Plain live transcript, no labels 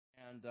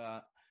And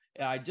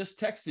I just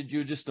texted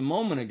you just a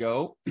moment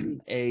ago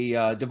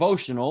a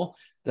devotional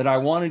that I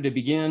wanted to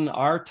begin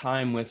our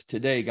time with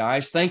today,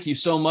 guys. Thank you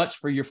so much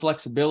for your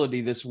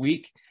flexibility this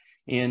week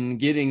in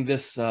getting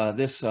this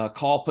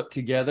call put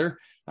together.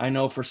 I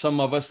know for some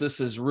of us, this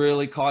has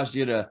really caused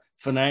you to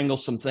finagle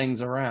some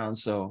things around,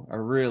 so I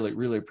really,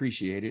 really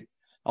appreciate it.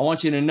 I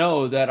want you to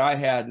know that I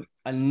had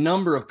a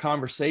number of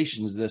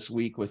conversations this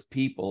week with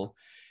people,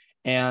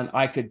 and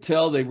I could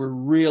tell they were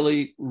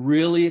really,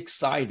 really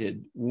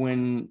excited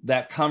when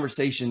that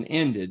conversation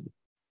ended.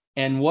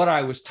 And what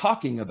I was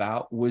talking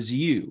about was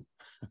you.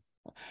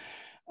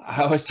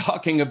 I was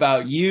talking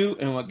about you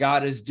and what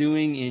God is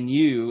doing in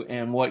you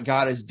and what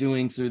God is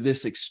doing through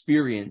this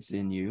experience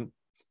in you.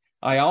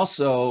 I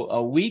also,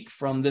 a week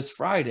from this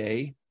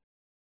Friday,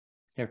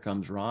 here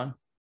comes Ron.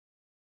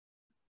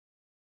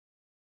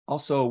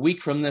 Also, a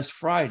week from this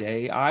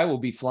Friday, I will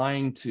be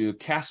flying to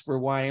Casper,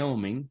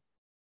 Wyoming,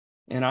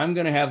 and I'm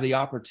going to have the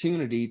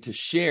opportunity to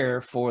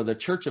share for the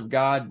Church of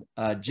God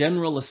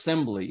General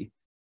Assembly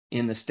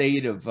in the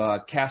state of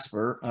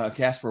Casper,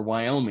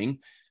 Wyoming.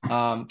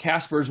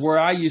 Casper is where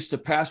I used to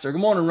pastor.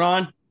 Good morning,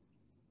 Ron.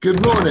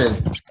 Good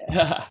morning.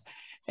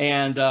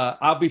 And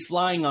I'll be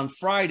flying on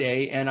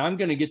Friday, and I'm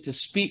going to get to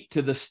speak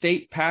to the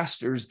state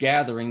pastors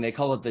gathering. They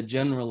call it the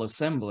General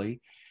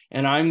Assembly.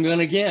 And I'm going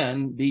to,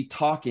 again, be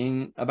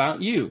talking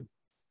about you.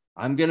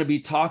 I'm going to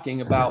be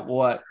talking about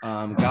what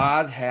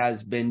God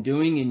has been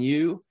doing in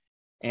you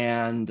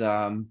and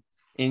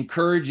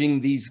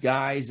encouraging these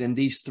guys in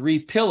these three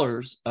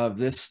pillars of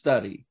this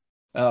study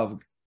of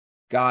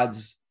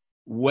God's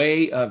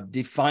way of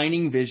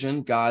defining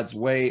vision, God's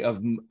way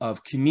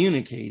of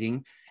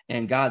communicating,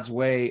 and God's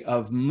way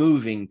of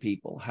moving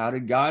people. How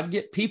did God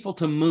get people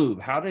to move?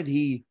 How did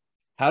he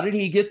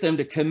get them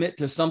to commit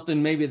to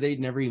something maybe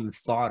they'd never even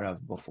thought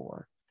of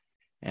before?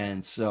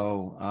 And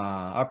so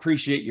I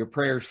appreciate your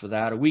prayers for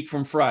that. A week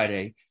from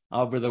Friday,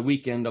 over the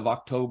weekend of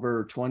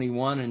October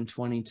 21 and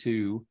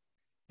 22,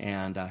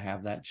 and I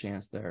have that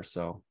chance there.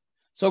 So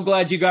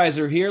glad you guys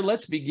are here.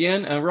 Let's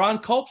begin. Ron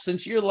Culp,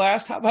 since you're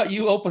last, how about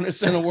you open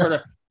us in a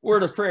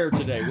word of prayer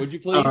today? Would you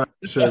please?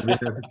 Sure, I'd be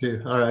happy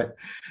to. All right.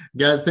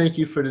 God, thank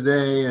you for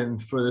today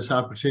and for this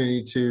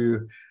opportunity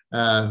to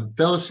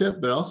fellowship,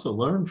 but also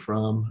learn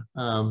from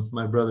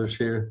my brothers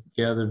here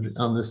gathered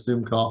on this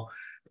Zoom call.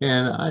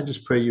 And I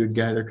just pray you would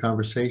guide our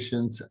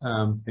conversations,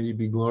 may you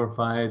be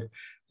glorified,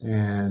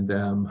 and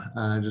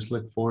I just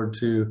look forward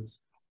to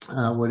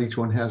what each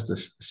one has to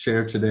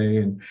share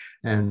today.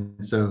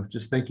 And so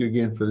just thank you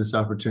again for this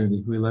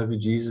opportunity. We love you,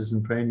 Jesus,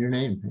 and pray in your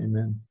name.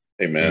 Amen.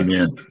 Amen.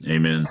 Amen.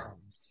 Amen.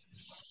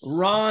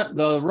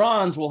 The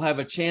Rons will have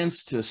a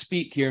chance to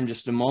speak here in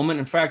just a moment.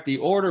 In fact, the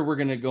order we're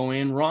going to go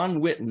in,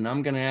 Ron Witten,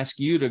 I'm going to ask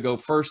you to go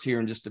first here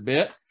in just a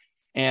bit.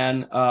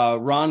 And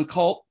Ron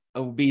Culp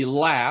will be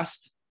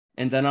last.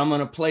 And then I'm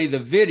going to play the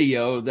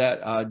video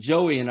that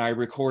Joey and I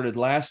recorded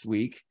last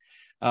week.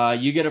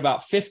 You get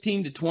about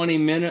 15 to 20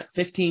 minutes,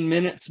 15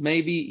 minutes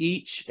maybe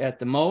each at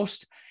the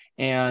most.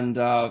 And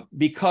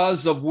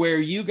because of where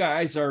you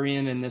guys are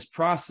in this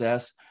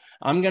process,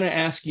 I'm going to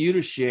ask you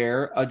to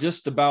share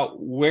just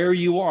about where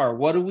you are.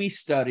 What are we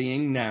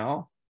studying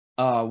now?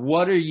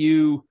 What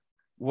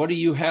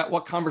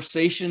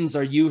conversations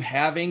are you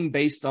having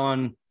based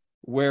on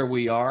where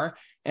we are?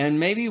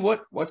 And maybe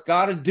what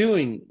God is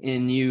doing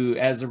in you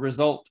as a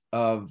result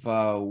of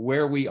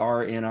where we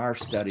are in our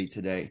study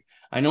today.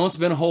 I know it's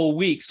been a whole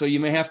week, so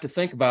you may have to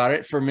think about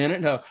it for a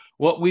minute,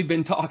 what we've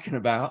been talking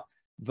about.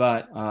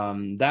 But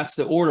that's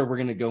the order we're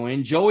going to go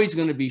in. Joey's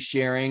going to be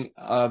sharing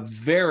a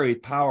very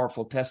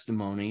powerful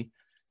testimony.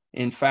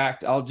 In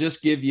fact, I'll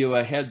just give you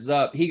a heads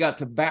up. He got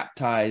to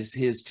baptize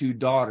his two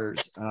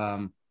daughters.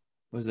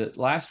 Was it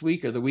last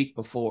week or the week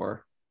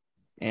before?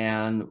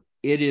 And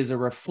it is a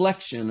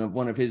reflection of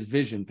one of his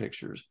vision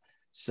pictures.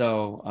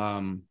 So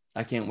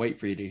I can't wait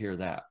for you to hear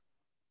that.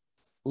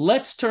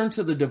 Let's turn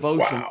to the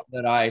devotion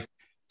that I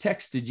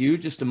texted you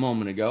just a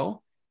moment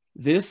ago.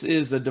 This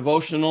is a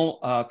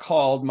devotional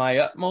called My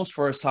Utmost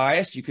for His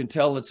Highest. You can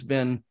tell it's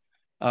been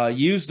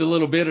used a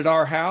little bit at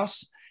our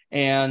house.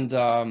 And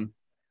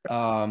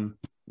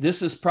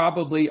this is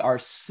probably our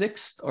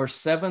 6th or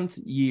 7th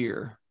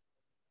year.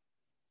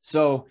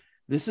 So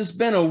this has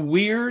been a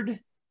weird,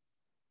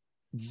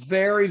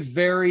 very,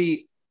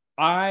 very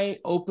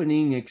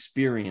eye-opening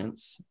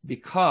experience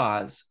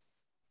because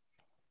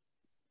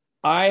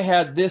I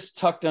had this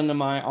tucked under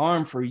my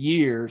arm for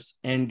years,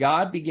 and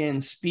God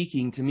began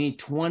speaking to me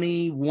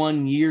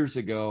 21 years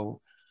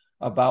ago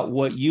about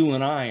what you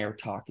and I are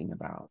talking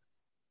about.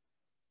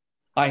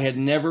 I had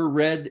never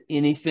read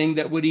anything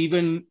that would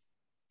even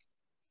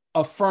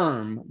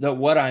affirm that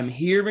what I'm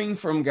hearing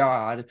from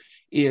God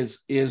is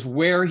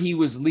where he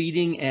was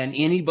leading, and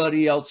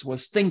anybody else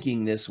was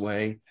thinking this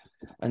way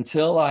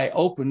until I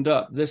opened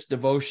up this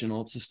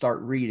devotional to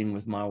start reading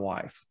with my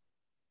wife.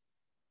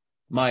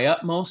 My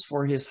Utmost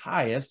for His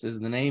Highest is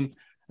the name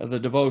of the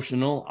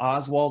devotional,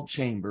 Oswald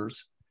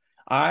Chambers.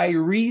 I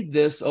read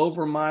this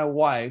over my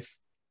wife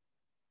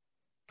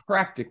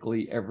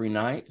practically every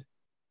night.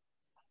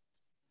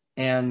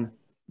 And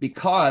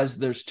because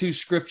there's two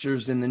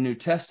scriptures in the New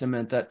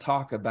Testament that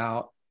talk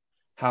about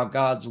how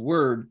God's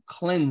word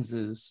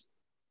cleanses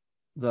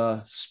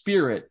the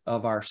spirit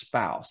of our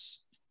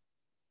spouse.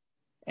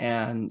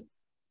 And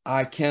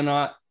I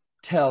cannot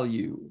tell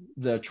you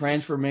the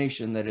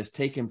transformation that has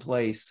taken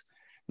place,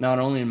 not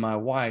only in my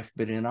wife,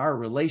 but in our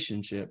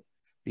relationship,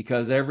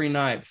 because every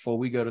night before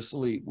we go to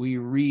sleep, we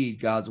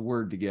read God's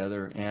word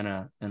together and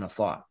a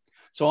thought.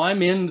 So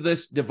I'm in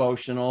this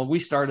devotional. We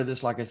started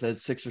this, like I said,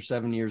 6 or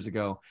 7 years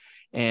ago.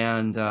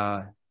 And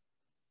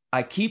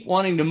I keep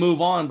wanting to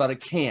move on, but I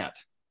can't.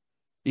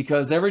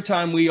 Because every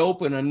time we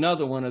open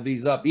another one of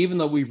these up, even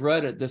though we've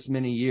read it this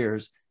many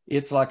years,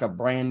 it's like a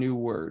brand new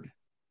word.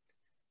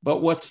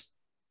 But what's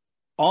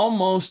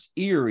almost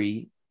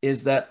eerie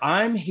is that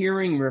I'm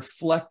hearing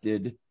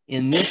reflected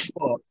in this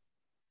book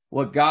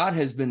what God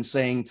has been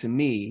saying to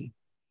me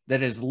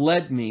that has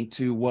led me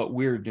to what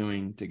we're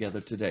doing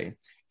together today.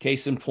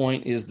 Case in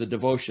point is the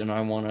devotion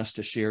I want us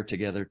to share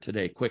together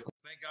today quickly.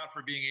 Thank God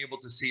for being able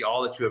to see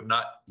all that you have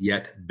not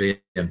yet been.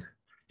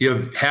 You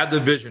have had the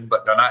vision,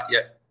 but are not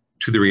yet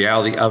to the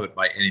reality of it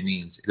by any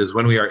means. It is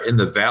when we are in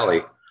the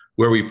valley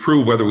where we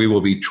prove whether we will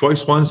be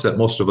choice ones that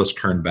most of us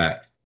turn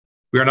back.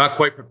 We are not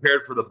quite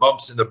prepared for the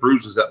bumps and the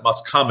bruises that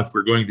must come if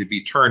we're going to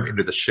be turned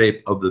into the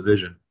shape of the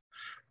vision.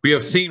 We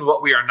have seen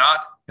what we are not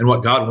and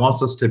what God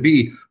wants us to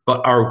be,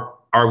 but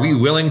are we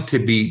willing to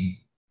be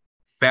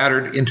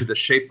battered into the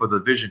shape of the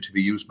vision to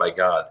be used by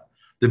God?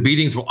 The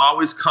beatings will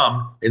always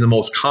come in the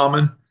most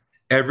common,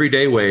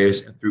 everyday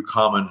ways and through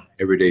common,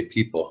 everyday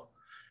people.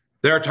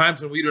 There are times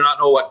when we do not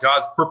know what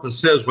God's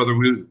purpose is. Whether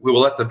we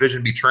will let the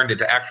vision be turned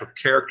into actual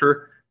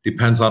character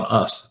depends on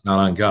us, not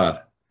on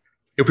God.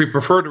 If we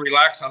prefer to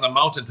relax on the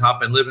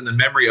mountaintop and live in the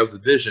memory of the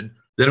vision,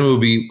 then it will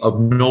be of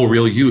no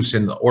real use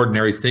in the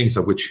ordinary things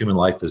of which human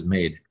life is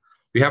made.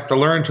 We have to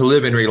learn to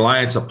live in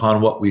reliance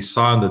upon what we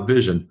saw in the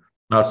vision,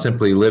 not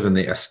simply live in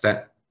the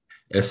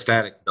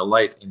ecstatic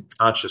delight in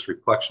conscious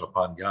reflection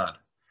upon God.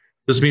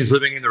 This means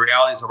living in the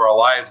realities of our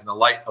lives in the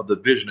light of the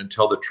vision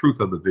until the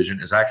truth of the vision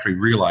is actually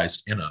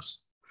realized in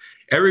us.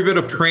 Every bit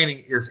of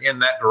training is in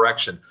that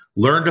direction.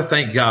 Learn to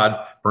thank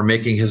God for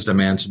making his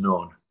demands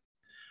known.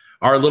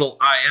 Our little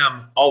I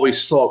am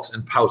always sulks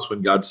and pouts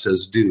when God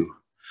says do.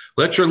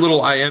 Let your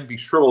little I am be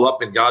shriveled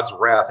up in God's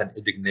wrath and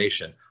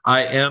indignation.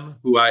 I am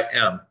who I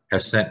am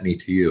has sent me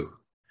to you.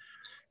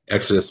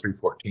 Exodus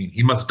 3:14.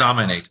 He must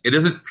dominate. It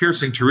isn't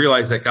piercing to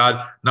realize that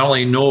God not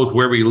only knows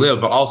where we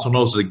live, but also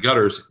knows the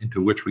gutters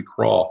into which we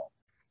crawl.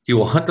 He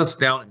will hunt us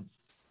down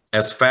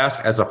as fast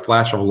as a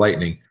flash of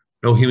lightning.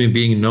 No human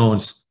being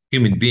knows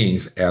human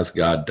beings as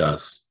God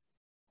does.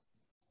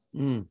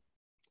 And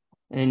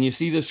you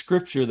see the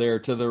scripture there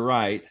to the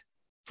right,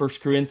 1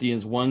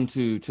 Corinthians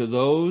 1:2, to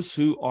those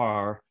who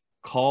are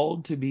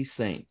called to be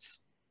saints.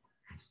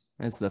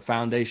 That's the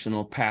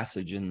foundational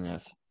passage in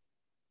this.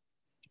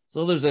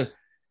 So there's a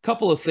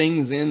couple of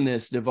things in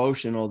this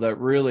devotional that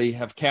really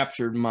have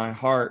captured my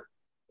heart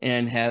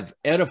and have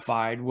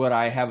edified what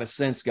I have a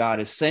sense God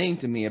is saying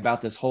to me about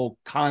this whole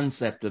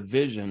concept of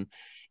vision,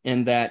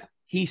 in that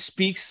he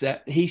speaks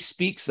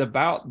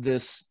about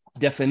this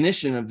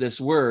definition of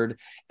this word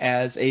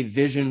as a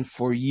vision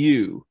for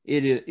you.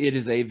 It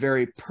is a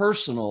very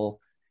personal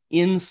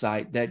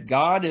insight that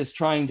God is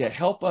trying to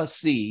help us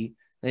see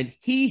that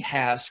he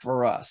has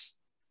for us.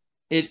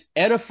 It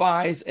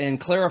edifies and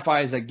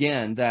clarifies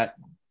again that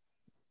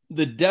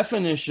the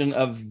definition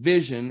of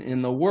vision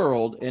in the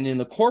world and in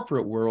the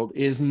corporate world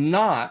is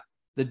not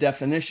the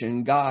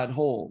definition God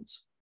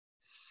holds.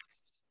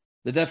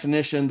 The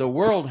definition the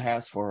world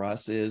has for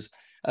us is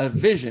a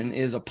vision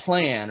is a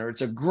plan, or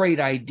it's a great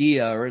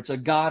idea, or it's a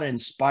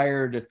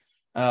God-inspired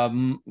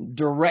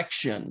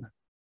direction.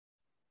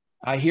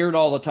 I hear it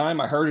all the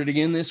time. I heard it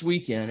again this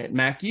weekend at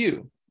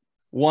MacU.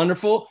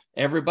 Wonderful.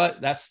 Everybody,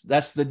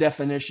 that's the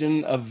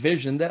definition of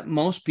vision that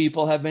most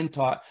people have been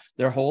taught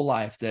their whole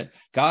life, that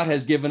God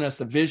has given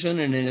us a vision,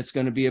 and then it's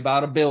going to be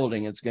about a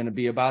building. It's going to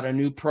be about a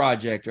new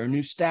project or a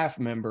new staff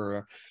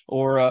member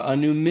or a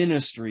new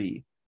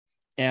ministry.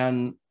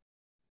 And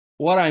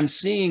what I'm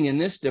seeing in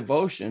this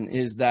devotion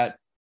is that,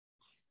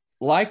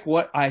 like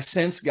what I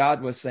sense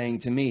God was saying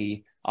to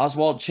me,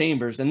 Oswald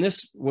Chambers, and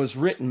this was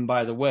written,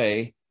 by the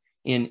way,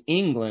 in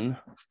England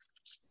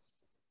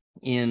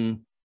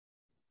in,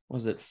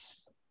 was it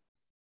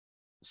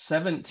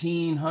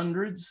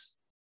 1700s?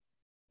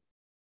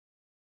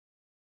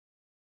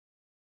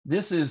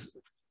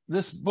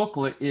 This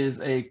booklet is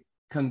a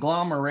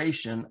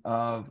conglomeration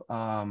of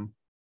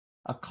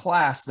a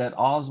class that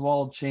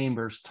Oswald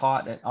Chambers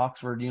taught at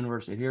Oxford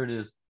University. Here it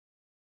is.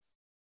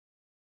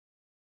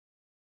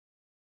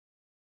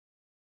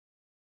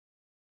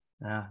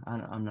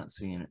 I'm not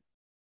seeing it.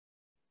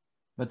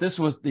 But this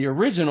was the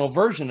original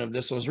version of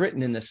this was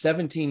written in the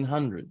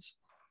 1700s.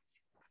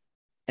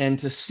 And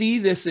to see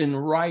this in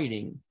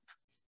writing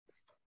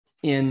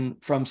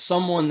from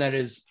someone that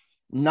is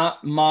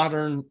not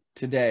modern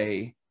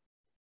today,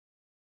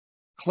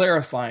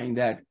 clarifying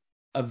that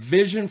a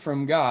vision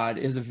from God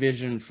is a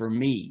vision for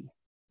me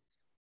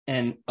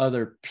and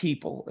other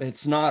people.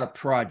 It's not a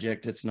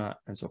project, it's not,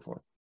 and so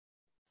forth.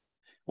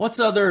 What's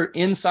other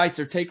insights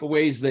or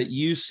takeaways that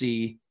you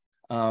see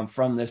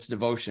from this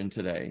devotion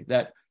today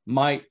that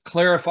might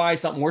clarify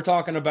something we're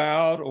talking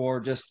about or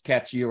just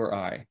catch your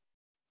eye?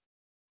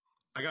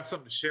 I got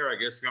something to share, I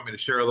guess. If you want me to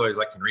share, otherwise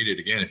I can read it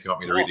again if you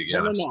want me to read it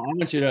again.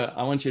 No.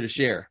 I want you to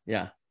share.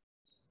 Yeah.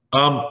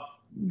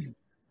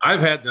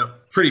 I've had the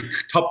pretty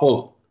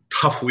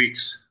tough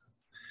weeks.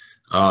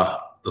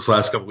 This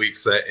last couple of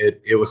weeks,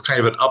 it was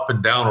kind of an up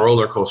and down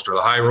roller coaster.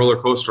 The high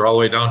roller coaster all the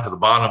way down to the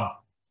bottom,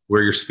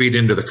 where you're speed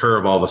into the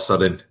curve all of a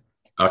sudden,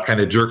 kind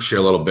of jerks you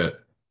a little bit.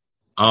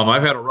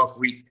 I've had a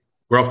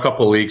rough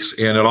couple of weeks,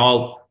 and it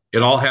all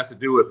has to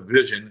do with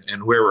vision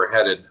and where we're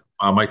headed.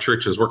 My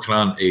church is working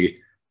on a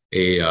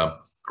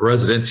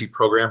residency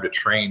program to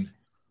train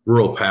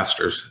rural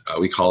pastors.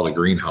 We call it a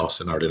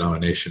greenhouse in our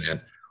denomination, and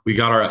we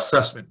got our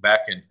assessment back,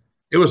 and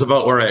it was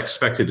about where I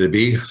expected to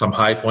be. Some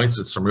high points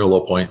and some real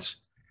low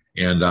points.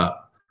 And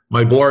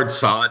my board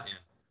saw it and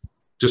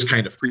just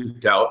kind of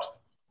freaked out.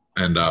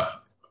 And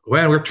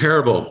man, we're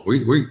terrible.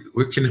 We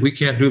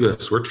can't do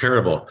this. We're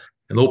terrible.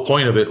 And the whole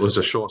point of it was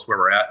to show us where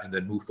we're at and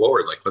then move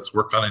forward. Like, let's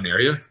work on an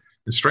area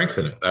and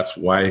strengthen it. That's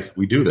why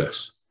we do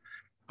this.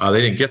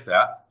 They didn't get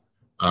that.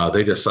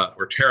 They just thought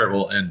we're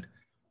terrible. And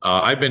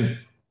I've been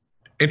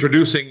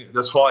introducing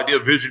this whole idea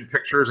of vision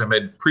pictures. I've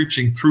been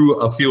preaching through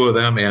a few of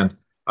them, and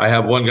I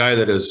have one guy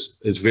that is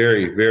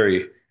very,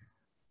 very,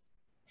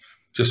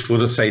 just we'll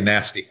just say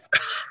nasty.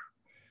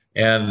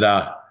 and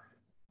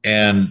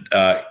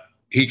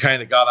he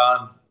kind of got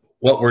on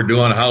what we're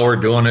doing, how we're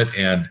doing it,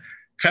 and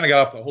kind of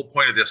got off the whole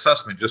point of the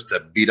assessment just to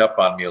beat up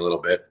on me a little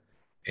bit.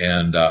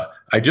 And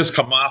I just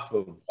come off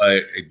of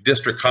a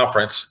district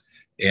conference,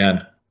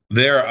 and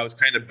there I was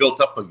kind of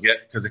built up again,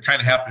 because it kind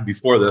of happened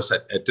before this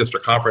at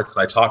district conference.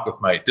 And I talked with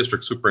my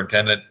district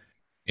superintendent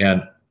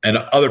and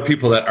other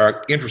people that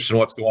are interested in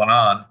what's going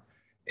on,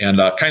 and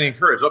kind of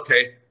encouraged,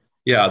 okay,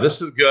 yeah,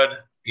 this is good.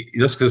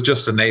 This is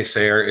just a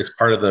naysayer. It's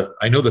part of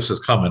I know this is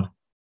coming.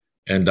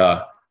 And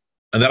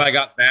then I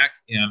got back,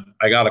 and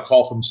I got a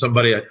call from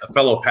somebody, a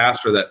fellow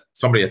pastor that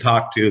somebody had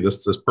talked to,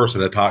 this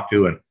person had talked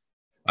to, and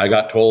I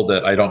got told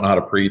that I don't know how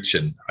to preach,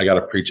 and I got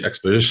to preach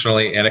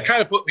expositionally. And it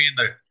kind of put me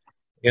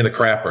in the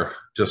crapper,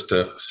 just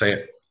to say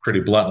it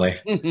pretty bluntly.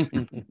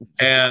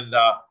 And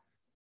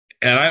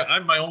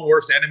I'm my own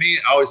worst enemy.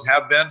 I always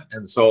have been.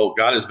 And so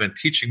God has been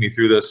teaching me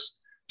through this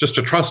just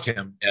to trust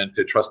him and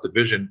to trust the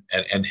vision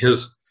and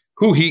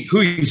who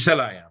he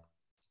said I am.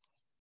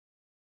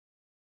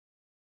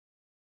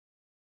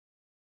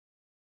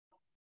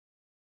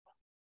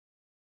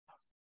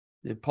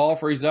 Did Paul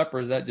freeze up, or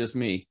is that just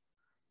me?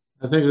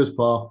 I think it was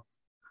Paul.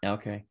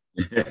 Okay.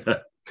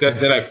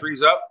 Did I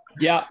freeze up?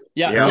 Yeah.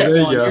 There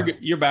you go.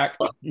 You're back.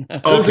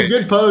 It was a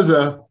good pose,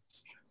 though.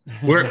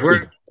 Where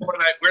did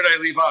I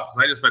leave off? Because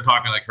I just been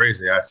talking like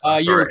crazy.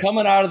 You were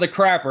coming out of the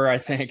crapper, I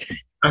think.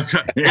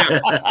 Okay. Yeah.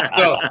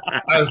 So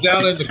I was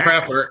down in the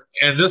crapper,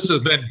 and this has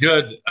been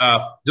good.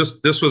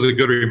 This was a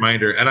good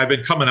reminder, and I've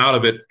been coming out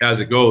of it as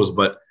it goes.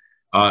 But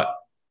I'm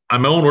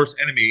my own worst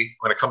enemy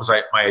when it comes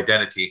to my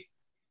identity,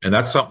 and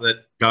that's something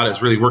that God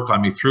has really worked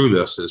on me through.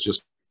 This is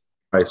just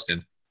Christ,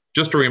 and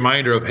just a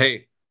reminder of,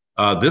 hey,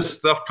 this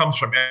stuff comes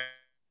from.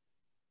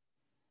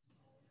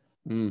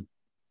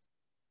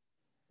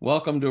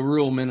 Welcome to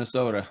rural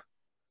Minnesota.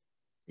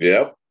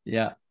 Yep.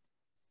 Yeah.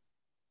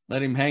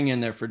 Let him hang in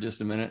there for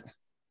just a minute.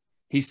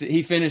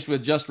 He finished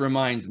with just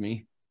reminds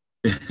me.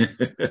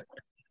 Am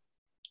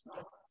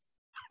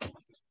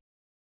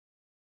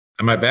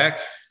I back?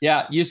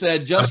 Yeah, you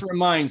said just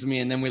reminds me,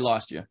 and then we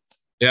lost you.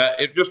 Yeah,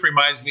 it just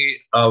reminds me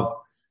of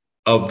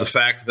the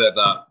fact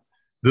that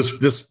this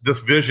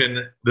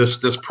vision,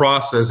 this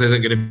process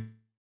isn't going to.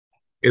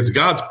 It's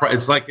God's.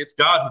 It's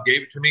God who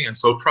gave it to me, and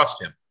so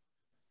trust Him.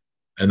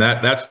 And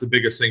that's the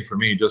biggest thing for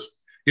me.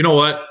 Just, you know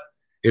what?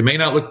 It may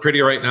not look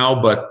pretty right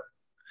now, but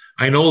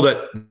I know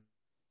that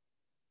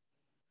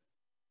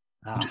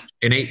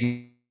in 8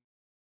 years.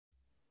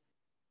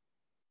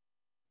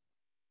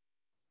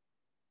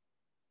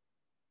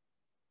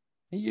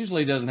 He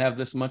usually doesn't have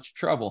this much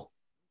trouble.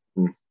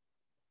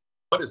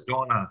 What is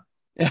going on?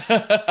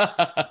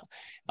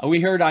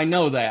 We heard I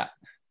know that.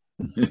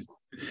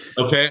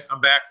 Okay, I'm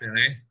back then,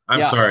 eh?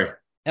 I'm sorry.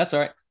 That's all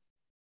right.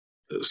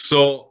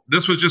 So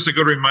this was just a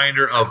good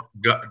reminder of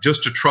God,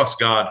 just to trust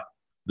God,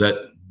 that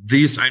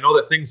I know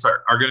that things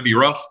are going to be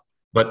rough,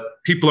 but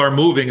people are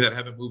moving that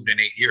haven't moved in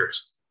 8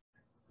 years.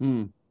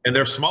 And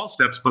they're small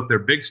steps, but they're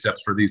big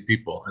steps for these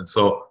people. And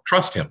so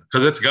trust Him,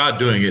 because it's God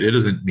doing it. It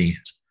isn't me.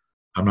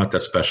 I'm not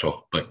that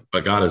special, but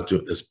God is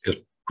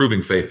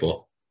proving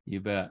faithful. You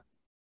bet.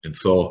 And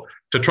so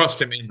to trust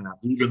Him in that,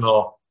 even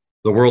though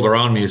the world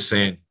around me is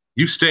saying,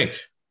 you stink.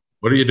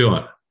 What are you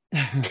doing?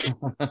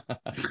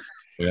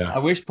 Yeah. I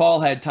wish Paul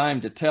had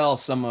time to tell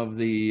some of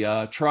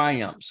the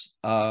triumphs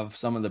of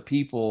some of the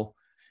people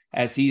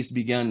as he's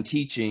begun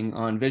teaching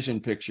on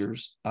vision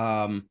pictures.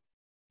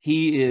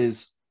 He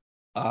is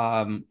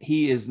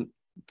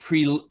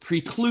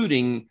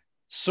precluding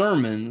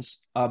sermons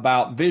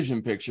about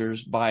vision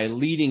pictures by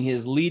leading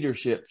his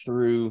leadership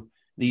through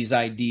these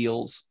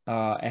ideals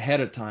ahead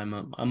of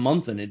time, a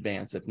month in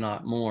advance, if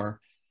not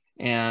more.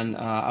 And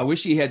I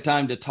wish he had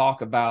time to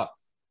talk about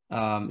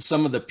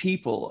some of the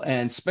people,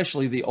 and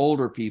especially the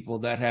older people,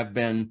 that have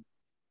been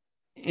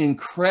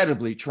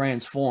incredibly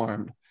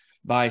transformed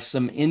by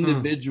some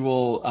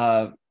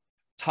individual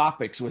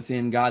topics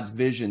within God's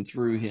vision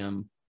through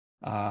him.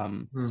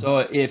 So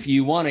if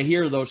you want to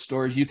hear those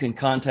stories, you can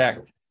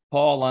contact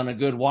Paul on a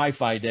good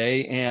Wi-Fi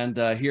day and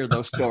hear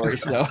those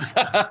stories. So,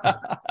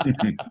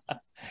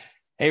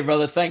 hey,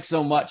 brother, thanks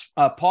so much.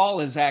 Paul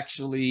has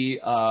actually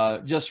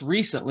just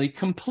recently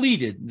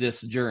completed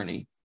this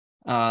journey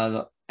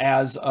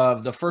as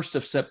of the 1st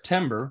of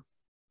September,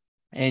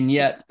 and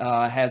yet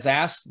has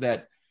asked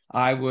that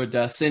I would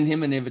send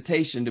him an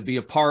invitation to be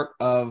a part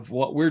of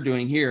what we're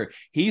doing here.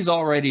 He's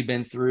already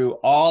been through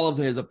all of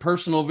the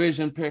personal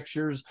vision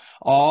pictures,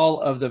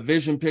 all of the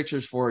vision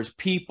pictures for his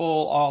people,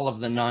 all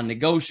of the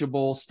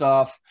non-negotiable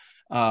stuff,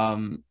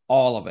 all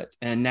of it.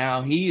 And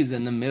now he is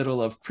in the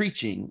middle of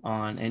preaching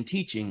on and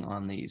teaching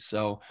on these.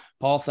 So,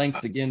 Paul,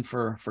 thanks again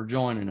for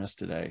joining us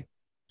today.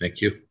 Thank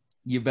you.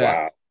 You bet.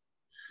 Wow.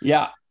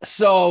 Yeah.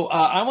 So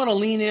I want to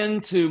lean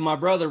into my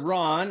brother,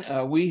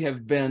 Ron. We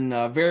have been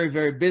very,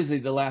 very busy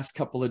the last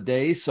couple of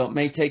days, so it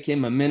may take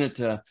him a minute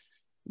to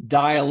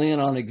dial in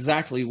on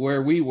exactly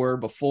where we were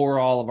before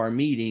all of our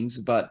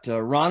meetings. But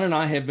Ron and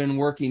I have been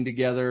working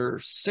together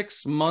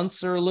 6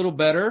 months or a little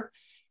better.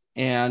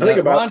 And I think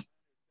about,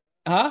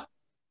 Ron,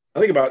 I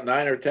think about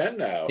 9 or 10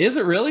 now. Is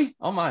it really?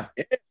 Oh my.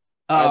 Yeah,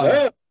 I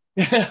know.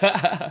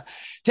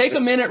 Take a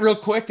minute real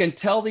quick and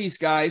tell these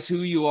guys who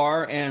you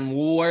are and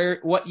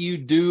what you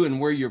do and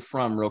where you're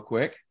from real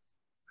quick.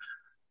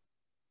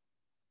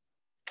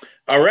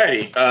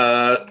 Alrighty.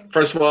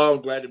 First of all,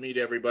 I'm glad to meet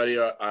everybody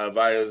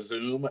via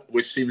Zoom,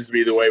 which seems to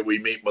be the way we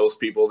meet most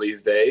people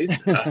these days.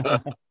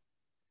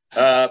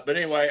 But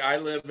anyway, I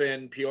live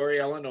in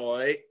Peoria,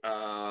 Illinois.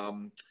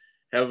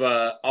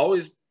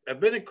 I've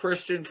been a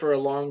Christian for a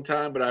long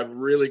time, but I've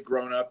really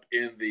grown up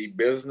in the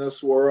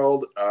business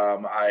world.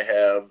 I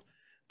have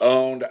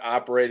owned,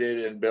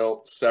 operated, and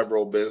built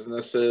several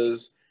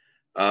businesses.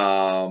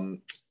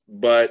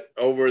 But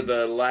over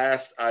the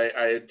last, I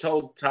had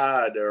told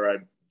Todd,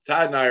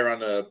 Todd and I are on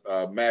the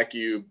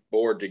MACU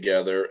board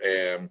together,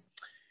 and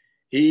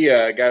he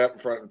got up in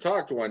front and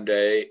talked one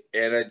day.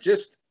 And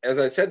as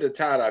I said to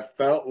Todd, I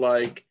felt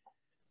like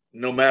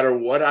no matter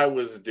what I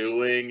was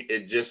doing,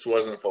 it just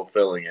wasn't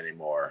fulfilling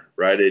anymore,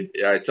 right?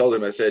 I told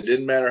him, I said, it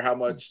didn't matter how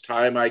much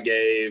time I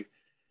gave.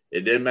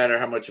 It didn't matter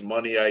how much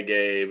money I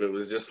gave. It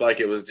was just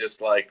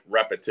like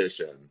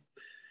repetition.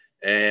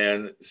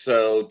 And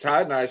so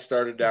Todd and I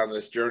started down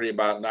this journey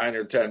about 9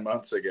 or 10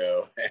 months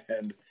ago.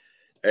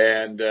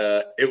 And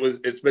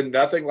it's been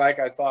nothing like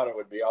I thought it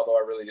would be, although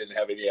I really didn't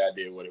have any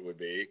idea what it would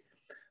be.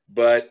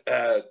 But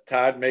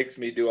Todd makes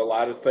me do a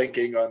lot of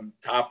thinking on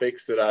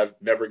topics that I've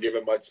never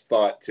given much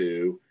thought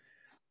to,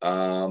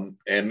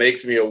 and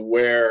makes me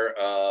aware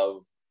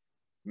of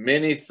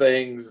many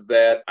things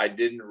that I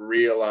didn't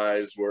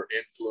realize were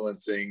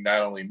influencing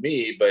not only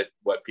me, but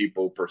what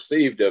people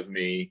perceived of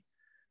me.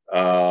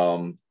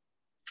 And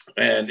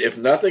if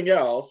nothing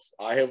else,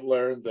 I have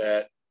learned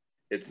that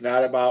it's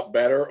not about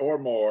better or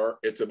more.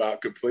 It's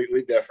about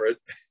completely different.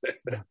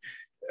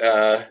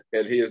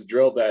 And he has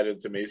drilled that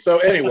into me. So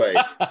anyway,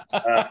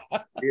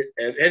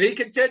 and he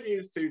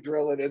continues to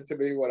drill it into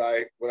me when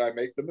I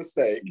make the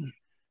mistake.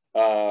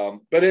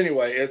 But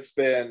anyway, it's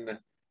been,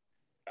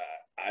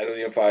 I don't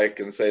know if I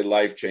can say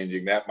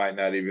life-changing. That might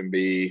not even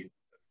be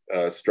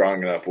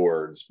strong enough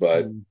words,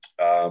 but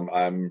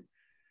I'm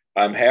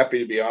happy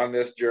to be on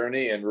this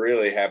journey and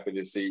really happy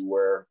to see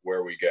where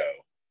we go.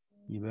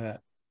 You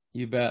bet.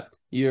 You bet.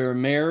 You're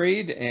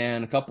married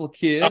and a couple of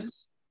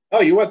kids. Oh,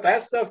 you want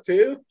that stuff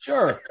too?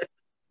 Sure.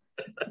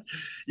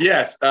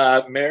 Yes,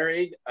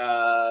 married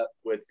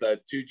with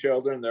 2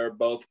 children. They're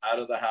both out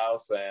of the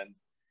house and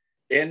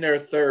in their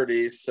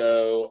 30s.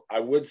 So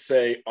I would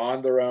say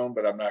on their own,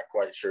 but I'm not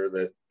quite sure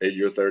that in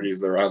your 30s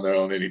they're on their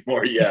own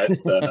anymore yet.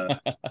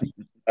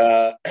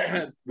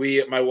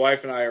 My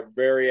wife and I are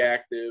very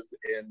active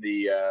in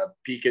the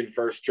Pekin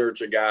First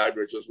Church of God,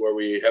 which is where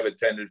we have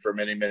attended for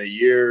many, many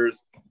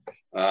years.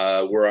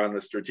 We're on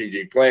the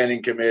strategic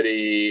planning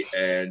committee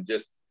and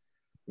just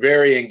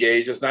very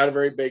engaged. It's not a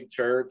very big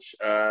church.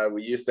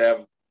 We used to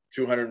have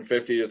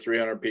 250 to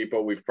 300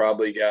 people. We've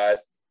probably got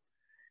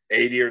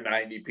 80 or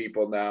 90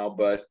 people now.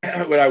 But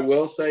what I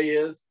will say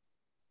is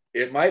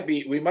we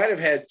might have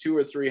had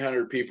 200 or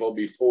 300 people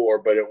before,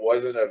 but it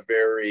wasn't a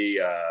very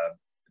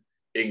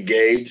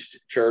engaged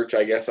church,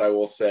 I guess I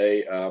will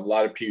say. A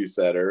lot of pew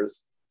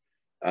setters.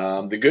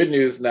 The good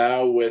news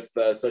now with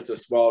such a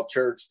small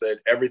church that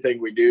everything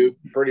we do,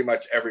 pretty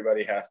much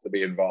everybody has to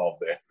be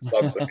involved in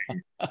something.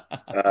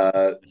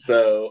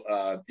 So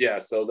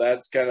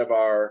that's kind of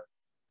our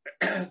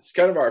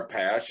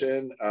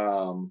passion.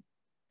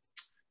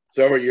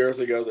 Several years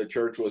ago, the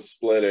church was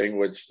splitting,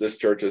 which this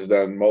church has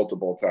done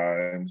multiple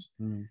times.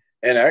 And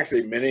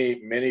actually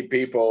many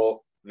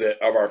people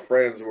of our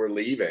friends were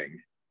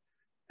leaving.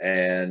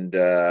 And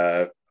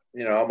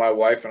my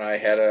wife and I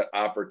had an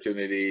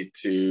opportunity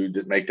to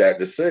make that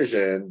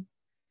decision,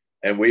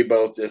 and we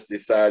both just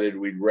decided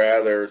we'd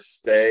rather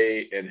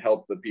stay and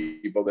help the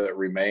people that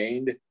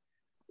remained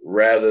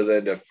rather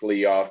than to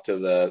flee off to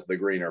the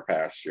greener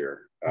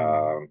pasture.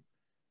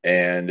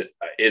 And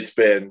it's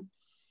been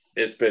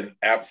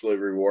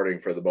absolutely rewarding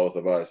for the both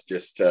of us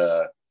just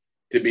to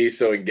be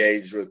so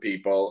engaged with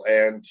people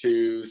and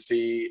to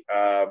see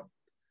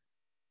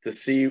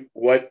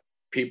what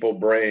people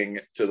bring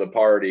to the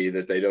party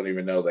that they don't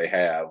even know they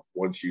have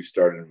once you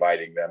start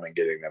inviting them and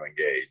getting them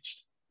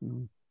engaged.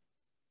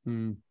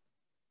 Mm-hmm.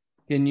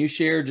 Can you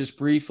share just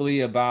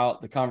briefly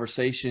about the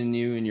conversation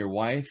you and your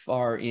wife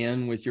are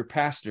in with your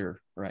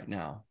pastor right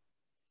now?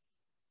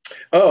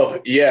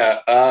 Oh,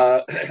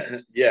 yeah.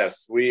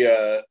 Yes, we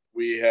have,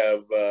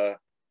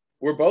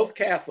 we're both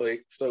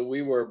Catholic, so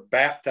we were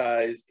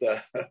baptized,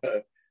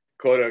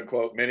 quote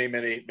unquote, many,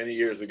 many, many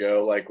years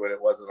ago, like when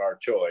it wasn't our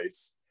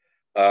choice.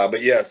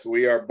 But yes,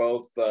 we are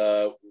both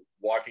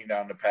walking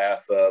down the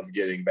path of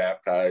getting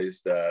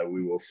baptized.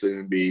 We will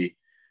soon be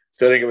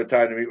setting up a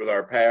time to meet with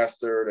our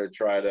pastor to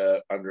try to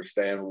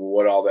understand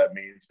what all that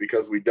means,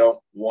 because we don't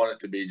want it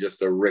to be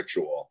just a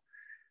ritual.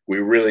 We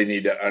really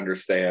need to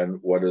understand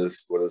what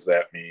does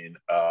that mean.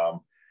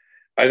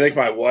 I think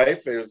my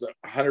wife is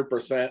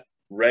 100%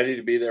 ready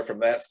to be there from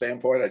that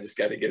standpoint. I just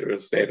got to get her to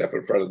stand up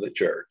in front of the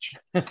church.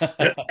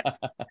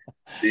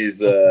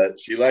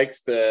 She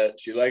likes to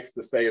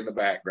stay in the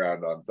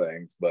background on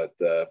things, but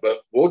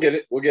we'll get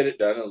it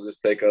done. It'll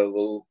just take a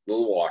little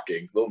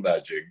walking, a little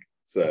nudging.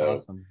 So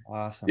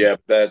awesome. Yeah,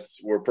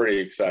 we're pretty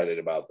excited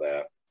about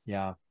that.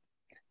 Yeah,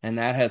 and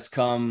that has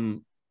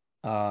come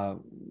a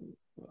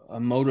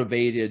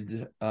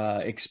motivated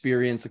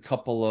experience a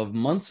couple of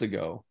months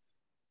ago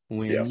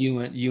when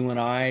you and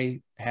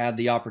I had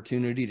the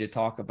opportunity to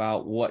talk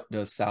about what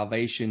does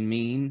salvation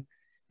mean.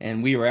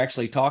 And we were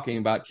actually talking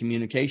about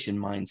communication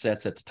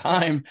mindsets at the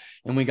time,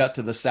 and we got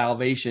to the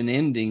salvation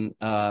ending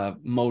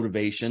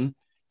motivation.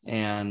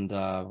 And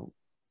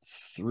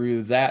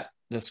through that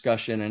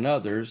discussion and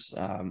others,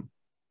 I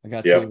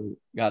got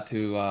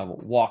to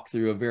walk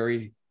through a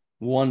very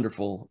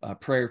wonderful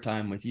prayer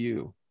time with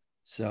you.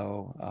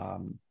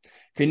 So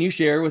can you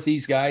share with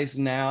these guys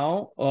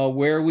now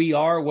where we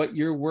are, what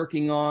you're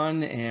working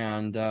on,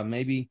 and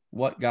maybe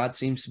what God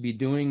seems to be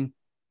doing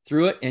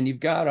through it? And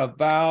you've got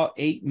about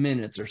 8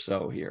 minutes or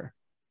so here.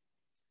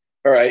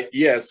 All right.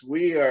 Yes,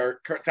 we are.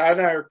 Todd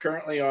and I are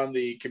currently on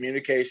the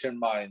communication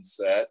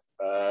mindset.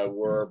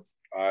 We're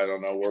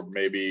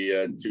maybe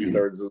 2/3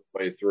 of the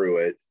way through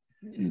it.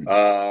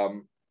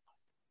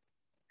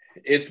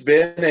 It's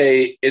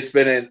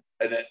been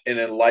an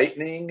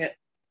enlightening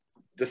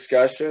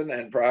discussion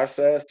and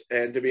process,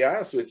 and to be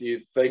honest with you,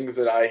 things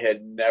that I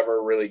had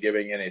never really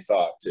given any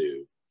thought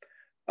to.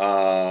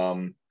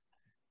 And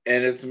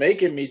it's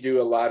making me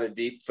do a lot of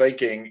deep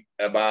thinking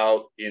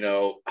about,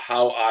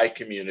 how I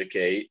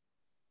communicate,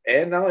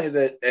 and not only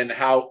that, and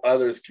how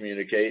others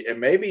communicate, and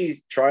maybe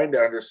trying to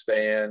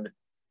understand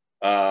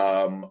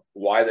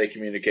why they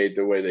communicate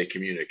the way they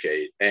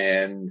communicate.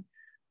 And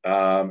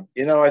I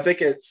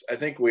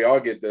think we all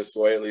get this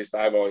way. At least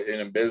I've always,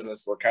 in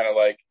business,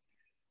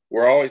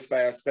 we're always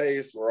fast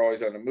paced, we're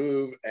always on the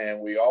move, and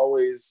we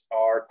always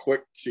are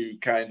quick to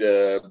kind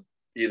of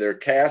either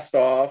cast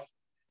off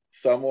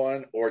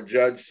someone or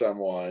judge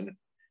someone.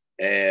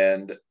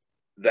 And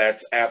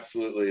that's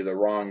absolutely the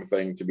wrong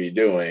thing to be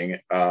doing.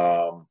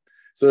 So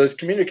this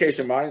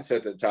communication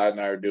mindset that Todd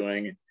and I are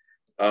doing,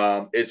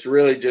 it's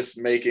really just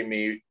making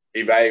me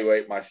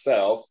evaluate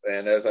myself.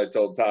 And as I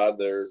told Todd,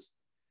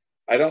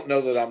 I don't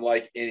know that I'm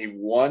like any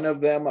one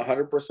of them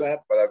 100%,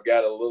 but I've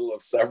got a little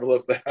of several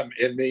of them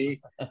in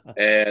me.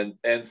 And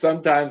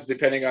sometimes,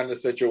 depending on the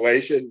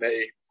situation,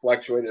 they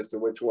fluctuate as to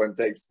which one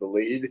takes the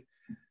lead.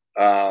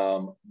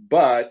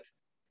 But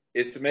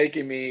it's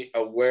making me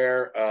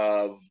aware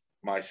of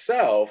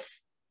myself,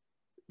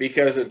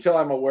 because until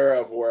I'm aware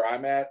of where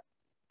I'm at,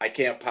 I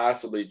can't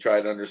possibly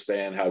try to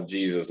understand how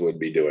Jesus would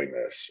be doing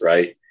this,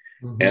 right?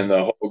 Mm-hmm. And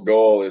the whole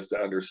goal is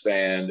to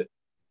understand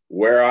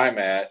where I'm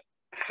at,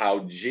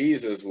 how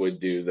Jesus would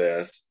do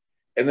this,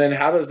 and then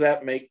how does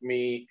that make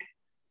me,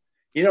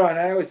 and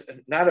I was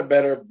not a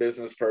better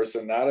business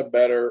person, not a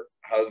better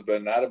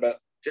husband, not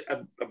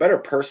a better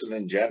person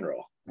in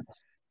general,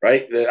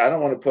 right? I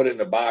don't want to put it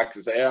in a box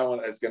and say,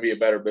 it's going to be a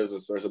better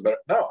business person. But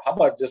no, how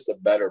about just a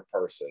better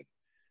person?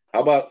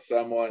 How about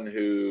someone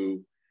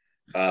who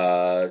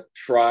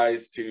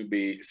tries to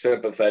be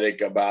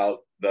sympathetic about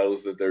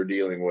those that they're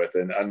dealing with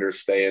and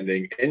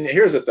understanding? And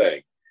here's the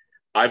thing.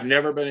 I've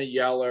never been a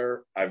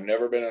yeller. I've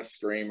never been a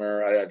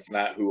screamer. That's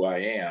not who I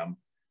am.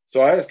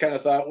 So I just kind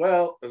of thought,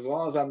 well, as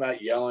long as I'm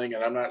not yelling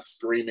and I'm not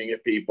screaming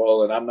at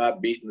people and I'm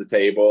not beating the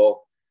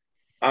table,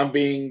 I'm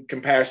being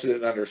compassionate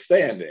and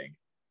understanding.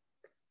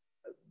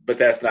 But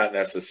that's not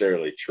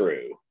necessarily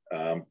true,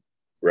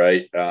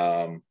 right?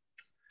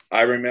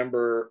 I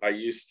remember I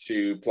used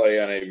to play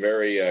on a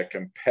very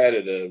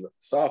competitive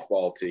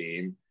softball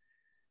team,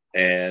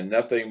 and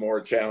nothing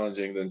more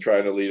challenging than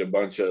trying to lead a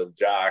bunch of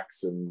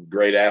jocks and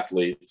great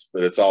athletes,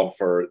 but it's all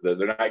for they're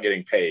not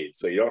getting paid.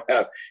 So you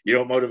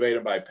don't motivate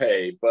them by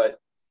pay. But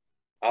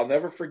I'll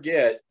never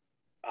forget,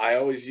 I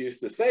always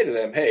used to say to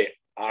them, hey,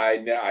 I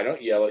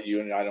don't yell at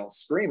you and I don't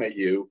scream at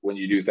you when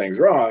you do things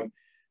wrong.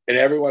 And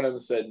every one of them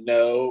said,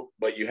 no,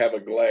 but you have a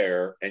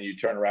glare and you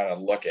turn around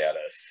and look at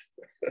us.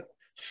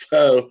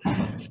 So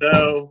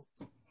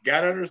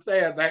got to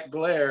understand that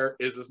glare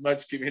is as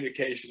much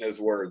communication as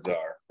words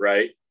are,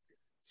 right?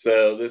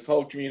 So this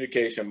whole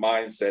communication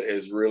mindset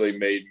has really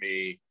made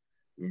me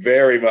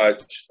very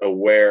much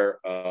aware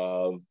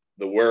of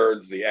the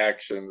words, the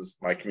actions,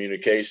 my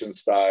communication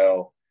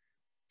style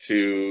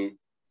to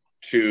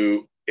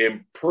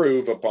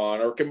improve upon,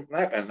 or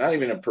not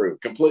even improve,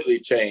 completely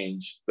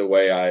change the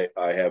way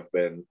I have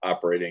been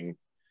operating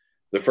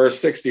the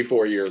first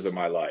 64 years of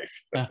my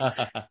life.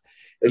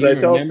 As I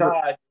told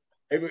Todd,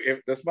 maybe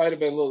this might have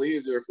been a little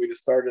easier if we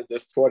just started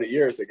this 20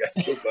 years ago.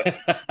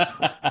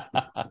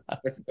 But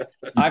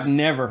I've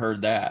never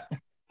heard that.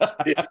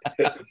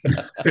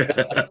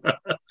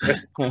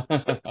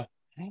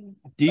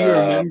 Do you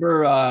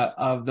remember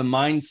of the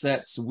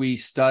mindsets we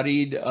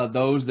studied,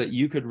 those that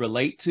you could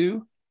relate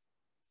to?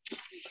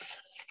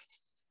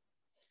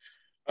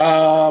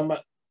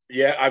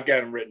 Yeah, I've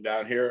got them written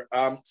down here.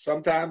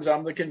 Sometimes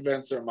I'm the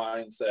convincer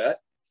mindset,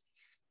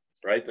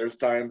 right? There's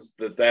times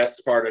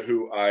that's part of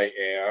who I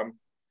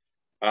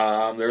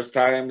am. There's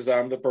times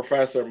I'm the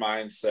professor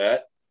mindset,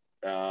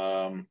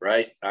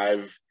 right?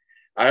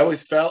 I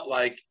always felt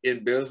like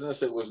in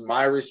business, it was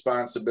my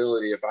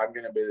responsibility. If I'm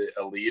going to be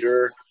a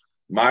leader,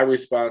 my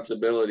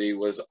responsibility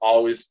was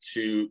always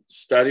to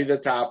study the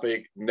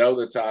topic, know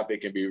the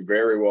topic, and be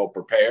very well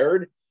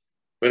prepared.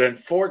 But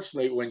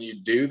unfortunately, when you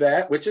do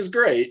that, which is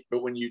great,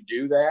 but when you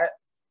do that,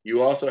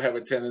 you also have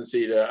a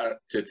tendency to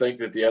think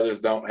that the others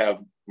don't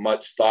have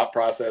much thought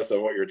process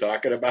on what you're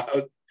talking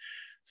about.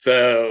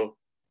 So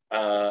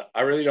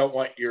I really don't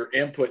want your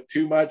input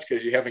too much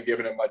because you haven't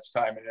given it much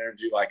time and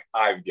energy like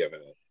I've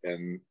given it.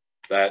 And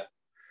that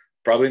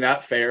probably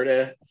not fair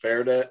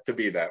to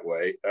be that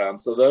way.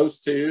 So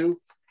those two,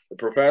 the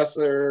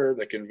professor,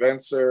 the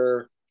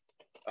convincer,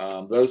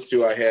 those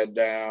two I had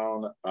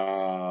down.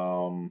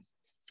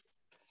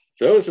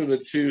 Those are the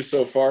two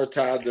so far,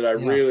 Todd, that I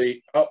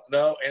really,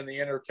 and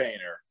the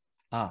entertainer.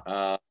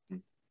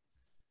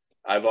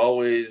 I've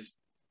always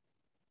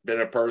been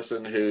a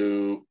person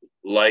who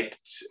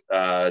liked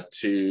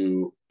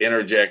to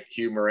interject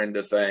humor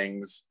into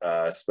things,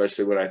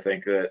 especially when I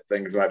think that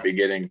things might be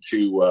getting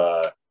too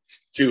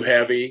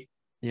heavy.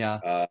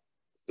 Yeah.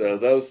 So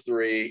those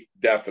three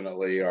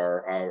definitely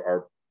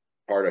are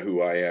part of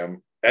who I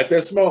am at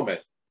this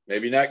moment.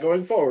 Maybe not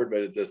going forward,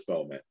 but at this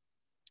moment.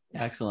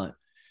 Excellent.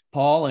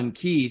 Paul and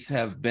Keith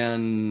have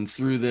been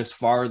through this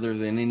farther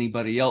than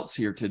anybody else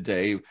here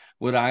today.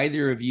 Would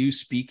either of you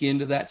speak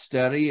into that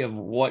study of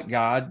what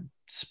God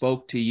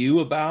spoke to you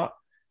about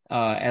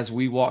as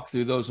we walk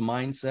through those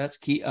mindsets?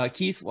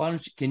 Keith,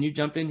 can you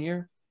jump in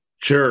here?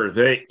 Sure.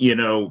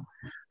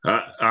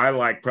 I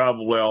like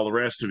probably all the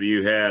rest of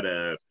you had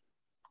a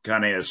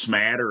kind of a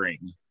smattering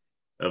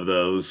of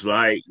those.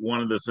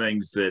 One of the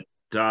things that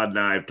Todd and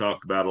I have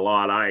talked about a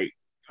lot, I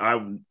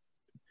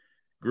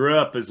grew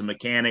up as a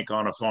mechanic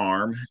on a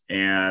farm,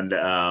 and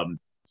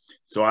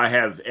so I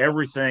have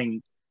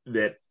everything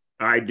that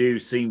I do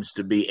seems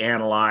to be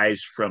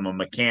analyzed from a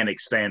mechanic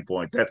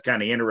standpoint. That's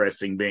kind of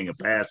interesting being a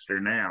pastor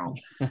now.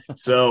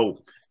 So,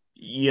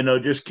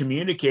 just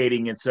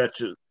communicating in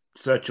such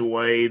a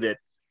way that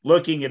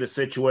looking at a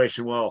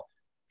situation, well,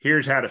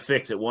 here's how to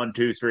fix it, 1,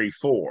 2, 3,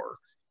 4.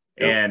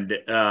 Yep. And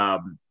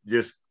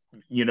just,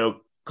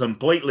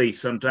 completely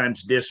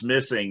sometimes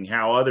dismissing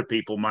how other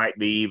people might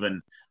be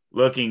even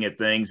looking at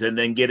things, and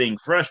then getting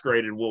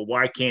frustrated. Well,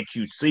 why can't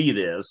you see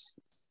this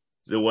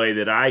the way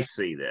that I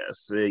see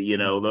this?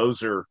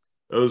 Those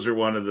are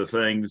one of the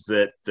things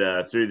that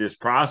through this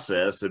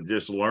process of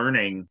just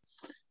learning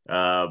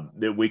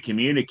that we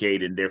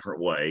communicate in different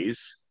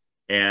ways,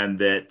 and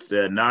that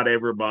not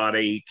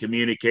everybody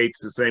communicates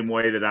the same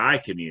way that I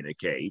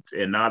communicate,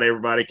 and not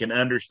everybody can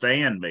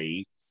understand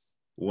me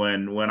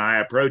when I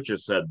approach a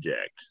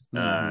subject,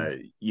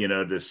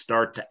 to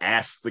start to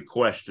ask the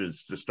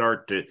questions, to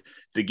start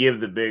to give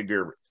the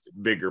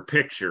bigger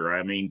picture.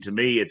 I mean, to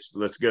me, it's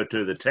let's go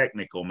to the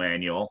technical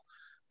manual.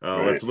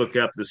 Right. Let's look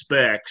up the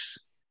specs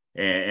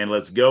and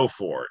let's go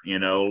for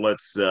it.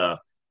 Let's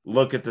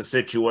look at the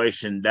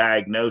situation,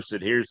 diagnose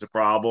it. Here's the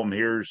problem.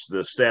 Here's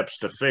the steps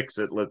to fix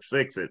it. Let's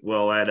fix it.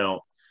 Well, that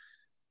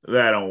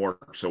don't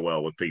work so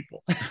well with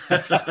people.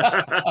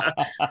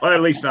 Well,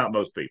 at least not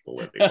most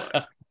people anyway.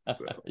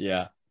 So.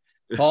 Yeah.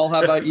 Paul,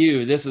 how about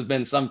you? This has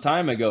been some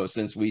time ago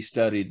since we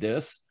studied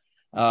this.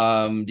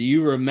 Do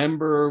you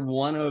remember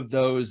one of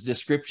those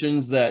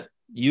descriptions that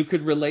you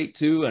could relate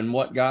to, and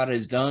what God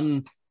has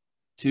done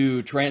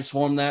to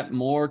transform that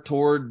more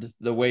toward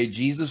the way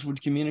Jesus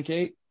would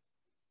communicate?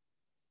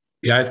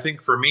 Yeah, I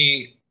think for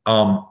me,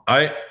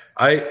 I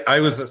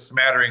was a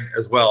smattering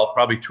as well,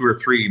 probably 2 or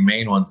 3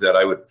 main ones that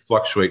I would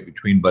fluctuate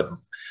between, but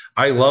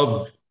I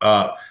love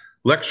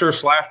lecturer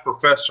 /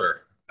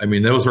 professor. I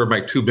mean, those were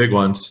my two big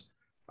ones.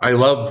 I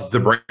love the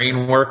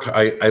brain work.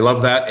 I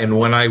love that. And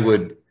when I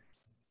would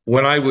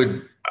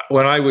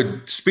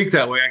speak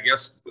that way, I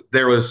guess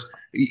there was,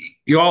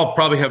 you all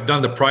probably have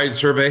done the pride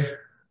survey,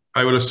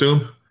 I would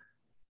assume.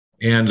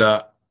 And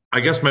I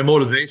guess my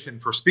motivation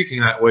for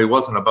speaking that way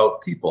wasn't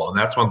about people. And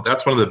that's one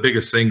of the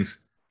biggest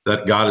things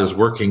that God is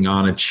working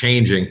on and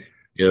changing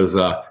is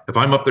if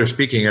I'm up there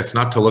speaking, it's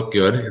not to look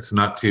good. It's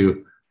not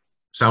to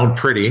sound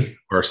pretty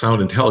or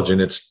sound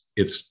intelligent. It's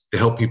to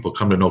help people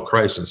come to know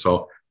Christ. And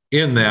so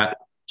in that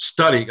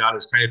study, God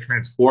has kind of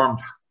transformed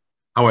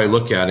how I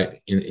look at it.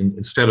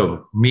 Instead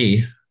of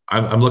me,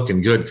 I'm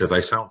looking good because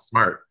I sound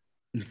smart.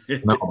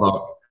 Now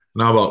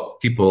about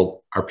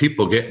people, are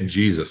people getting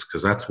Jesus?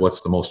 Because that's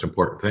what's the most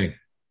important thing.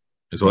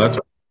 And so that's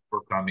what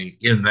worked on me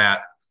in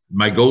that.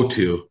 My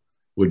go-to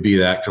would be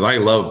that, because I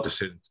love to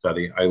sit and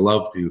study. I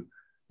love to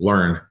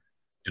learn.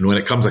 And when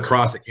it comes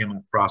across, it came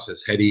across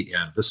as heady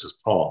and this is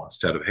Paul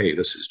instead of, hey,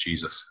 this is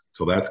Jesus.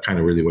 So that's kind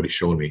of really what he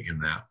showed me in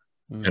that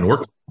and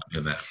working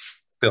in that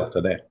still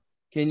today.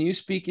 Can you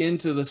speak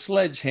into the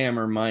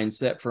sledgehammer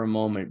mindset for a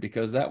moment?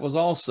 Because that was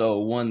also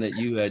one that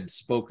you had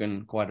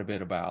spoken quite a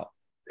bit about.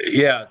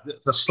 Yeah,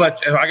 the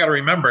sledge, I got to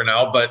remember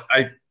now, but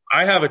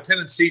I have a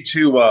tendency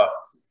to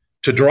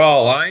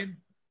draw a line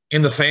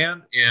in the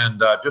sand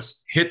and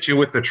just hit you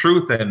with the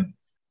truth and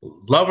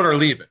love it or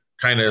leave it,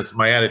 kind of is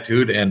my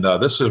attitude. And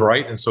this is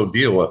right, and so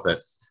deal with it.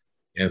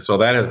 And so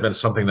that has been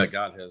something that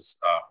God has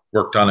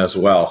worked on as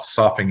well,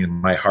 softening in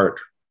my heart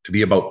to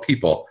be about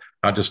people,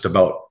 not just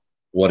about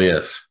what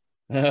is.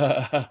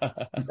 Yeah.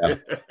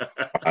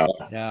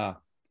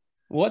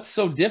 What's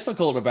so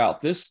difficult about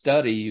this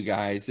study, you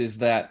guys, is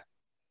that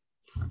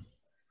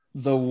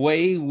the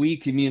way we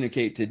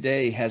communicate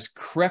today has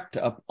crept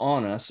up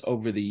on us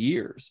over the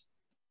years.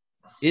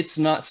 It's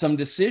not some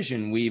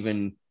decision we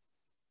even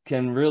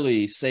can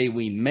really say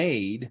we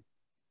made.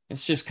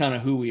 It's just kind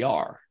of who we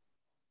are.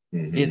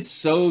 Mm-hmm. It's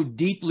so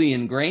deeply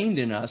ingrained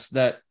in us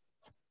that,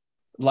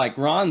 like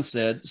Ron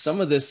said, some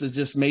of this has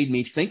just made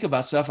me think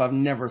about stuff I've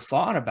never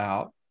thought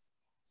about,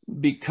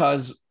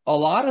 because a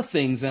lot of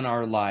things in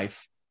our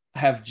life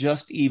have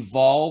just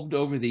evolved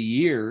over the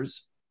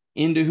years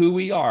into who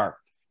we are.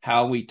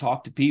 How we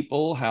talk to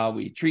people, how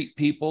we treat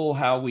people,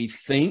 how we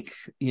think,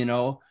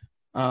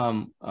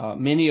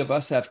 many of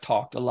us have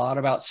talked a lot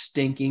about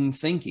stinking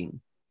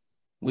thinking.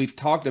 We've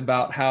talked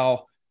about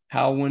how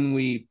when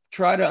we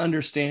try to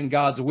understand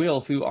God's will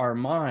through our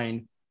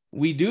mind,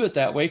 we do it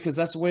that way because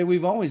that's the way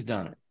we've always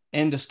done it.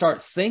 And to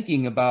start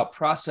thinking about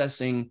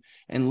processing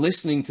and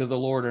listening to the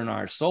Lord in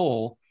our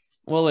soul,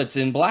 well, it's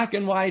in black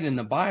and white in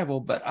the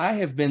Bible, but I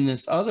have been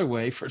this other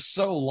way for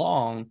so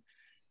long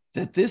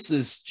that this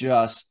is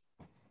just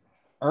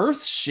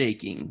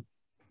earth-shaking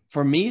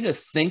for me to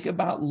think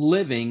about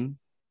living,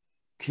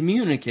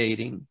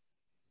 communicating,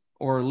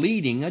 or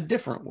leading a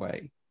different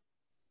way.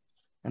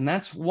 And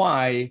that's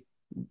why,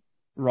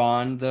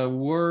 Ron, the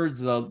words,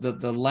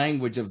 the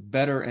language of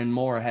better and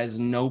more has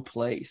no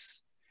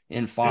place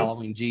in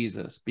following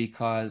Jesus,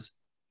 because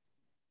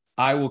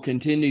I will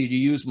continue to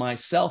use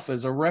myself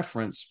as a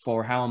reference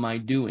for how am I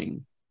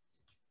doing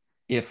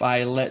if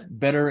I let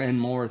better and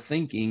more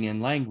thinking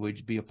and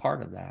language be a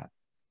part of that.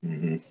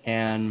 Mm-hmm.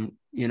 And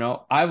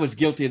I was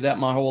guilty of that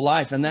my whole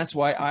life. And that's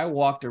why I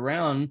walked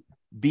around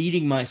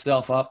beating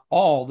myself up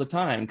all the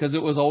time, because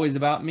it was always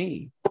about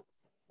me.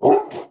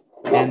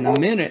 And the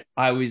minute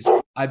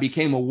I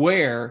became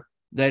aware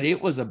that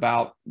it was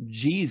about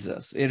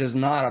Jesus, it is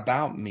not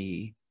about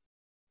me,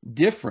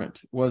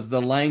 different was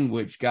the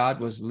language God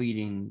was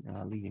leading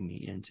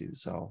me into.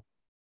 So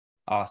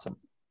awesome.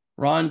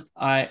 Ron,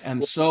 I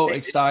am so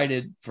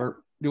excited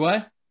for, do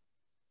I?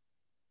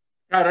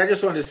 God, I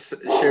just wanted to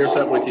share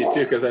something with you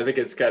too, because I think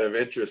it's kind of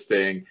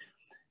interesting.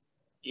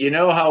 You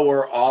know how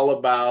we're all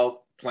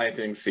about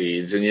planting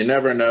seeds, and you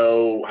never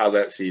know how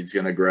that seed's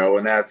going to grow.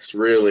 And that's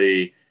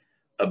really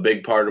a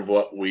big part of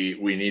what we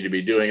need to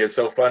be doing. It's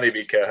so funny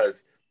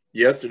because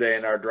yesterday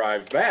in our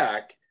drive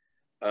back,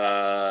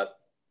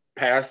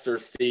 Pastor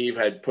Steve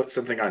had put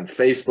something on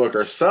Facebook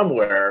or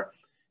somewhere,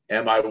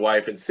 and my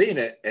wife had seen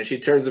it, and she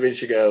turns to me and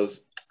she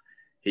goes,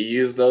 He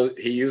used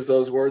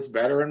those words,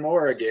 better and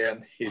more,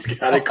 again. He's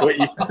got to quit.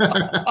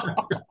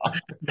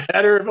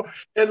 Better and more.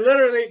 And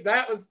literally,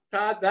 that was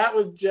Todd. That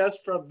was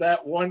just from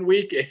that one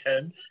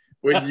weekend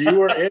when you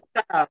were in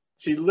town.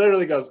 She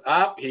literally goes,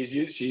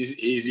 he's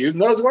using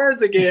those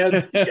words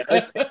again.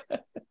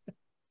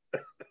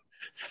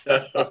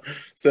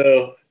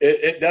 So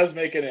it does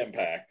make an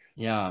impact.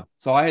 Yeah.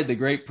 So I had the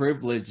great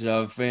privilege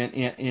of,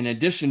 in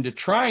addition to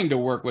trying to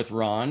work with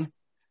Ron,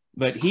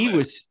 but he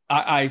was,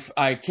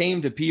 I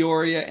came to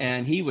Peoria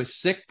and he was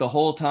sick the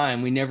whole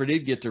time. We never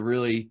did get to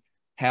really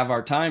have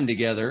our time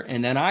together.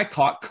 And then I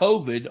caught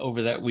COVID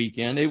over that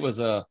weekend. It was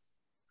a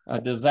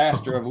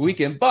disaster of a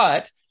weekend,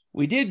 but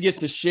we did get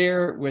to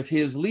share with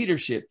his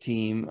leadership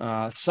team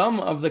some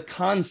of the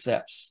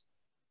concepts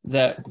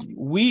that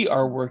we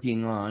are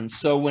working on.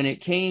 So when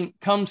it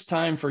comes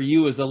time for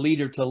you as a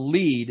leader to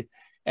lead,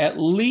 at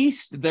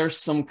least there's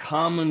some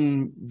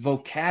common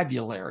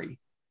vocabulary.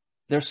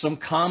 There's some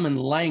common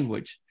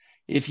language.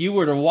 If you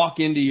were to walk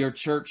into your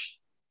church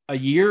a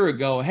year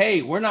ago,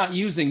 hey, we're not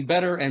using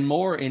better and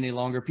more any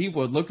longer,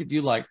 people would look at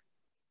you like,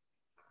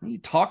 what are you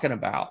talking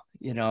about?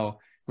 You know,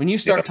 when you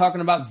start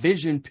talking about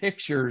vision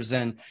pictures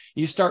and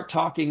you start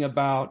talking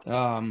about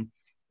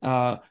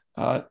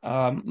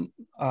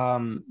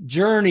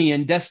journey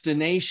and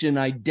destination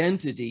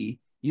identity,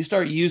 you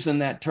start using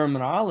that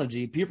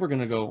terminology, people are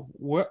going to go,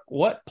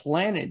 what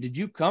planet did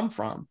you come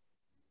from?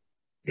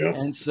 Yeah.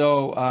 And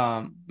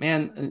so,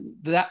 man,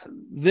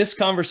 this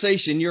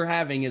conversation you're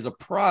having is a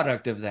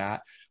product of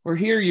that. Where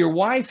here your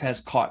wife has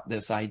caught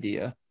this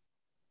idea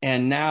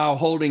and now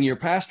holding your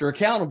pastor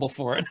accountable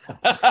for it.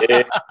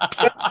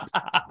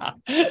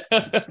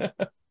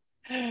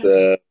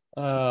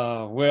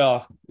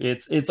 Well,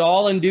 it's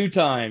all in due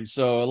time.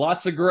 So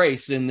lots of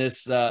grace in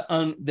this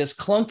this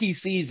clunky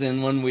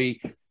season when we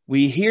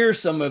hear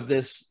some of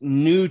this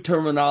new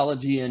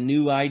terminology and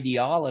new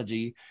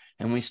ideology,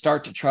 and we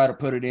start to try to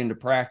put it into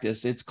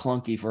practice. It's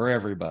clunky for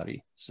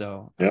everybody.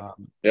 So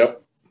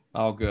yep.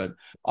 All good.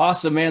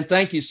 Awesome, man.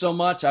 Thank you so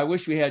much. I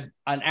wish we had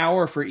an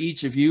hour for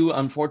each of you.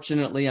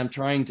 Unfortunately, I'm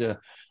trying to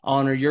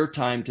honor your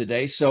time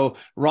today. So,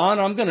 Ron,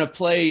 I'm going to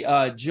play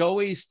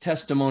Joey's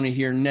testimony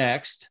here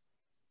next.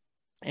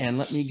 And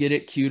let me get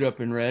it queued up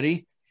and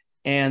ready.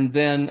 And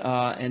then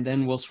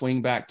we'll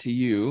swing back to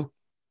you.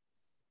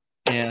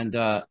 And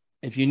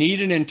if you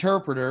need an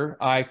interpreter,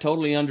 I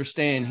totally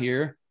understand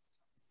here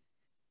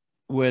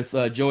with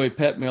Joey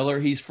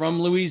Pettmiller. He's from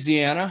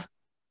Louisiana.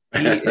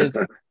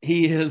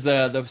 He is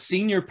the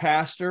senior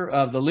pastor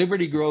of the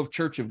Liberty Grove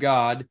Church of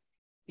God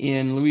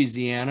in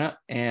Louisiana.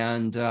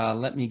 And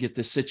let me get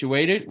this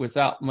situated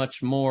without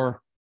much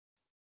more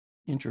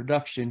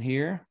introduction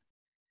here.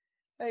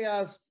 Hey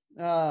guys,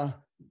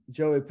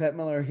 Joey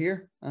Pettmiller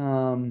here.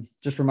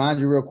 Just remind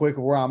you real quick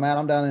of where I'm at.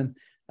 I'm down in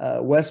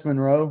West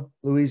Monroe,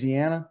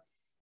 Louisiana,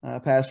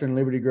 pastor in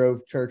Liberty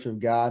Grove Church of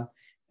God,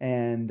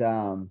 and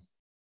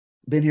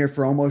been here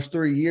for almost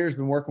 3 years.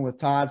 Been working with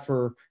Todd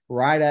for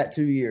right at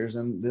 2 years,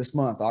 and this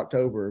month,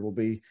 October, will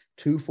be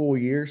 2 full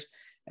years,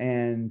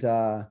 and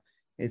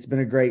it's been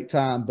a great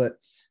time. But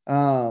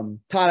Todd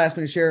asked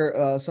me to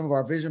share some of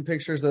our vision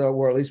pictures that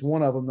were at least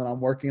one of them that I'm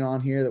working on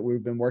here that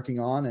we've been working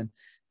on, and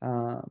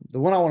the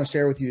one I want to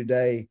share with you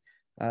today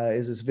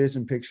is this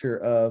vision picture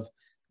of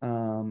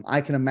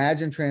I can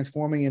imagine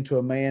transforming into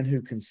a man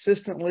who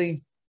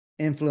consistently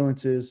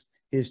influences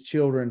his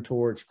children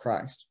towards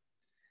Christ.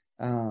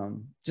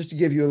 Just to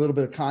give you a little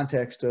bit of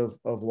context of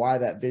why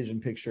that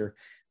vision picture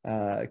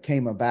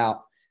came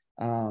about,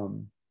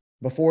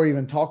 before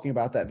even talking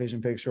about that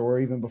vision picture, or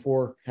even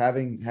before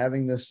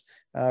having this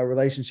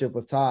relationship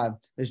with Todd,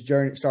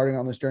 starting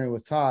on this journey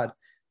with Todd,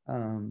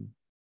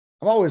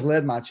 I've always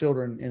led my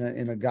children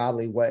in a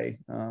godly way.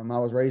 I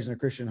was raised in a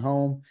Christian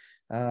home.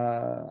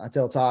 I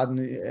tell Todd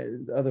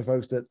and other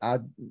folks that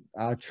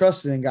I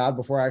trusted in God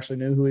before I actually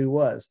knew who He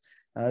was.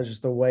 It was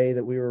just the way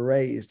that we were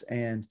raised,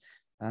 and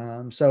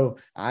so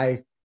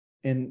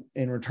in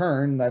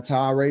return, that's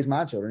how I raise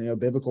my children. You know,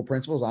 biblical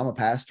principles. I'm a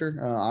pastor.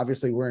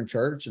 Obviously, we're in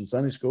church and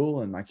Sunday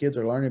school, and my kids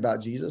are learning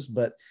about Jesus.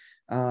 But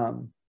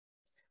when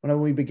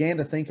we began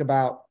to think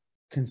about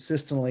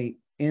consistently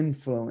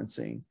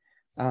influencing,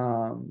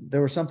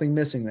 there was something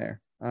missing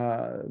there,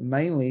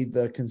 mainly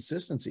the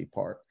consistency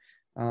part.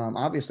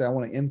 Obviously, I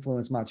want to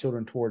influence my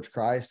children towards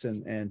Christ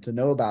and to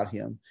know about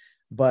Him.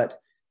 But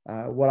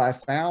what I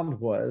found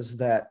was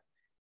that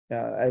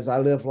as I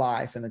live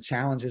life and the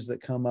challenges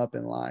that come up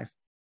in life,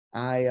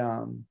 I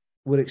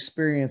would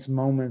experience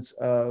moments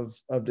of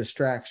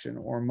distraction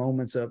or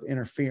moments of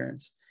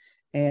interference.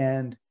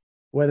 And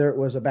whether it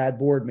was a bad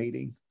board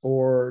meeting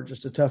or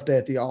just a tough day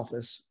at the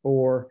office,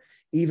 or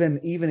even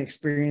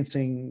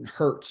experiencing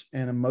hurt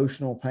and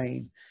emotional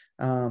pain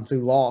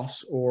through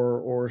loss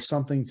or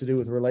something to do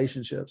with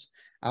relationships,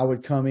 I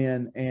would come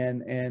in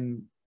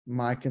and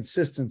my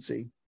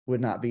consistency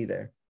would not be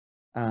there.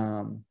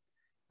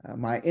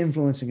 My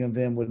influencing of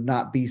them would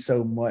not be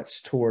so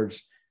much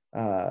towards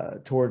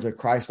a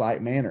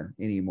Christ-like manner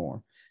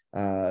anymore.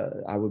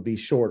 I would be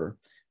shorter.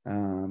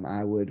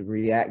 I would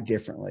react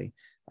differently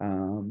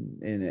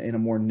in a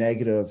more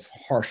negative,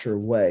 harsher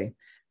way,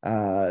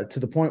 to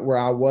the point where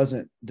I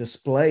wasn't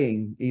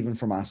displaying, even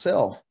for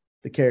myself,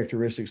 the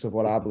characteristics of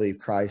what I believe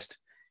Christ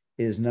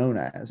is known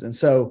as, and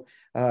so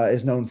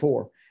is known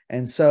for.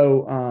 And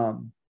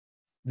so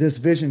this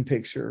vision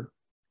picture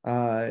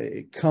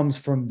comes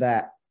from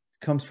that.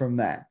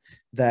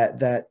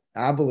 That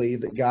I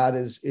believe that God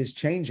is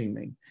changing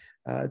me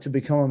to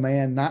become a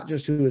man, not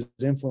just who is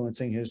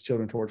influencing his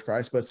children towards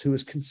Christ, but who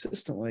is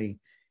consistently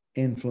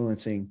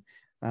influencing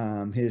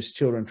his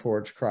children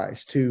towards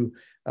Christ, to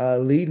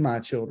lead my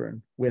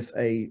children with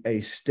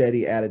a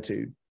steady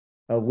attitude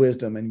of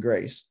wisdom and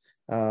grace,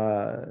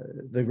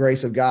 the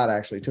grace of God,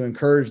 actually, to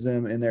encourage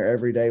them in their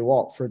everyday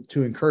walk,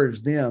 to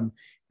encourage them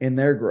in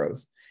their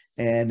growth,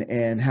 and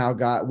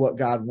what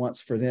God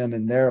wants for them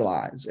in their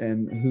lives,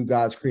 and who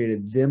God's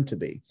created them to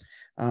be.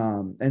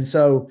 And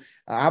so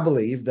I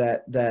believe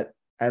that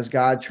as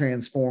God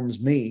transforms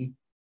me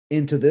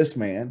into this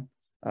man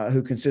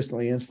who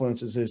consistently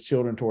influences his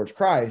children towards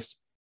Christ,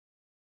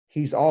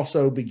 he's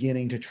also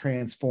beginning to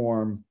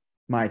transform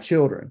my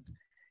children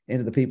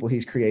into the people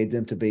he's created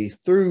them to be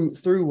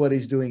through what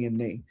he's doing in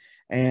me.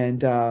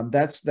 And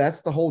that's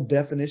the whole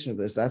definition of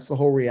this. That's the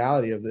whole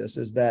reality of this,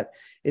 is that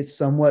it's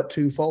somewhat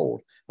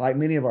twofold, like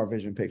many of our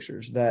vision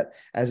pictures, that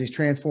as he's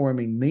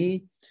transforming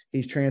me,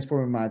 he's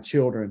transforming my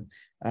children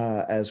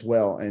as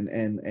well,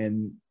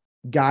 and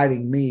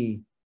guiding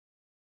me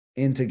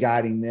into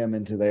guiding them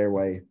into their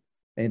way,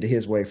 into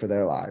his way for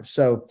their lives.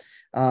 So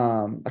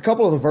a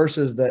couple of the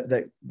verses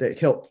that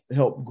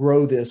help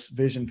grow this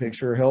vision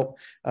picture, help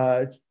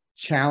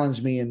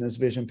challenge me in this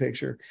vision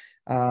picture.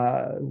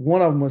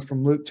 One of them was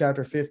from Luke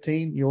chapter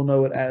 15. You'll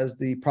know it as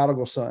the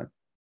prodigal son,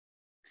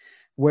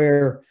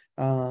 where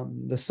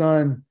the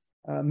son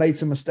made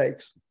some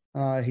mistakes.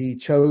 He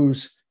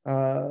chose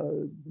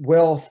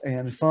wealth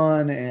and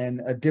fun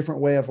and a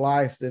different way of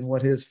life than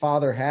what his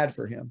father had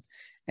for him,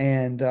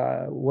 and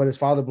what his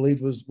father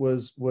believed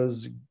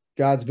was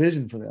God's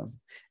vision for them.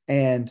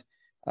 And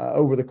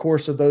over the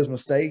course of those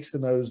mistakes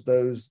and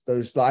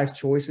those life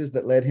choices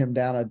that led him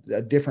down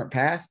a different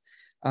path,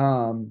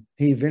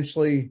 he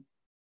eventually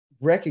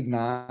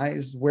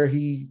recognized where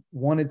he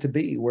wanted to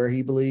be, where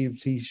he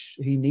believed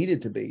he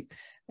needed to be.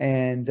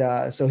 And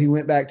so he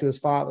went back to his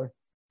father.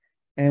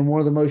 And one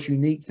of the most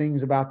unique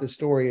things about this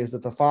story is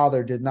that the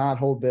father did not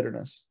hold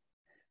bitterness.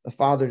 The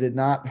father did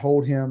not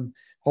hold him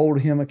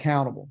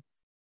accountable.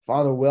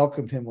 Father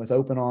welcomed him with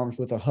open arms,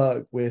 with a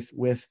hug, with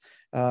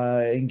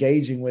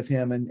engaging with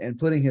him and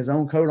putting his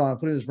own coat on,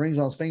 putting his rings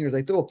on his fingers.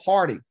 They threw a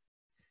party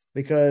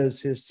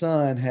because his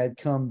son had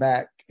come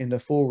back into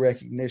full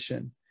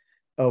recognition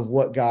of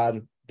what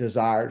God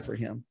desired for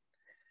him.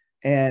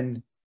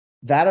 And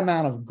that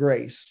amount of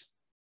grace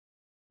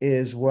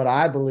is what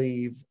I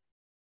believe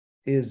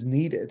is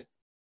needed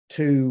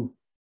to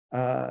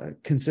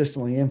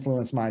consistently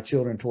influence my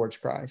children towards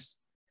Christ.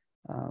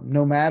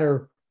 No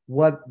matter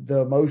what the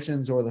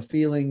emotions or the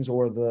feelings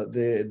or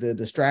the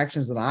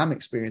distractions that I'm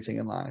experiencing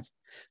in life,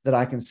 that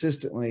I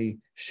consistently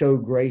show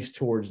grace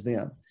towards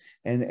them,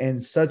 and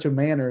in such a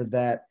manner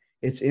that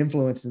it's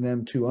influencing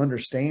them to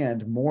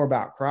understand more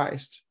about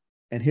Christ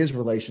and his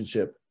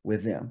relationship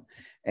with them.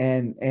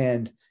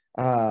 And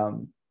I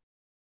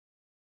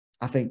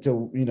think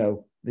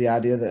the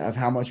idea of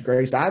how much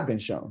grace I've been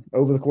shown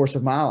over the course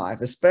of my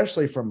life,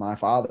 especially from my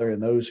father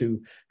and those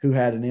who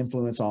had an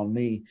influence on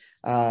me,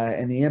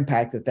 and the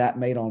impact that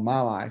made on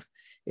my life.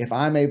 If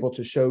I'm able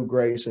to show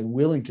grace and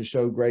willing to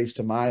show grace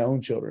to my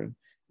own children,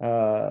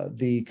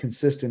 the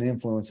consistent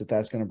influence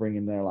that's going to bring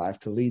in their life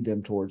to lead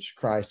them towards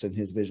Christ and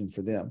his vision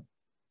for them.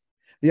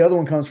 The other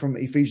one comes from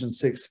Ephesians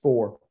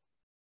 6:4.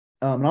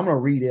 And I'm going to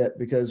read it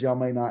because y'all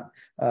may not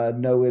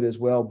know it as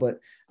well, but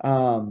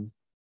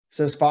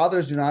says,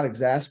 "Fathers, do not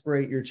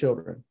exasperate your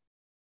children.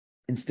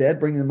 Instead,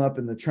 bring them up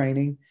in the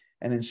training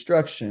and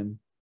instruction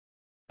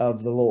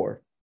of the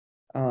Lord."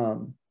 I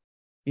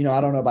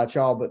don't know about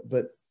y'all,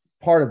 but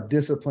part of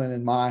discipline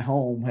in my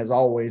home has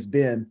always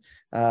been,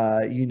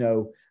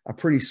 a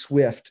pretty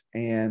swift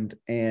and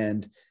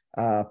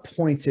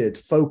pointed,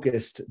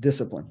 focused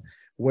discipline,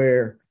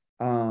 where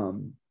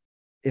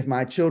if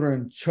my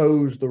children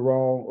chose the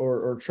wrong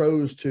or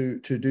chose to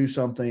do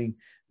something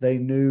they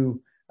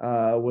knew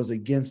was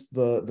against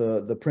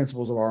the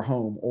principles of our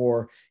home,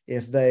 or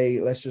if they,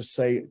 let's just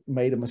say,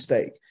 made a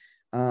mistake,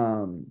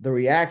 the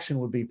reaction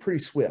would be pretty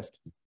swift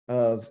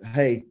of,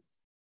 "Hey,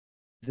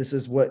 this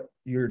is what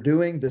you're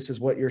doing. This is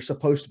what you're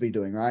supposed to be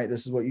doing, right?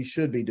 This is what you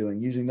should be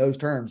doing," using those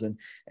terms. And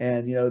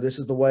this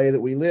is the way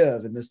that we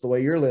live, and this is the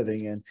way you're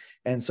living.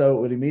 And so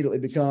it would immediately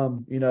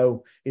become,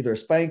 either a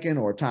spanking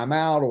or a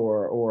timeout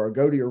or a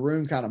go to your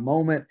room kind of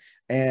moment,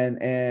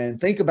 and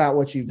think about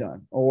what you've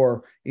done,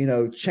 or,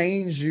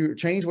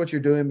 change what you're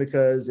doing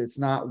because it's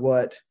not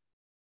what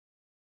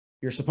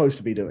you're supposed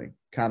to be doing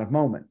kind of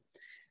moment.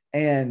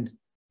 And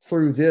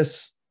through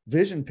this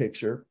vision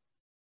picture,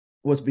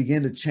 what's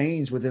begun to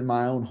change within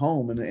my own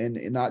home,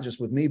 and not just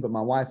with me, but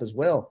my wife as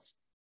well,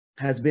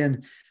 has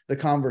been the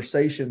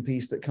conversation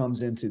piece that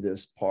comes into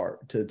this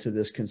part, to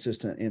this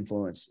consistent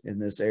influence in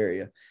this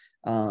area.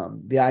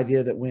 The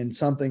idea that when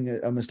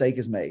a mistake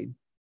is made,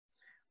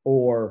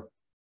 or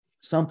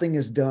something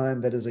is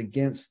done that is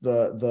against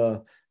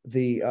the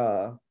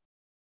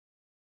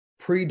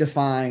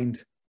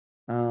predefined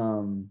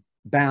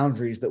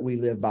boundaries that we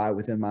live by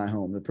within my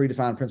home, the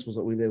predefined principles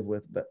that we live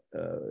with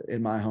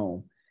in my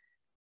home,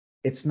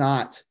 it's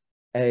not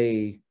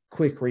a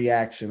quick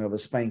reaction of a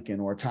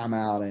spanking or a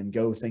timeout and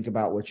go think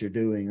about what you're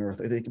doing or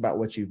think about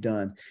what you've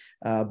done.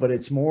 But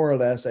it's more or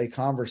less a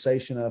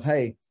conversation of,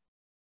 "Hey,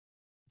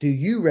 do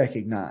you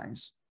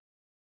recognize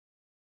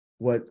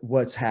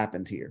what's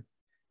happened here?"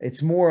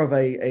 It's more of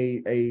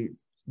a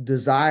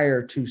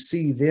desire to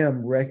see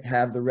them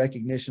have the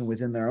recognition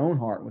within their own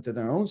heart, within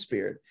their own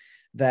spirit,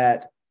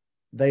 that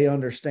they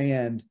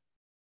understand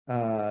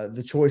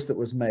the choice that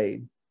was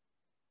made,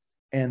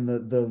 and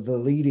the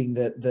leading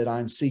that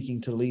I'm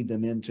seeking to lead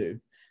them into.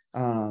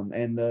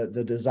 and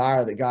the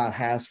desire that God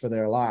has for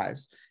their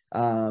lives.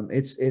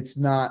 It's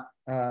not,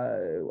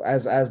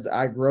 as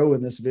I grow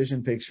in this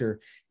vision picture,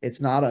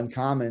 it's not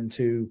uncommon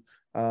to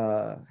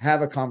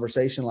have a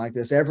conversation like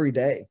this every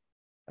day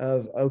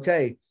of,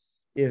 okay,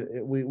 if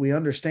we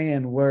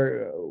understand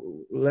where,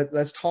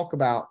 let's talk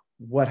about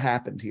what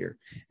happened here,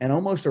 and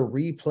almost a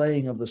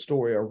replaying of the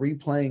story, a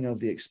replaying of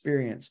the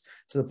experience,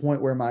 to the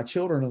point where my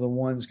children are the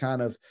ones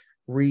kind of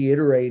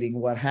reiterating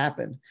what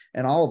happened.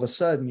 And all of a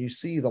sudden you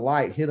see the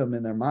light hit them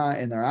in their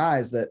mind, in their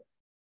eyes, that,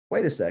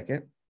 wait a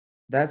second,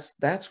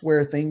 that's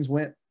where things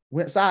went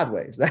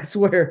sideways. That's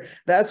where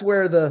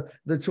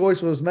the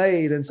choice was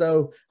made. And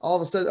so all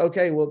of a sudden,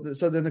 okay, well,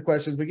 so then the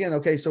questions begin.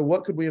 Okay, so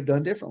what could we have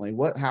done differently?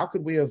 How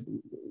could we have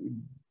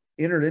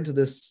entered into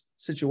this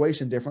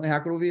situation differently? How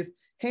could we have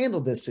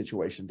handled this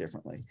situation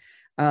differently?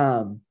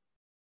 And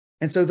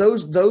so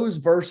those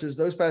verses,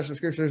 those passages of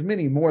scripture, there's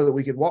many more that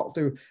we could walk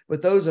through,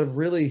 but those have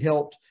really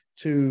helped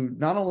to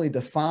not only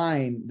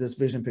define this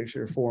vision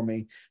picture for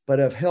me, but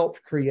have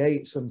helped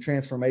create some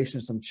transformation,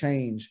 some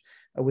change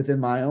within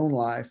my own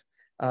life,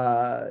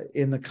 under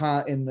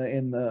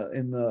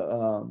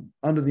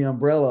the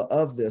umbrella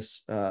of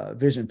this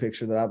vision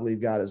picture that I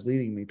believe God is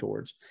leading me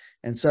towards.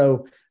 And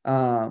so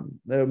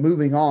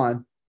moving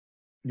on,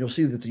 you'll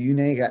see that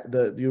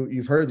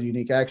you've heard the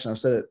unique action. I've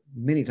said it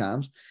many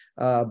times,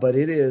 but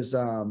it is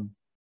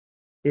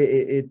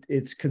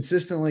it's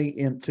consistently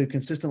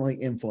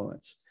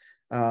influence.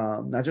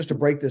 Now, just to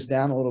break this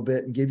down a little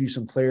bit and give you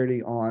some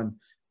clarity on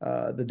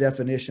the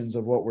definitions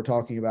of what we're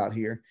talking about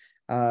here.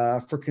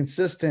 For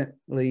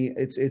consistently,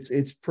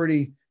 it's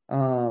pretty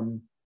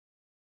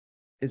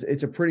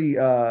it's a pretty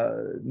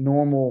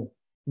normal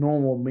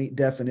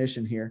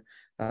definition here.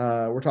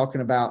 We're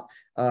talking about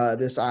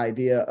this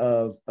idea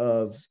of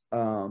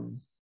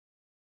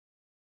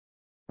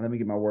let me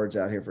get my words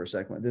out here for a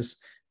second. This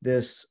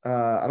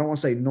I don't want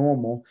to say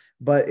normal,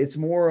 but it's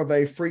more of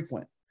a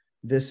frequent.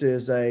 This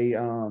is a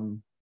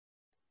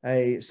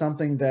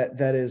something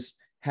that is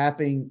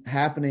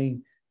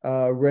happening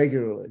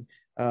regularly.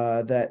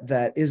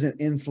 That isn't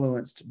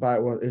influenced by,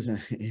 well, isn't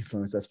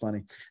influenced, that's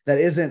funny, that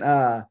isn't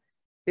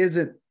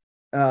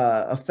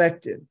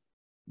affected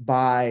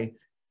by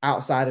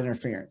outside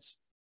interference,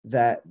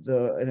 that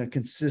in a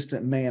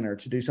consistent manner,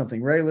 to do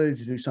something regularly,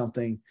 to do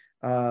something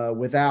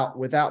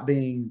without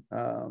being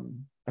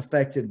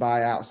affected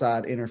by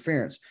outside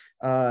interference.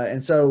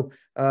 And so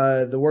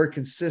the word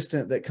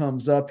consistent that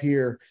comes up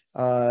here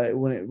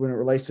when it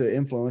relates to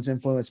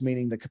influence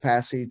meaning the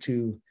capacity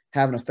to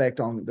have an effect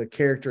on the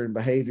character and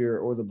behavior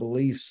or the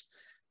beliefs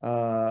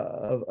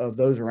of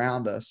those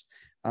around us,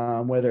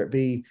 whether it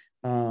be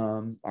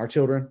our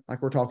children,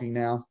 like we're talking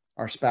now,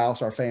 our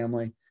spouse, our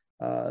family,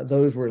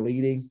 those we're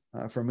leading.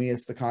 For me,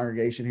 it's the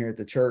congregation here at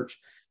the church,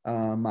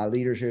 my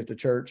leaders here at the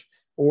church,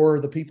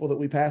 or the people that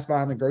we pass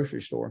by in the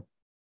grocery store,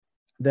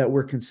 that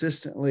we're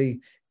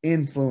consistently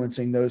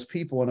influencing those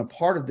people. And a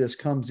part of this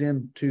comes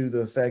into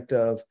the effect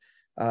of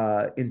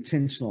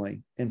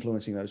intentionally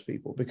influencing those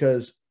people,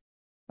 because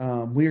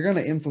we're going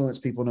to influence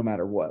people no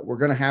matter what. We're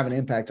going to have an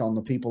impact on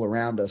the people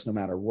around us no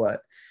matter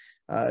what.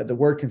 The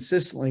word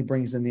consistently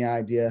brings in the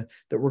idea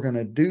that we're going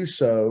to do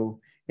so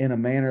in a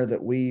manner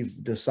that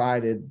we've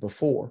decided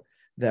before,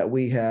 that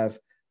we have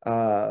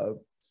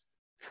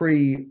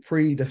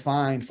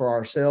predefined for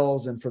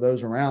ourselves and for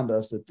those around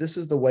us, that this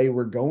is the way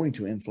we're going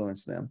to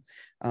influence them.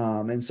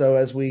 And so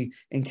as we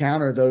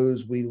encounter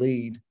those we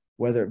lead,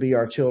 whether it be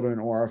our children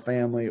or our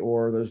family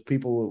or those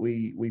people that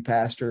we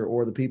pastor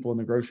or the people in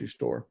the grocery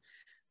store,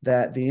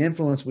 that the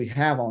influence we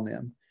have on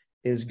them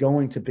is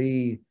going to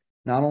be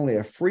not only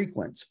a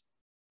frequent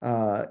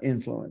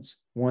influence,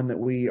 one that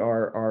we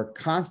are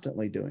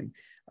constantly doing,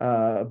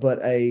 but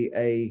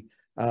a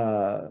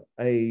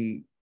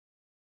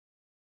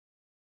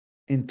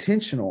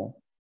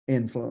intentional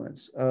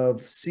influence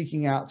of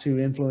seeking out to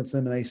influence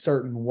them in a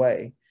certain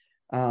way.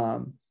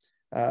 And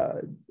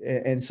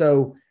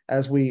so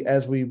as we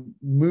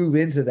move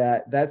into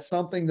that, that's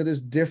something that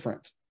is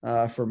different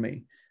for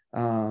me.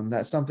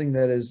 That's something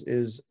that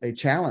is a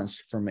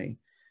challenge for me,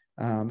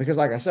 because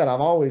like I said,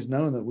 I've always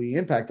known that we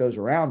impact those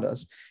around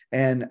us.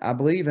 And I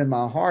believe in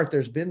my heart,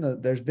 there's been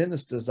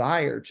this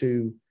desire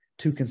to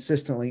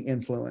consistently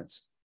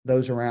influence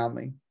those around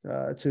me,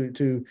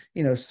 to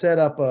set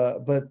up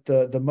but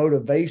the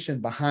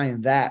motivation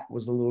behind that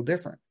was a little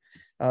different.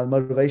 The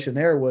motivation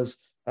there was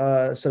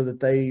so that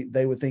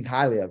they would think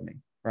highly of me,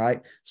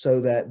 right?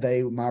 So that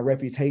my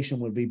reputation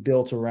would be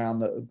built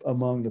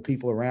among the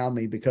people around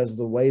me because of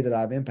the way that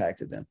I've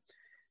impacted them.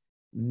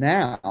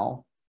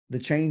 Now, the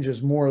change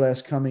is more or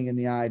less coming in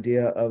the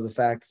idea of the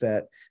fact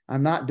that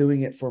I'm not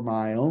doing it for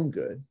my own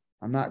good.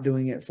 I'm not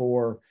doing it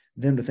for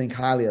them to think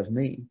highly of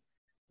me,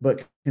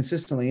 but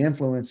consistently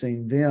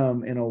influencing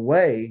them in a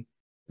way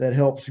that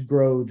helps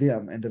grow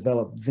them and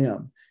develop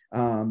them.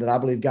 That I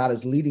believe God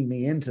is leading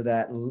me into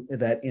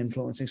that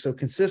influencing. So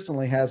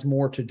consistently has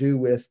more to do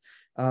with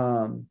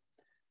the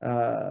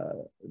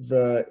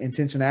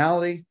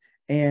intentionality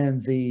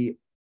and the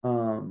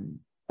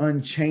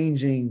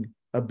unchanging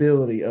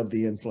ability of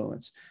the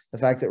influence. The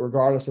fact that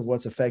regardless of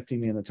what's affecting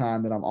me in the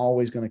time, that I'm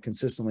always going to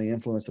consistently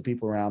influence the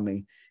people around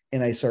me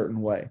in a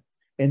certain way.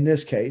 In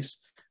this case,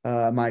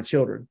 my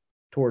children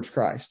towards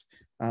Christ,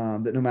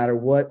 that no matter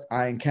what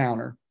I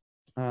encounter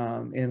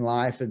in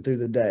life and through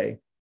the day,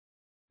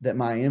 that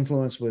my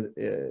influence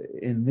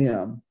in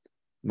them,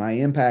 my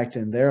impact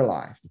in their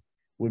life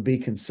would be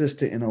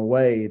consistent in a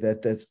way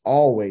that's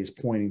always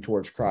pointing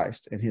towards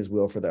Christ and his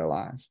will for their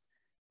lives.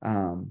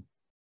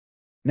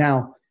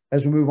 Now,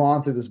 as we move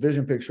on through this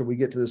vision picture, we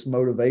get to this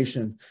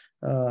motivation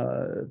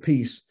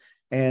piece,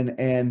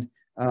 and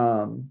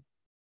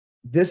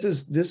this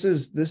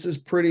is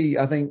pretty,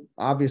 I think,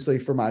 obviously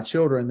for my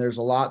children, there's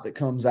a lot that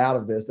comes out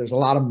of this. There's a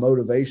lot of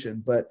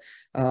motivation, but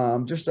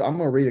I'm going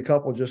to read a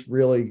couple just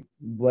really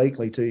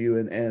blatantly to you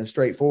and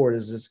straightforward.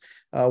 Is this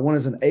one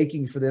is an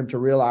aching for them to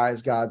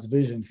realize God's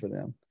vision for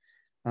them,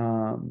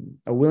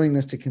 a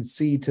willingness to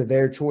concede to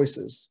their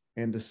choices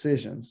and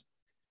decisions,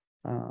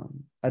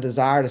 a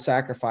desire to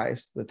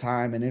sacrifice the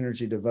time and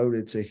energy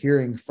devoted to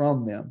hearing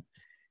from them,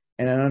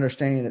 and an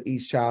understanding that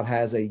each child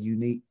has a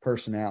unique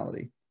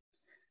personality.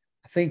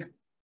 I think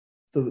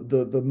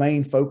the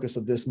main focus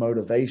of this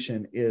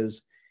motivation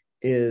is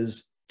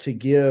to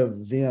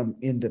give them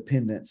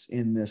independence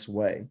in this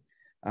way,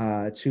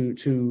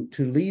 to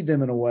lead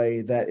them in a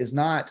way that is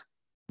not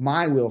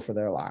my will for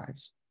their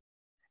lives,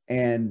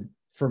 and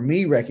for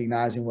me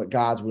recognizing what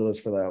God's will is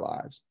for their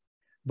lives,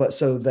 but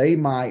so they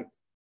might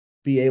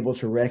be able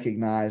to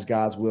recognize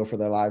God's will for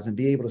their lives and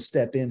be able to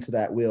step into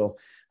that will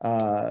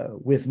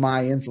with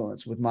my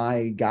influence, with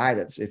my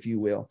guidance, if you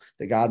will,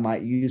 that God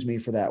might use me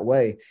for that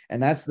way.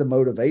 And that's the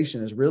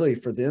motivation, is really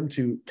for them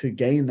to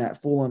gain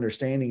that full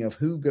understanding of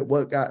who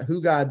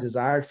God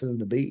desired for them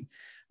to be,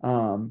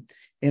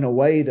 in a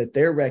way that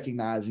they're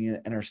recognizing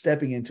it and are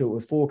stepping into it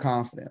with full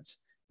confidence,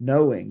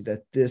 knowing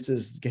that this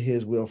is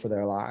his will for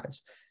their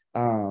lives.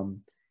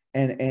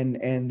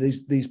 And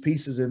these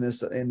pieces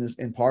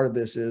in part of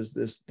this is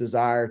this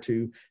desire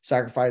to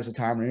sacrifice the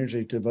time and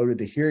energy devoted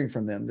to hearing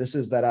from them. This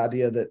is that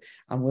idea that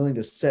I'm willing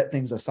to set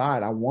things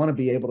aside. I want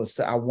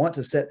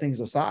to set things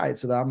aside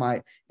so that I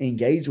might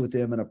engage with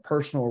them in a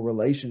personal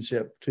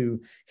relationship, to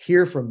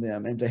hear from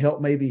them and to help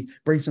maybe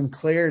bring some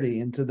clarity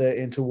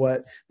into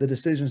what the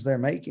decisions they're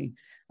making.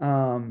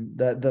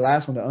 The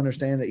last one, to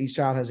understand that each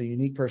child has a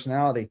unique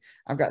personality.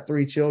 I've got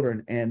 3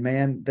 children, and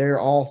man, they're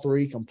all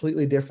 3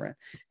 completely different.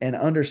 And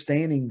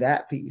understanding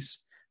that piece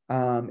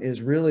is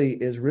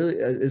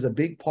a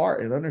big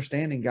part in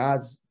understanding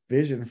God's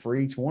vision for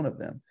each one of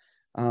them.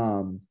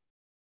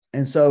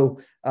 And so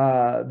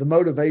the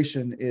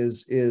motivation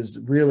is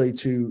really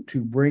to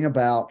bring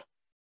about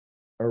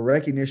a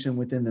recognition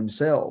within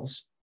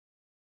themselves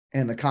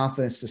and the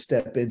confidence to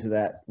step into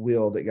that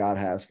will that God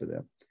has for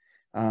them.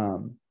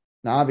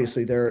 Now,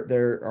 obviously,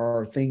 there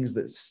are things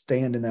that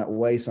stand in that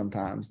way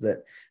sometimes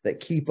that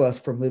keep us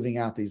from living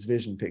out these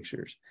vision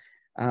pictures.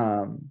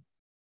 And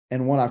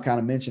one I've kind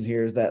of mentioned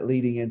here is that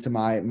leading into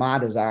my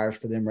desires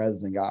for them rather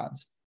than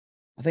God's.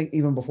 I think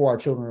even before our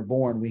children are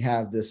born, we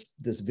have this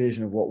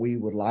vision of what we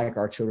would like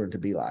our children to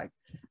be like,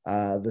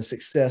 the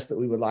success that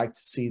we would like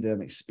to see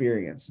them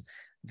experience,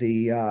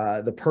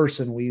 the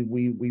person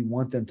we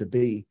want them to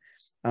be.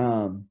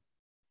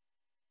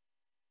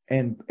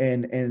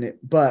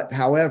 But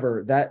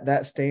however,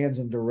 that stands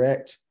in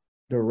direct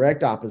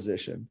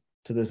opposition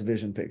to this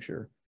vision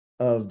picture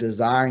of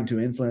desiring to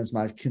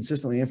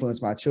consistently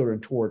influence my children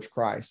towards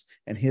Christ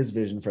and his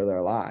vision for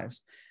their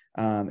lives.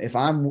 If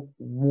I'm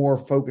more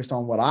focused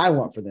on what I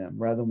want for them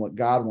rather than what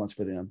God wants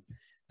for them,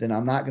 then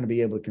I'm not going to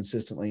be able to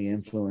consistently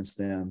influence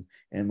them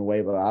in the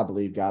way that I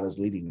believe God is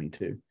leading me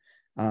to.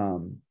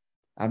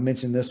 I've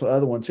mentioned this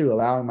other one too,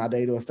 allowing my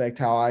day to affect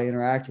how I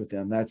interact with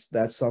them. That's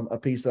a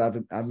piece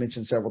that I've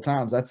mentioned several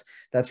times.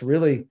 That's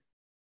really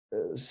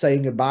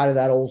saying goodbye to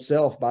that old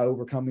self by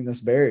overcoming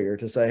this barrier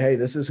to say, hey,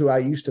 this is who I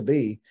used to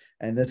be,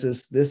 and this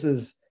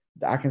is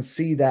I can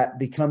see that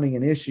becoming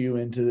an issue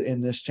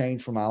in this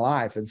change for my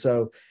life. And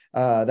so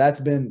that's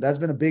been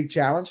a big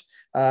challenge.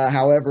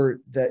 However,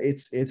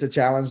 it's a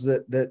challenge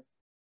that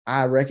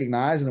I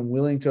recognize and I'm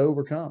willing to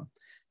overcome.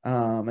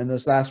 And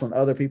this last one,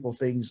 other people,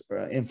 things,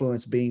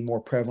 influence being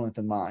more prevalent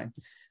than mine.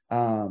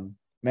 Man,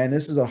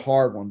 this is a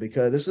hard one,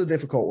 because this is a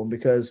difficult one,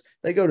 because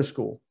they go to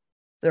school,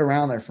 they're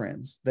around their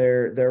friends,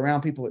 they're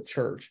around people at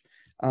church.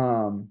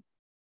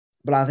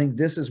 But I think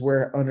this is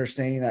where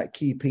understanding that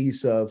key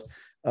piece of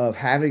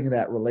having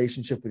that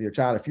relationship with your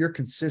child, if you're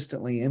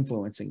consistently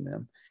influencing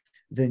them,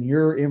 then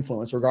your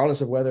influence,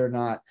 regardless of whether or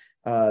not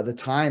the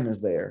time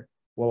is there,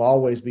 will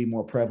always be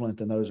more prevalent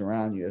than those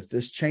around you. If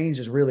this change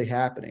is really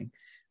happening,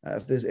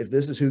 if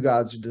this is who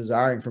God's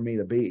desiring for me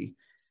to be,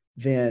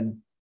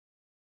 then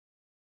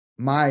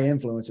my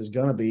influence is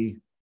going to be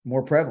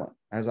more prevalent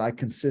as I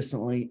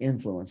consistently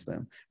influence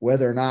them,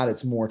 whether or not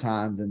it's more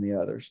time than the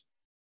others.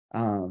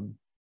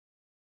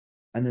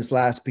 And this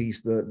last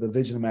piece, the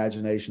vision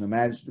imagination,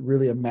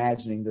 really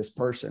imagining this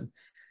person.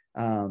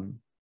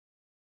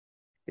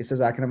 It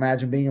says, I can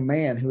imagine being a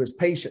man who is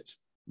patient,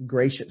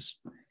 gracious,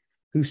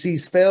 who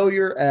sees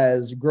failure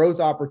as growth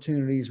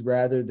opportunities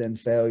rather than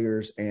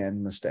failures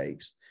and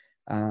mistakes.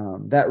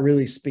 That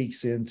really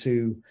speaks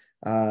into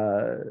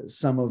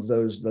some of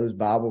those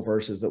Bible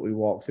verses that we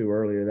walked through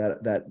earlier,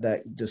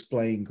 that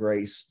displaying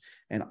grace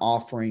and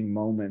offering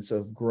moments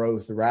of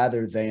growth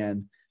rather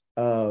than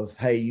of,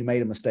 hey, you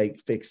made a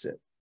mistake, fix it.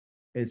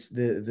 It's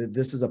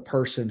this is a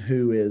person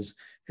who is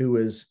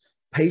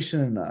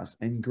patient enough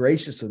and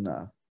gracious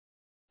enough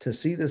to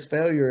see this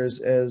failure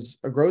as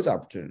a growth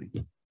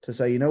opportunity, to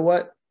say, you know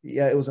what?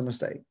 Yeah, it was a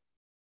mistake.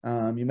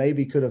 You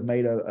maybe could have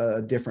made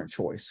a different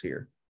choice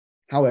here.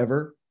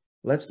 However,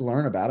 let's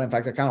learn about it. In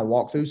fact, I kind of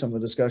walk through some of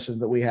the discussions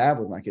that we have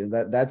with my kids.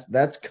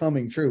 That's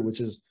coming true, which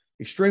is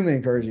extremely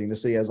encouraging to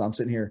see as I'm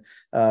sitting here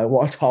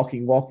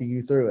walking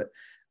you through it.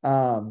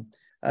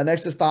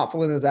 Next is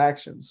thoughtful in his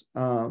actions.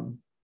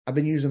 I've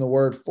been using the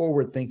word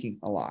forward thinking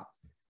a lot.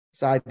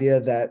 This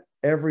idea that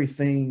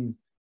everything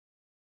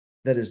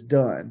that is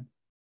done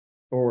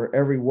or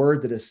every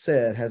word that is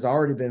said has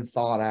already been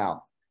thought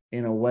out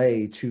in a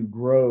way to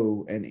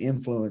grow and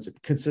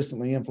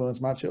consistently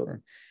influence my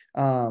children.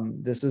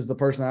 This is the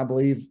person I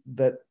believe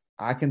that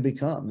I can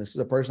become. This is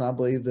the person I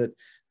believe that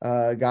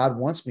God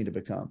wants me to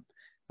become.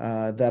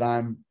 That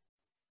I'm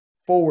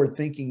forward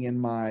thinking in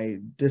my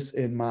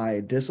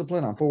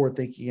discipline. I'm forward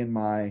thinking in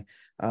my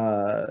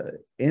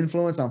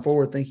influence. I'm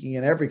forward thinking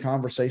in every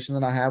conversation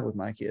that I have with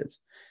my kids.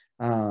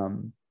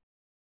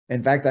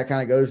 In fact, that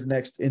kind of goes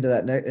into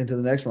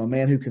the next one. A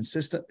man who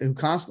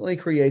constantly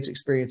creates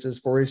experiences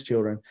for his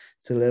children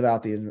to live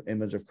out the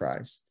image of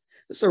Christ.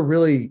 This is a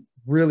really,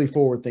 really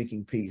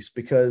forward-thinking piece,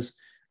 because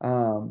we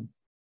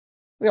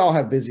all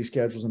have busy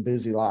schedules and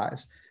busy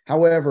lives.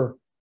 However,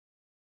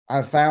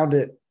 I've found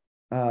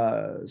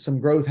some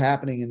growth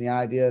happening in the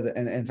idea that,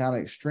 and found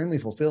it extremely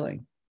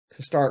fulfilling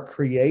to start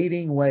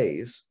creating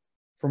ways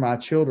for my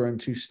children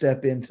to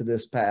step into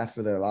this path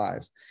for their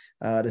lives,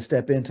 to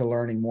step into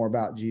learning more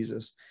about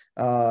Jesus.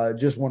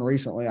 Just one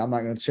recently, I'm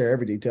not going to share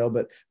every detail,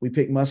 but we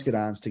picked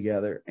muscadines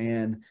together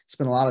and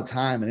spent a lot of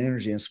time and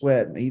energy and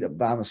sweat and eat up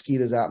by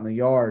mosquitoes out in the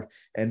yard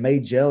and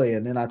made jelly.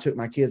 And then I took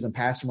my kids and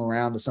passed them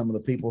around to some of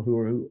the people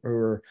who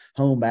are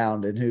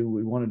homebound and who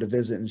we wanted to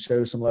visit and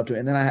show some love to.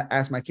 And then I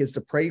asked my kids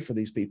to pray for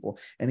these people.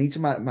 And each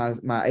of my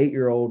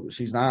 8-year-old,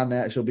 she's 9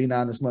 now, she'll be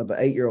 9 this month, but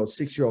 8-year-old,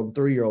 6-year-old, and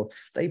 3-year-old,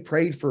 they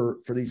prayed for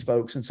these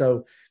folks. And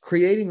so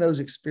creating those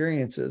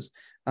experiences,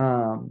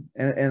 and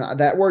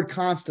that word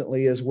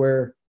constantly is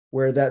where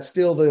that's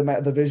still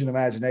the vision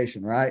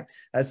imagination, right?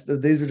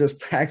 These are just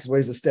practice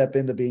ways to step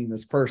into being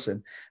this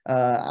person.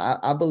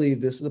 I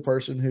believe this is the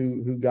person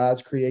who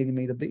God's creating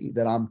me to be,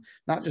 that I'm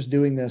not just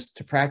doing this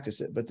to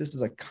practice it, but this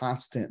is a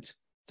constant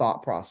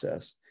thought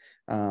process.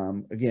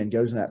 Again,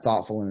 goes in that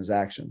thoughtful in his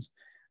actions.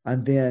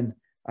 And then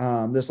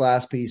this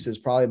last piece is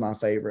probably my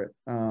favorite.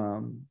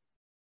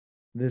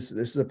 This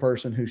is a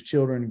person whose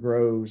children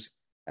grows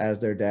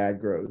as their dad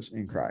grows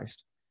in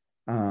Christ.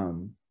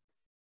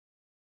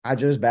 I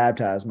just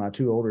baptized my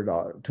two oldest,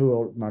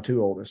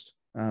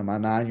 my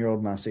 9-year-old,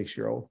 and my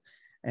 6-year-old,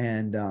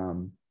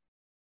 and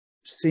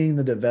seeing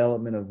the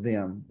development of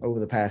them over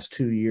the past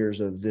 2 years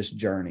of this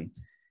journey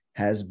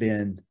has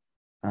been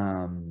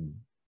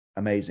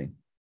amazing.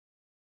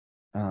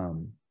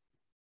 And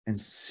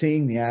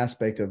seeing the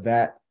aspect of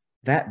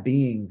that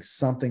being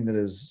something that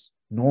is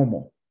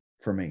normal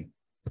for me,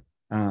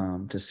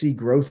 to see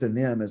growth in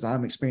them as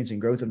I'm experiencing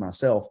growth in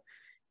myself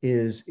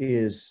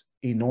is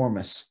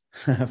enormous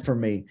for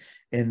me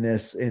in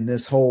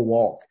this whole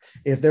walk.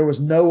 If there was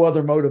no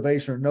other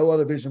motivation or no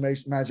other vision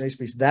imagination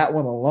piece, that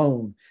one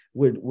alone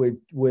would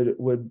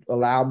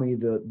allow me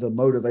the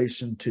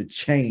motivation to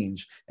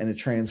change and to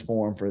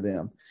transform for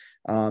them.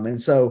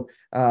 And so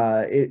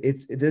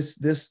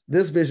this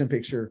vision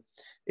picture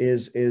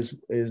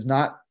is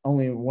not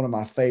only one of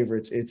my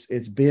favorites,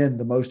 it's been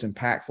the most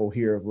impactful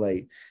here of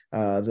late.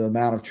 The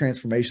amount of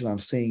transformation I'm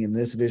seeing in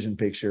this vision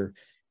picture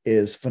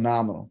is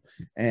phenomenal.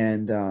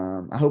 And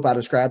I hope I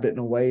described it in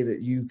a way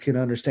that you can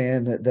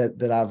understand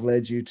that I've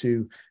led you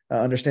to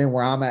understand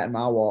where I'm at in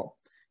my walk.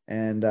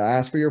 And I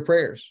ask for your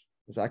prayers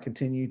as I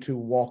continue to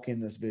walk in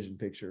this vision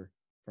picture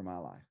for my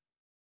life.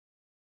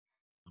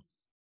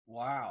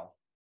 Wow.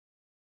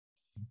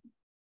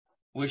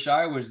 Wish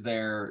I was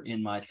there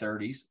in my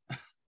 30s.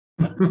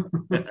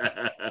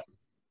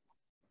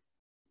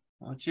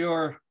 What's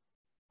your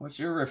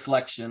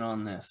reflection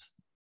on this?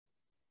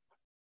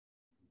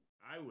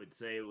 I would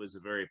say it was a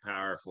very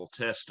powerful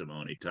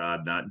testimony,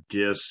 Todd, not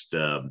just,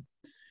 a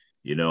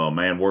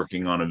man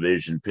working on a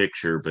vision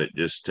picture, but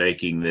just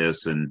taking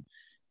this and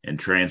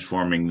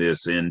transforming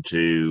this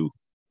into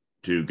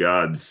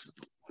God's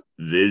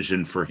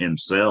vision for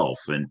himself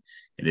and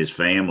his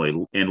family,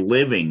 and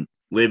living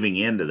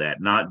into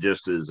that, not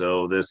just as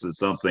though this is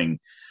something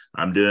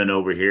I'm doing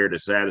over here to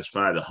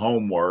satisfy the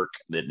homework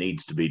that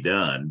needs to be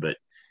done, but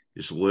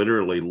just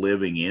literally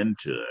living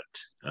into it.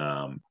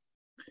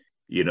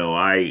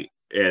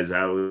 As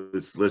I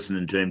was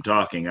listening to him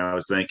talking, I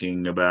was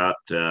thinking about,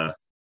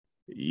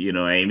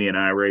 Amy and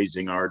I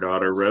raising our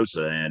daughter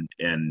Rosa,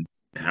 and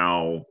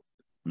how,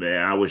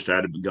 man, I wished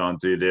I'd have gone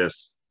through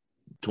this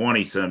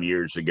 20 some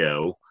years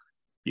ago,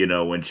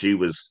 when she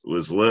was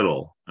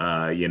little,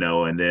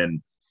 and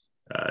then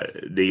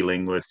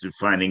dealing with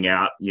finding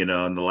out, in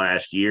the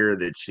last year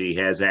that she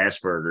has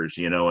Asperger's,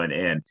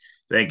 and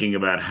thinking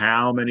about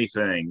how many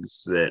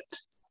things that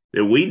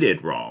we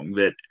did wrong,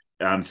 that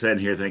I'm sitting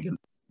here thinking,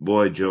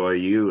 boy, Joy,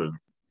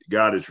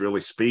 God is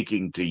really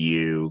speaking to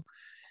you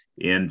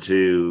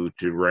into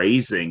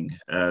raising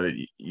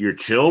your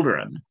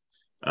children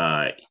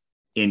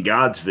in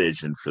God's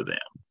vision for them.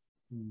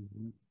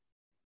 Mm-hmm.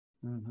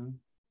 Mm-hmm.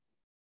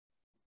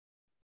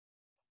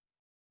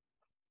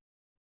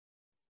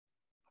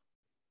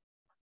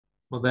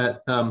 Well,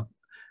 that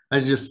I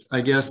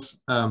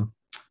guess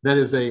that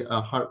is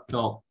a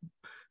heartfelt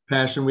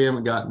passion. We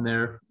haven't gotten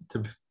there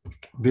to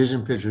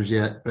vision pictures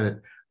yet, but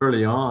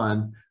early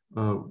on,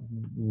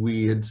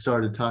 we had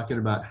started talking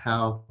about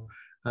how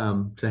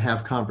to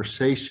have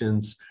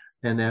conversations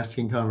and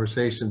asking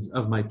conversations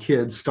of my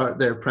kids, start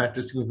there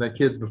practicing with my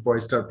kids before I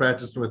start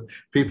practicing with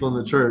people in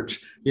the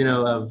church,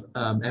 of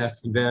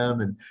asking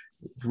them and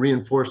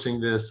reinforcing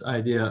this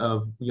idea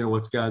of,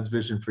 what's God's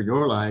vision for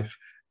your life,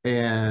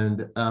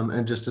 and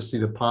just to see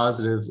the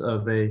positives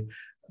of a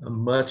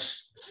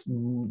much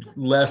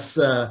less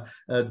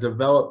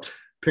developed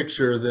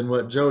picture than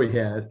what Joey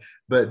had,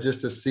 but just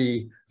to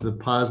see the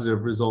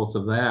positive results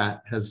of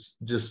that has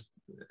just,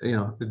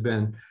 it's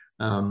been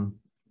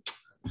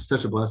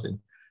such a blessing.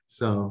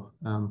 So,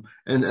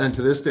 and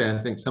to this day,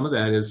 I think some of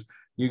that is,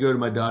 you go to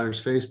my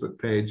daughter's Facebook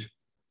page,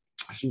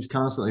 she's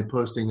constantly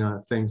posting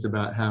things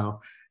about how,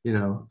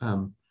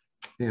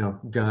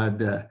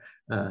 God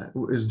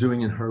is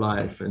doing in her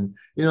life. And,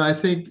 I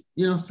think,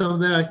 some of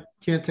that, I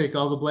can't take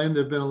all the blame.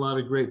 There've been a lot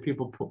of great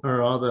people,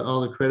 or all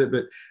the credit,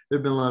 but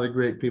there've been a lot of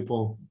great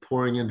people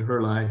pouring into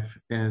her life.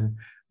 And,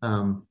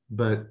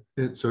 but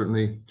it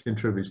certainly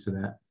contributes to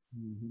that.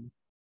 Mm-hmm.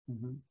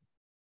 Mm-hmm.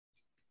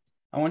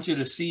 I want you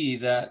to see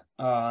that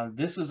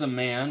this is a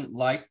man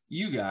like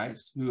you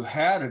guys who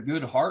had a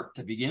good heart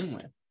to begin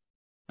with.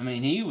 I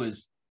mean, he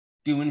was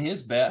doing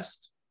his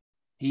best.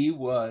 He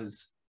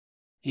was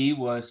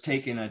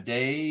taking a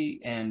day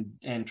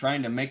and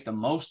trying to make the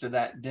most of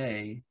that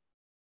day.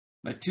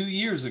 But 2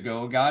 years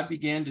ago, God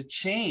began to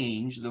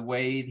change the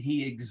way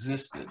he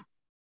existed,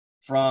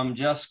 from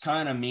just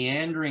kind of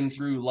meandering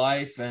through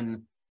life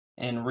and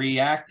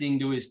reacting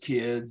to his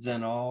kids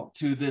and all,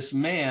 to this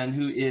man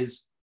who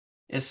is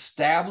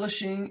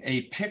establishing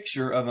a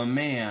picture of a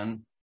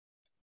man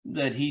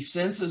that he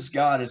senses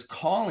God is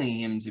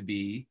calling him to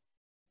be,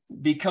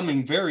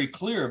 becoming very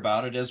clear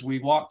about it as we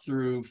walk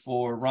through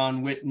for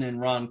Ron Whitten and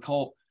Ron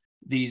Culp,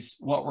 these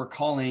what we're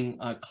calling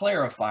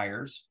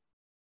clarifiers.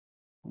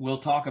 We'll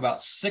talk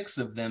about 6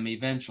 of them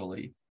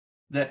eventually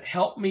that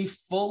help me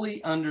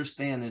fully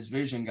understand this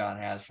vision God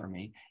has for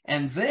me,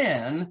 and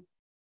then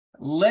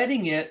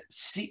letting it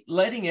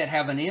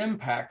have an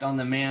impact on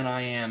the man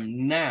I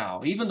am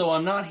now, even though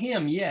I'm not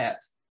him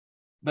yet.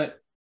 But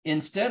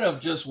instead of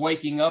just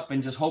waking up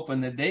and just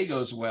hoping the day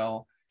goes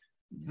well,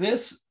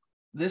 this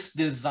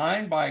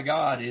design by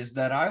God is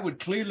that I would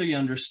clearly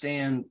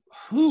understand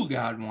who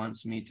God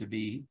wants me to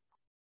be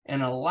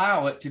and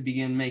allow it to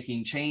begin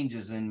making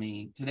changes in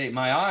me today.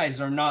 My eyes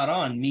are not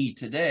on me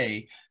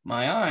today.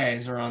 My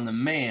eyes are on the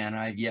man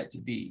I've yet to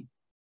be.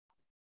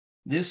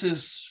 This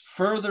is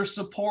further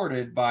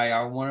supported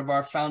by one of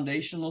our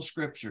foundational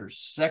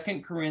scriptures,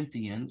 2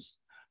 Corinthians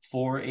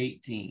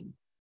 4:18.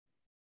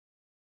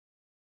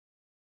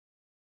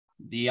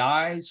 The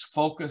eyes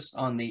focused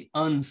on the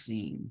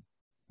unseen,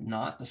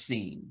 not the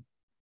seen.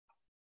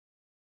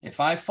 If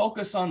I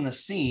focus on the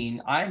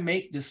seen, I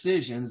make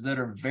decisions that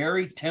are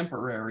very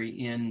temporary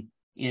in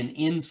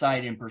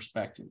insight and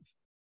perspective.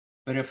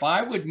 But if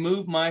I would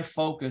move my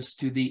focus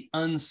to the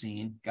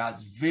unseen,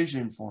 God's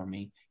vision for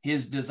me,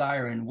 his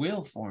desire and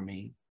will for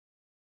me,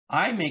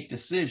 I make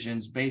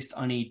decisions based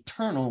on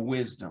eternal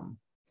wisdom,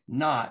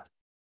 not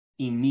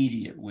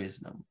immediate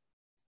wisdom.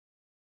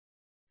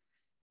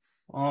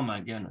 Oh my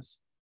goodness.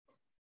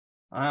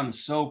 I'm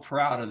so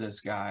proud of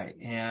this guy.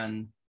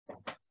 And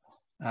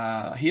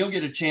he'll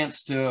get a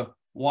chance to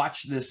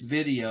watch this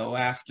video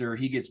after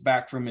he gets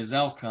back from his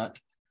elk hunt.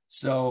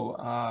 So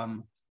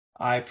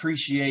I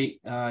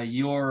appreciate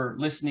your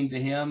listening to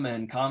him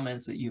and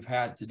comments that you've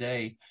had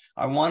today.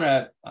 I want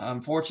to,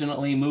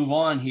 unfortunately, move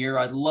on here.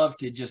 I'd love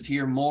to just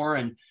hear more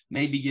and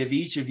maybe give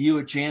each of you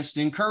a chance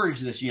to encourage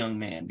this young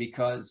man,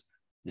 because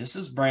this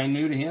is brand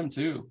new to him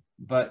too.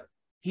 But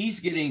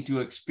he's getting to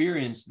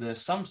experience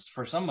this,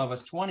 for some of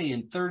us, 20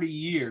 and 30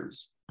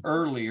 years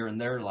earlier in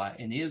their life,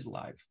 in his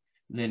life,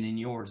 than in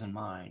yours and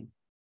mine.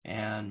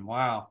 And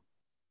wow,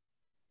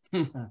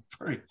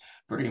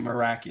 pretty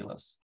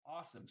miraculous.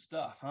 Awesome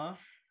stuff, huh?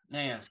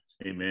 Man.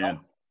 Amen.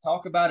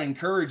 Talk about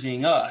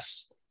encouraging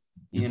us,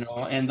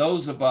 and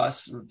those of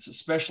us,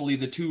 especially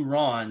the 2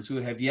 Rons who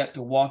have yet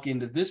to walk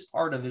into this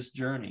part of this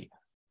journey.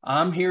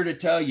 I'm here to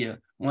tell you,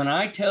 when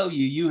I tell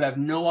you, you have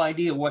no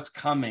idea what's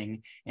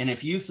coming. And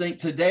if you think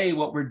today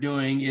what we're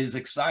doing is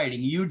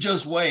exciting, you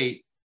just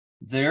wait.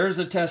 There's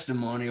a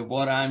testimony of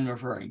what I'm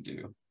referring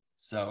to.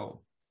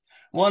 So,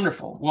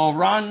 Wonderful. Well,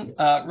 Ron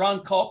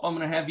Culp, I'm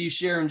going to have you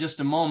share in just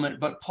a moment.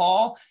 But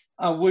Paul,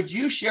 would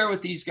you share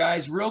with these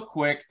guys real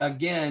quick,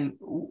 again,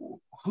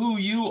 who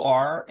you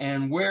are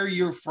and where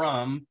you're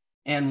from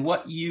and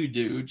what you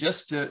do,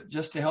 just to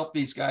help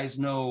these guys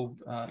know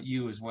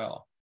you as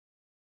well?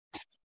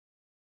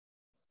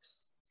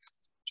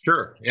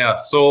 Sure. Yeah.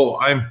 So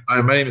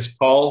my name is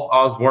Paul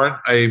Osborne.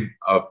 I'm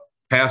a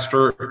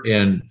pastor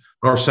in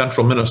North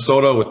Central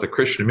Minnesota with the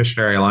Christian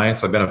Missionary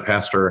Alliance. I've been a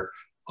pastor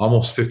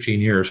almost 15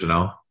 years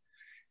now.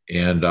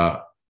 And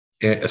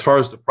as far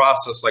as the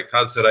process, like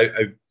Todd said, I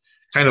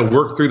kind of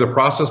worked through the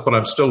process, but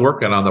I'm still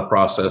working on the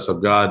process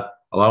of God,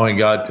 allowing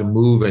God to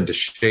move and to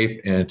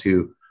shape and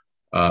to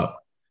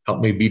help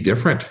me be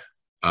different,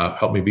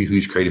 help me be who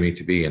He's created me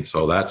to be. And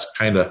so that's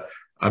kind of,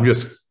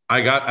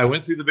 I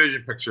went through the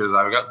vision pictures.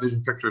 I've got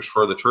vision pictures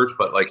for the church,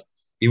 but like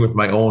even with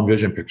my own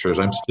vision pictures,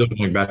 I'm still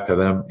going back to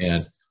them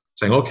and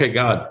saying, okay,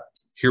 God,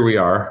 here we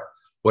are.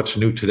 What's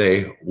new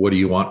today? What do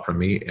you want from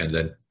me? And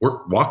then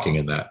we're walking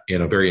in that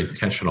in a very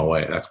intentional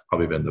way. That's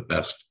probably been the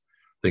best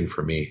thing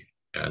for me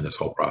in this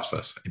whole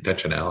process,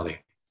 intentionality.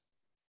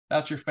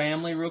 About your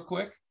family real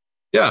quick?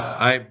 Yeah,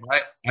 I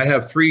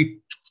have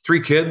three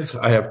kids.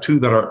 I have two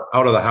that are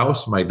out of the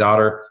house. My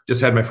daughter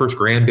just had my first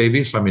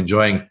grandbaby, so I'm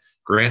enjoying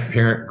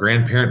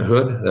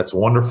grandparenthood. That's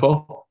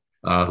wonderful.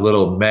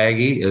 Little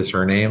Maggie is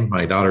her name,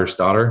 my daughter's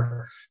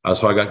daughter.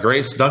 So I got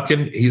Grace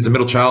Duncan. He's the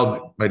middle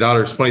child. My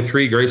daughter's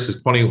 23. Grace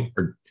is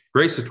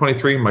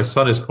 23. My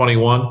son is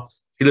 21.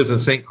 He lives in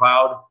St.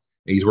 Cloud.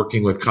 He's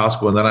working with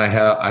Costco. And then I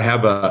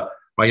have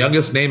my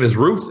youngest name is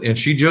Ruth, and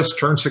she just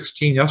turned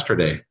 16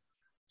 yesterday.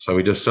 So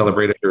we just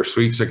celebrated her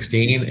sweet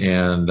 16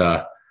 and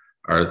that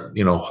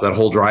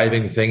whole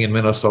driving thing in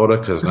Minnesota,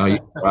 because now you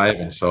can drive,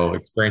 and so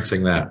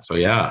experiencing that. So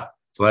yeah,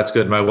 so that's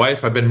good. My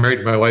wife, I've been married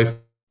to my wife.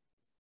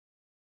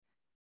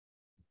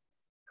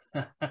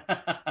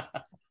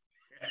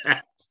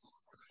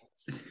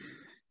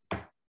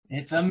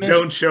 It's a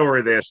Don't show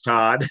her this,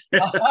 Todd.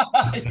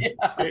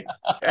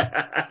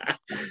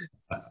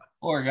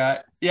 Poor guy.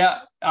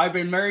 Yeah, I've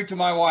been married to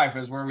my wife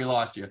is where we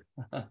lost you.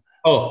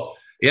 Oh,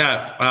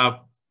 yeah.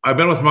 I've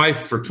been with my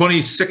wife for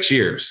 26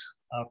 years.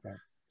 Okay.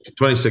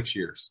 26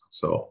 years.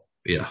 So,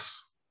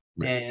 yes.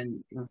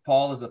 And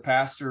Paul is a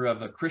pastor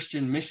of a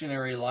Christian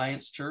Missionary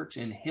Alliance Church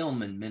in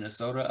Hillman,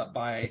 Minnesota, up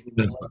by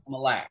Lake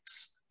Mille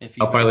Lacs.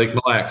 Up by Lake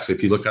Mille Lacs.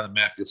 If you look on the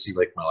map, you'll see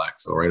Lake Mille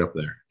Lacs. So right up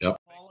there. Yep.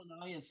 Paul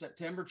and I in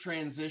September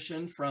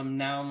transitioned from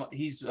now.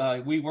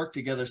 We worked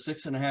together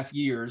 6.5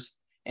 years,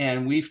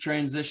 and we've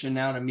transitioned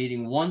now to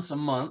meeting once a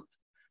month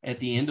at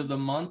the end of the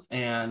month,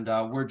 and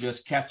we're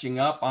just catching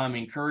up. I'm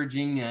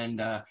encouraging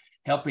and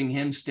helping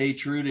him stay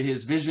true to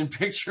his vision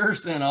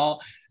pictures and all.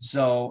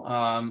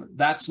 So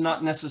that's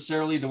not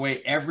necessarily the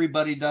way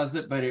everybody does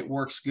it, but it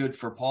works good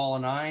for Paul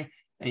and I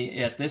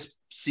at this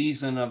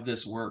season of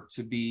this work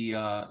to be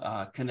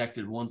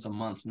connected once a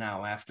month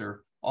now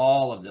after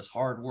all of this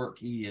hard work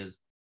he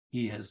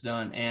has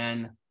done.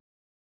 And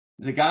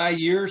the guy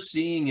you're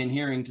seeing and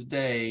hearing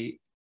today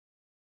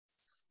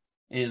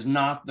is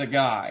not the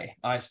guy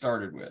I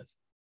started with.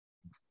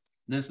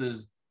 This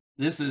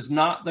is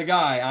not the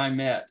guy I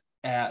met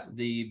at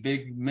the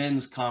big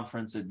men's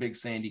conference at Big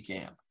Sandy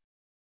Camp.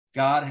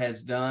 God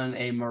has done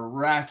a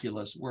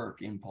miraculous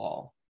work in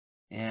Paul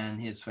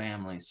and his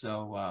family.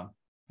 So,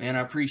 man, I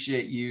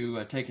appreciate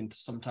you taking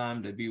some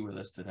time to be with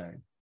us today.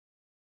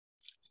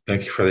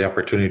 Thank you for the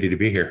opportunity to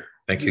be here.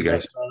 Thank you,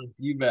 guys.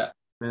 You bet.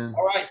 Man.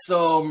 All right,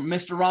 so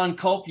Mr. Ron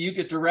Culp, you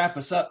get to wrap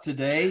us up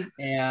today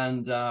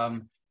and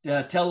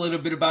tell a little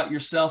bit about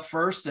yourself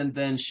first, and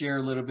then share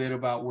a little bit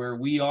about where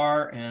we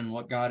are and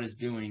what God is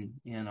doing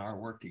in our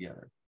work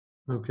together.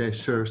 Okay,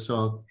 sure. So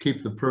I'll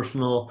keep the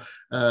personal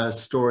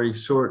story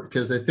short,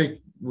 because I think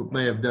we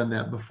may have done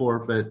that before,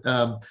 but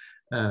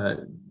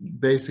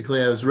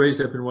basically I was raised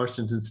up in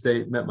Washington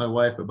State, met my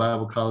wife at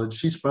Bible college.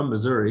 She's from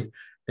Missouri,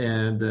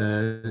 and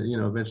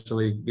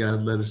eventually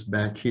God led us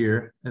back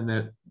here, and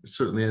that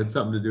certainly had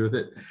something to do with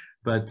it.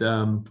 But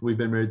we've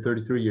been married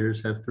 33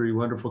 years, have 3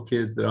 wonderful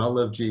kids that all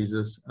love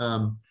Jesus.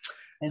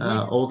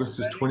 Oldest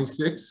is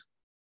 26.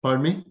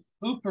 Pardon me?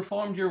 Who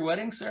performed your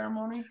wedding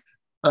ceremony?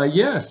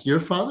 Yes, your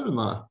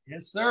father-in-law.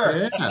 Yes,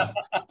 sir.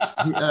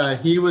 Yeah.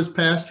 He was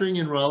pastoring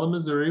in Rolla,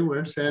 Missouri,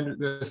 where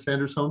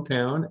Sanders'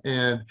 hometown.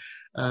 And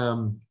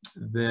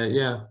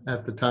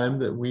at the time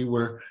that we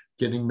were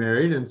getting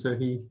married. And so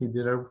he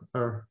did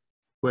our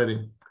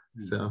wedding.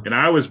 So. And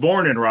I was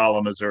born in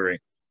Rolla, Missouri.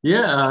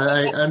 Yeah,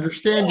 I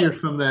understand you're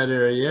from that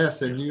area.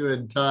 Yes, and you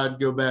and Todd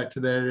go back to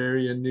that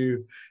area and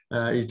knew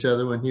each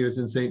other when he was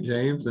in St.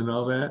 James and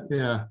all that.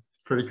 Yeah,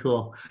 pretty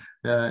cool.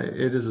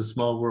 It is a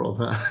small world,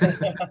 huh?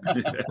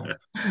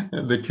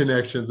 The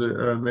connections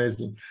are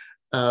amazing.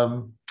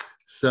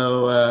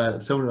 So I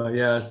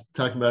was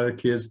talking about our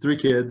kids, 3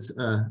 kids.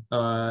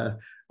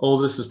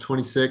 Oldest is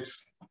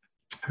 26.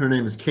 Her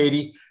name is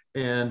Katie.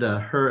 And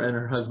her and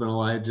her husband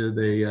Elijah,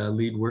 they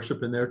lead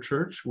worship in their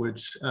church,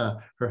 which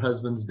her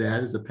husband's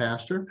dad is a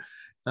pastor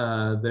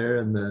there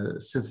in the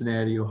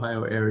Cincinnati,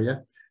 Ohio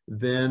area.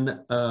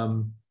 Then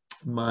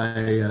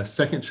my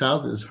second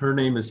child is, her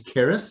name is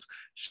Karis.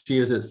 She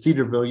is at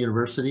Cedarville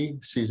University.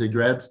 She's a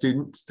grad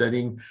student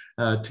studying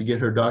to get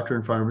her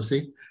doctorate in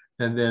pharmacy.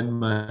 And then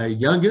my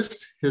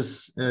youngest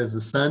is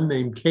a son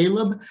named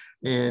Caleb,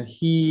 and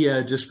he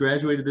just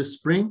graduated this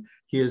spring.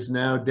 He is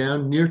now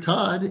down near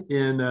Todd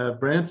in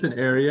Branson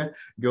area,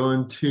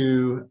 going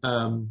to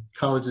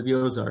College of the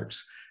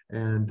Ozarks,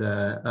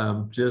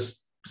 and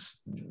just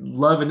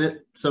loving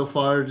it so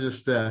far.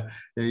 Just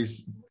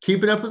he's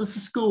keeping up with the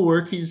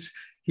schoolwork.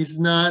 He's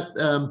not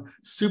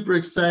super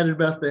excited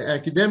about the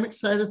academic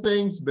side of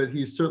things, but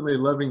he's certainly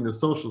loving the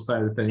social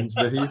side of things.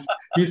 But he's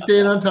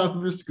staying on top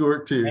of his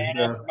schoolwork too. Man,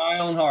 that's my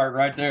own heart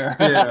right there.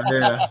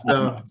 Yeah.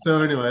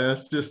 So anyway,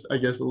 that's just, I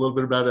guess, a little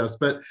bit about us.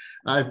 But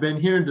I've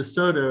been here in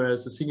DeSoto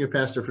as a senior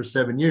pastor for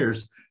 7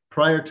 years.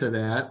 Prior to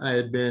that, I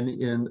had been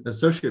in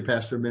associate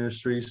pastor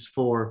ministries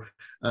for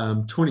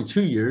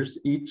 22 years.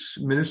 Each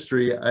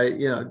ministry,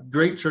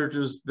 great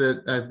churches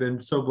that I've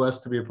been so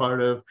blessed to be a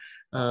part of.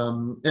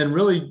 And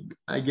really,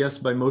 I guess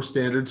by most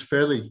standards,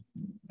 fairly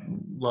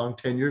long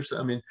tenures,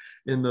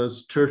 in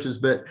those churches,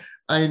 but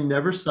I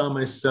never saw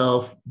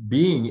myself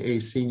being a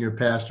senior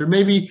pastor.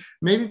 Maybe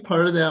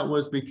part of that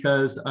was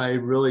because I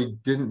really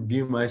didn't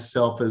view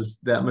myself as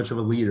that much of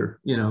a leader,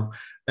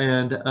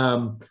 and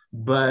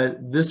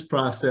but this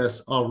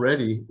process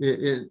already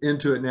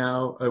into it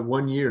now,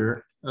 1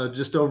 year,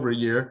 just over a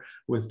year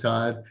with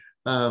Todd,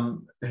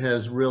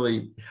 has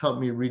really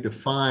helped me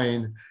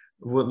redefine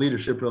what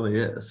leadership really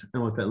is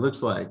and what that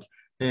looks like,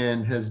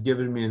 and has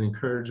given me an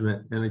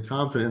encouragement and a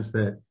confidence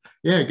that,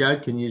 yeah,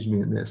 God can use me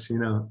in this,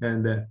 and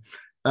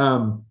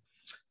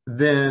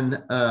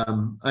then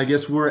I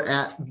guess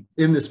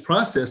in this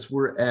process,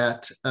 we're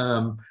at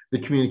the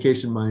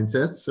communication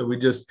mindsets. So we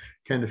just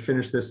kind of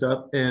finished this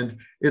up, and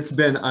it's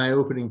been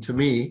eye-opening to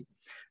me,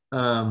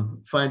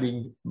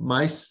 understanding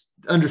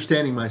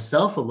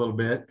myself a little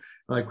bit,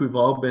 like we've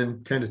all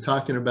been kind of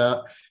talking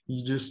about.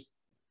 You just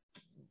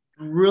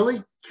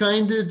really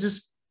kind of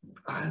just,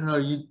 I don't know,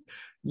 you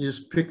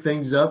just pick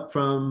things up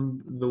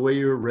from the way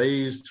you were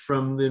raised,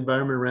 from the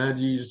environment around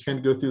you. You just kind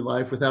of go through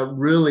life without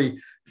really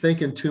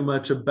thinking too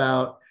much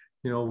about,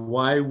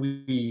 why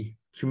we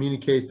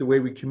communicate the way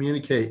we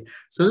communicate.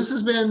 So this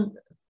has been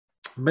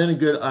a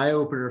good eye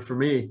opener for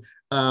me.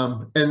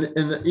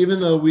 And even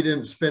though we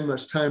didn't spend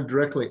much time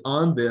directly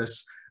on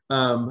this,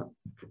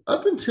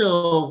 up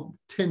until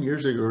 10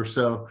 years ago or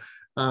so,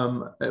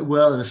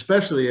 and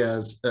especially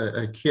as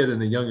a kid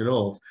and a young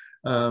adult,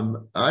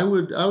 I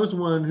was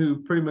one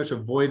who pretty much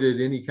avoided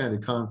any kind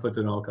of conflict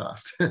at all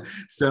costs.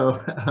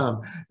 So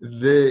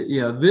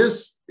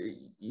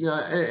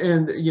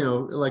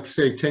like you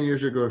say, 10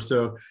 years ago or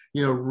so,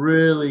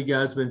 really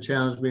God's been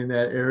challenged me in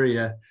that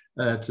area,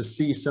 to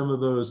see some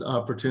of those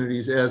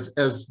opportunities,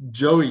 as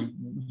Joey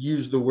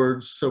used the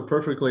words so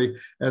perfectly,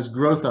 as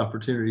growth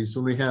opportunities.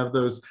 When we have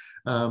those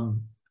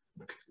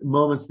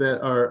moments that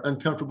are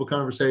uncomfortable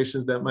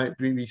conversations that might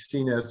be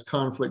seen as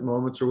conflict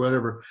moments or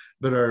whatever,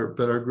 but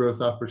are growth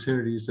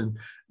opportunities, and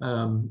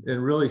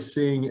really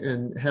seeing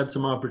and had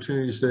some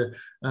opportunities to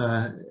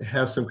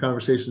have some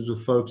conversations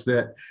with folks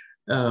that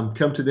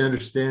come to the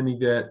understanding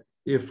that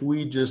if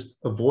we just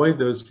avoid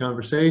those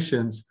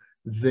conversations,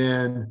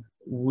 then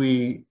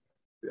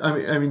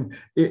I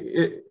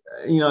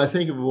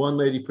think of one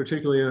lady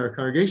particularly in our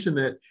congregation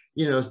that,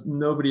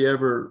 nobody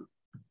ever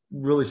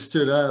really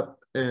stood up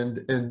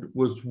and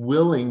was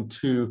willing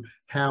to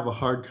have a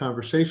hard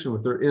conversation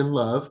with her in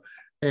love.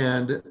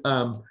 And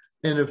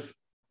if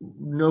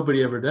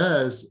nobody ever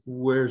does,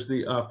 where's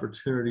the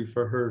opportunity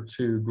for her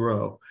to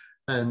grow?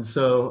 And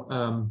so,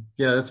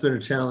 that's been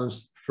a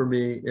challenge for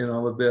me in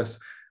all of this.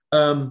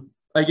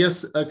 I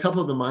guess a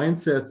couple of the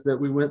mindsets that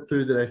we went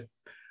through that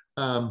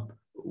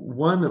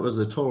one that was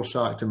a total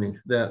shock to me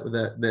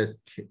that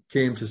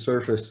came to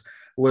surface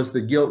was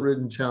the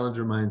guilt-ridden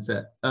challenger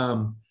mindset.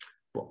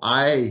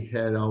 I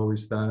had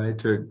always thought I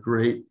took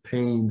great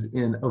pains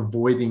in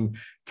avoiding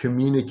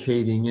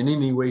communicating in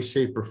any way,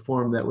 shape, or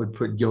form that would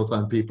put guilt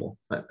on people.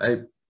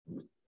 I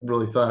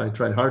really thought I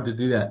tried hard to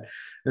do that.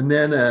 And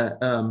then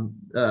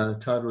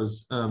Todd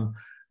was,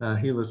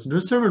 he listened to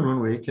a sermon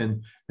one week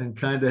and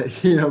kind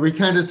of, we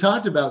kind of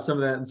talked about some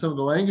of that and some of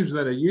the language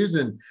that I use.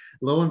 And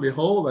lo and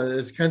behold, I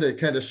was kind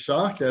of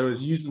shocked. I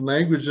was using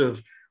language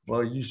of,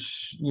 well, you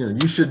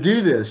should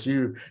do this.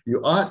 You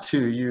ought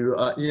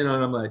to, and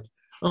I'm like,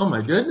 oh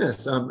my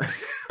goodness, I'm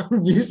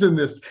using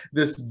this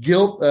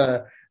guilt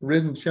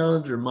ridden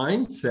challenger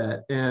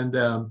mindset, and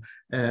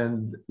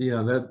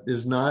that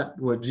is not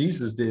what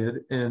Jesus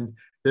did. And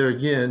there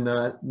again,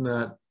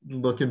 not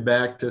looking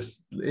back to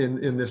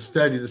in this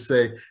study to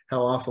say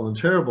how awful and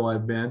terrible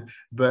I've been,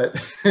 but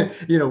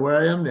where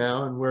I am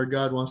now and where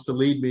God wants to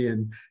lead me,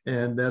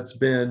 and that's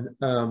been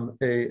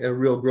a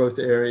real growth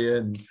area,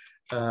 and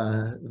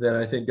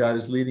that I think God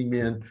is leading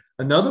me in.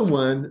 Another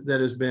one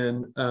that has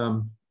been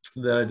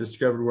that I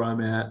discovered where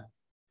I'm at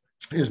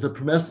is the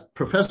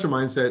professor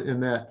mindset, in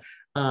that,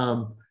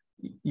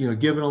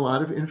 given a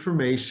lot of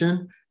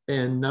information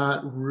and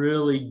not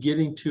really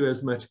getting to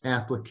as much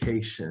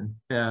application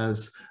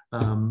as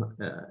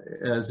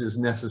as is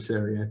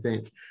necessary, I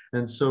think.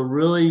 And so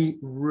really,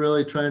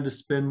 really trying to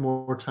spend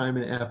more time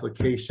in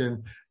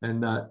application and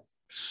not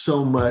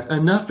so much,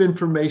 enough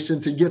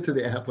information to get to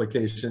the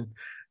application.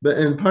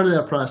 And part of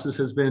that process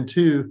has been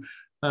too,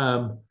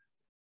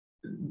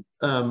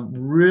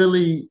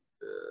 really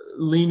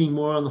leaning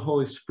more on the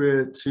Holy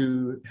Spirit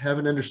to have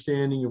an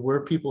understanding of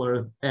where people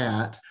are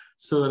at,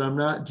 so that I'm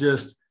not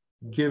just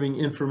giving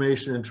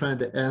information and trying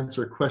to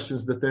answer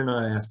questions that they're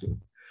not asking.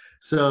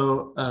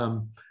 So,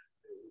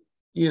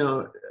 you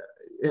know,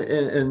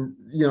 and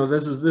you know,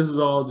 this is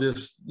all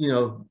just, you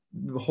know,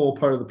 the whole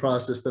part of the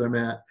process that I'm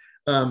at.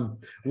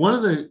 One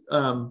of the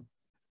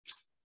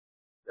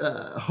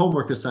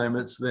homework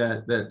assignments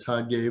that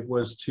Todd gave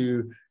was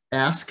to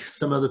ask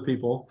some other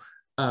people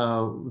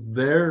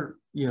their,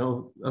 you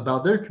know,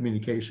 about their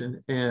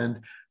communication and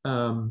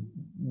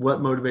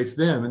what motivates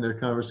them in their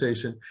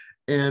conversation.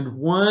 And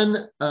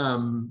one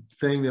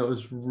thing that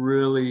was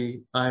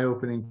really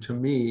eye-opening to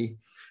me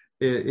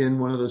in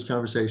one of those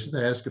conversations,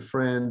 I asked a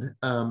friend,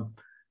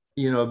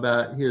 you know,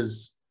 about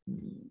his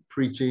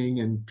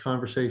preaching and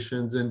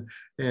conversations, and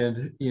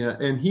you know,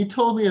 and he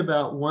told me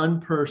about one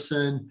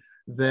person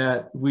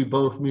that we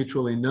both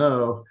mutually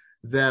know,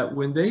 that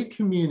when they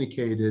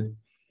communicated,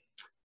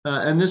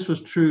 and this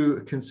was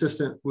true,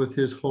 consistent with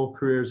his whole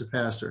career as a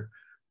pastor,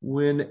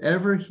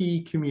 whenever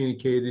he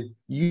communicated,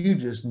 you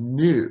just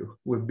knew,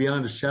 with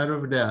beyond a shadow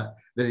of a doubt,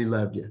 that he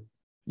loved you.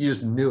 You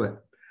just knew it.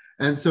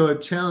 And so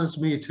it challenged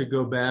me to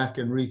go back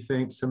and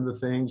rethink some of the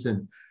things,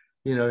 and,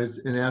 you know,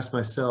 and ask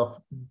myself,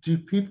 do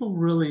people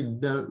really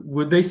know?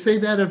 Would they say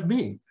that of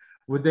me?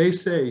 Would they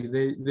say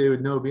they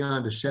would know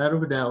beyond a shadow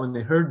of a doubt when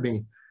they heard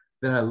me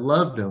that I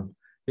loved them?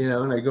 You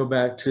know, and I go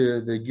back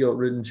to the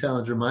guilt-ridden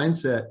challenger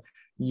mindset.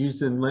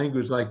 Using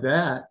language like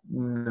that,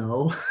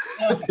 no,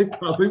 they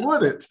probably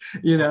wouldn't,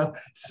 you know.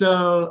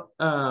 So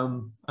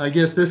I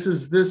guess this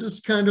is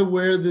kind of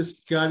where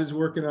God is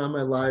working on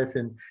my life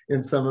and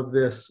in some of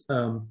this.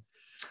 And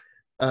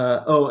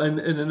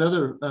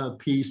another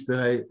piece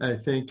that I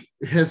think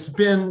has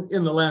been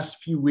in the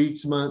last few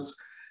weeks, months,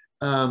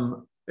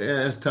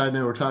 as Todd and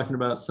I were talking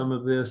about some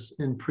of this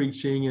in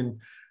preaching, and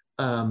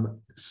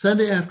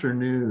Sunday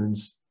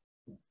afternoons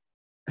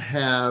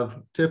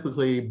have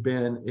typically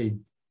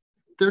been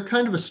they're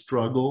kind of a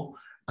struggle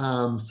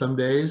some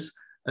days,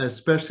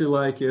 especially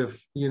like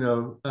if, you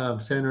know,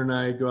 Sandra and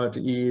I go out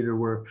to eat, or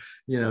we're,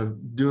 you know,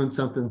 doing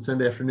something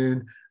Sunday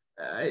afternoon,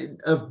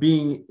 of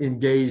being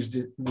engaged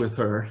with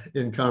her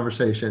in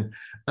conversation.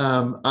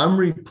 I'm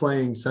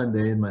replaying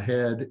Sunday in my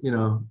head, you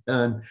know,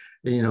 and,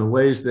 you know,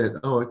 ways that,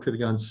 oh, it could have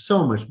gone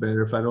so much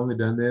better if I'd only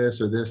done this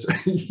or this,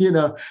 you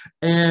know,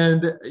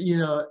 and, you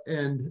know,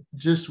 and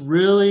just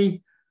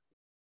really,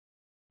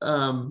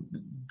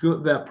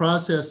 that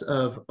process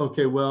of,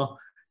 okay, well,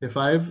 if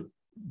I've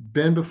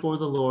been before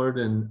the Lord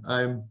and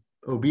I'm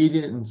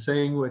obedient and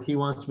saying what he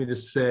wants me to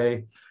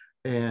say,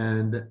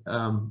 and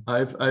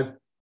I've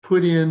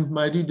put in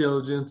my due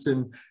diligence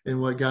in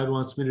what God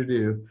wants me to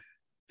do,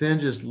 then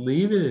just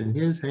leave it in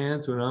his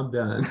hands when I'm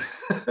done.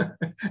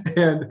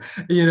 And,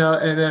 you know,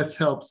 and that's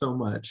helped so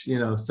much, you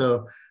know.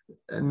 So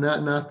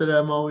not that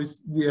I'm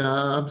always, yeah,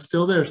 I'm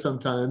still there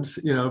sometimes,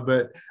 you know,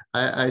 but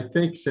I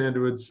think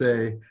Sandra would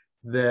say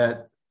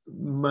that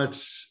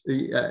much,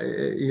 that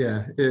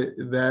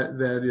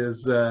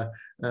is a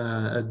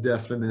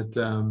definite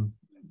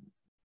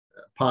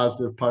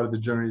positive part of the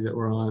journey that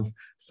we're on.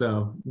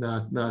 So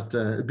not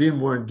being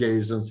more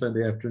engaged on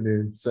Sunday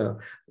afternoon, so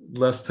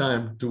less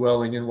time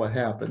dwelling in what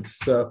happened.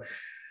 So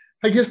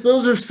I guess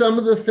those are some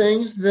of the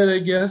things that I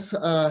guess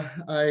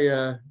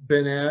I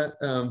been at,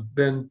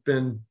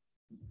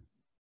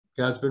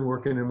 God's been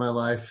working in my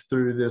life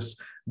through this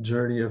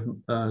journey of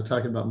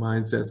talking about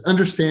mindsets,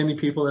 understanding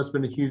people. That's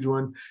been a huge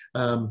one.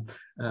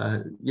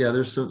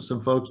 There's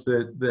some folks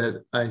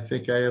that I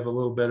think I have a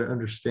little better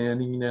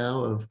understanding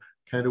now of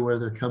kind of where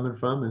they're coming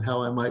from and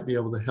how I might be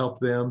able to help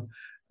them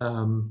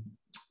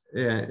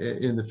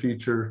in the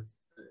future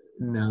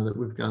now that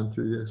we've gone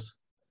through this.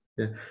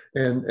 Yeah,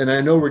 and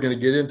I know we're going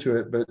to get into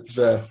it, but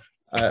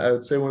I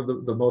would say one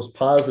of the most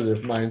positive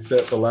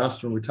mindset, the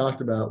last one we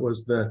talked about,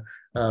 was the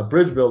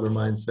bridge builder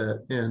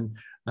mindset, and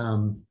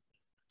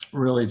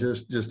really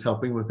just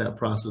helping with that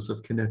process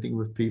of connecting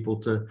with people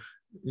to,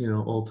 you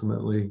know,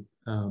 ultimately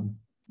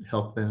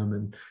help them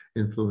and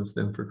influence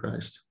them for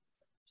Christ.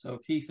 So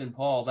Keith and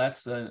Paul,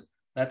 that's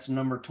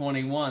number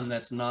 21.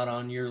 That's not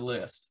on your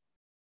list.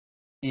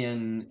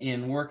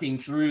 In working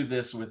through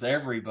this with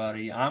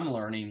everybody, I'm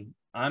learning.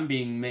 I'm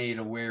being made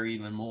aware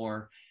even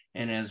more.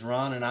 And as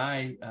Ron and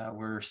I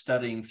were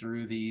studying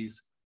through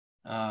these,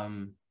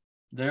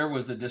 there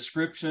was a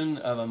description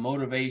of a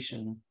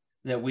motivation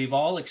that we've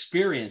all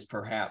experienced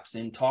perhaps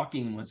in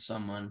talking with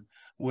someone,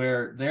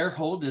 where their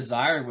whole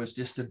desire was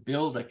just to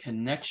build a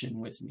connection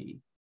with me.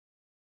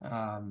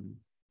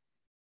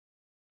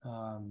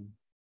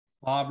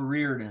 Bob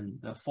Reardon,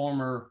 the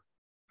former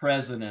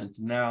president,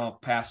 now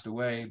passed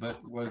away, but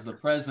was the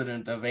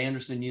president of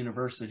Anderson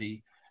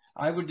University.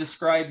 I would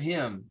describe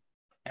him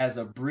as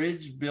a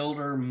bridge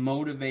builder,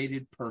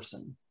 motivated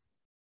person.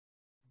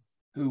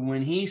 who,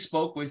 when he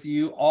spoke with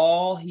you,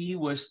 all he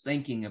was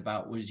thinking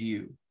about was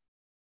you.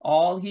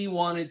 All he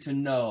wanted to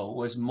know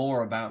was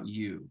more about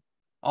you.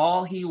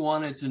 All he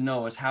wanted to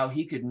know is how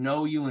he could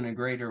know you in a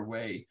greater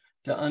way,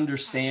 to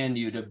understand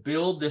you, to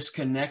build this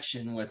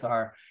connection with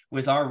our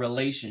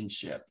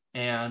relationship.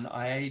 And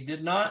I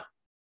did not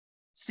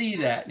see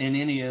that in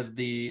any of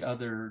the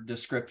other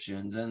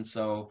descriptions. And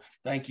so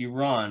thank you,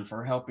 Ron,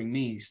 for helping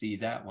me see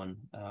that one.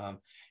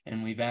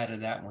 And we've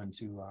added that one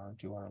to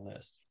our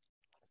list.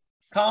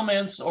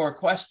 Comments or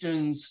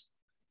questions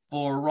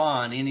for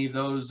Ron, any of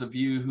those of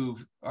you who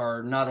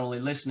are not only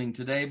listening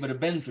today, but have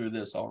been through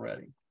this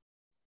already?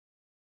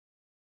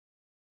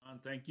 Ron,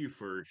 thank you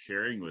for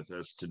sharing with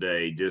us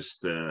today.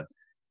 Just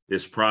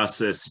this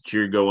process that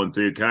you're going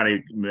through kind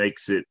of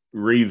makes it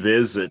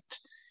revisit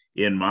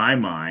in my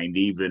mind,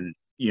 even,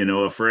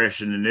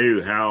 afresh and anew,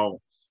 how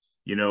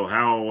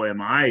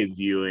am I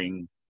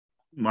viewing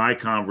my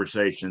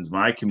conversations,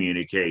 my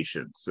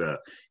communications?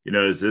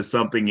 Is this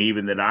something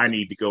even that I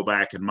need to go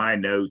back in my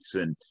notes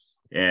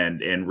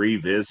and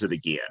revisit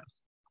again?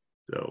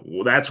 So,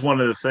 well, that's one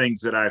of the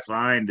things that I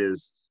find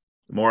is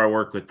the more I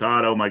work with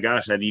Todd, oh my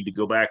gosh, I need to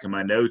go back in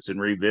my notes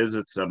and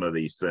revisit some of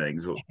these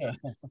things.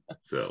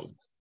 So,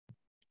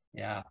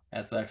 yeah,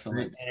 that's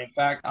excellent. And in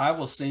fact, I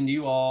will send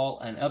you all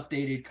an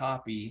updated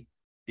copy,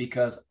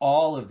 because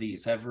all of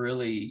these have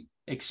really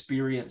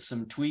experienced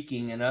some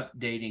tweaking and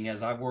updating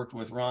as I've worked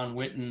with Ron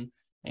Witten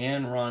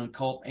and Ron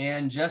Culp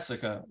and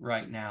Jessica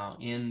right now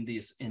in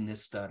this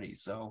study.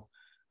 So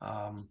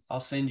I'll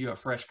send you a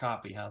fresh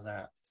copy. How's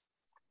that?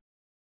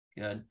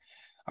 Good.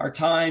 Our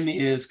time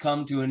is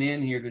come to an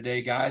end here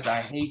today, guys.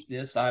 I hate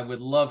this. I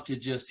would love to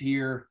just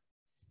hear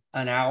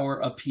an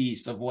hour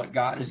apiece of what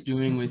God is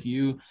doing with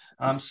you.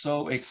 I'm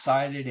so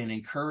excited and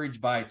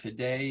encouraged by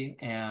today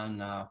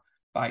and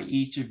by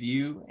each of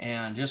you,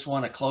 and just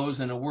want to close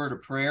in a word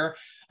of prayer.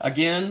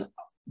 Again,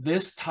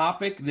 this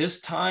topic,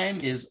 this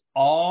time, is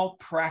all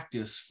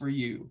practice for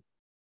you.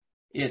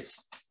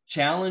 It's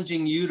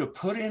challenging you to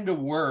put into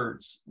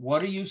words,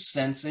 what are you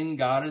sensing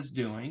God is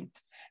doing?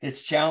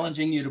 It's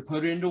challenging you to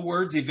put into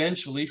words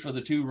eventually for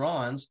the two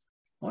Rons,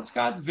 what's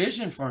God's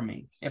vision for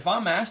me? If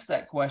I'm asked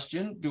that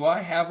question, do I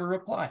have a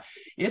reply?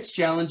 It's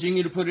challenging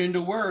you to put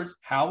into words,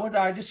 how would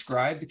I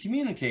describe the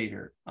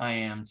communicator I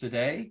am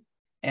today?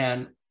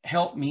 And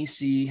help me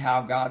see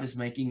how God is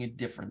making a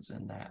difference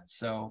in that.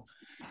 So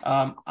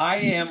I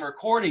am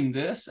recording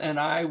this, and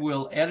I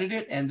will edit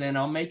it, and then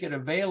I'll make it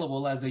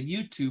available as a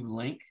YouTube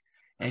link,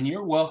 and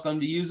you're welcome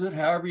to use it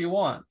however you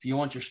want. If you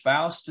want your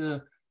spouse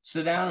to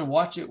sit down and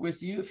watch it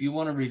with you, if you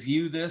want to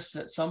review this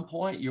at some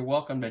point, you're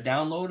welcome to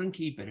download and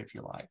keep it if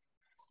you like.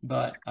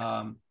 But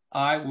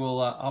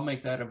I'll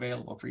make that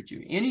available for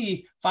you.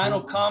 Any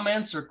final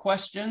comments or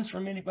questions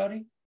from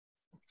anybody?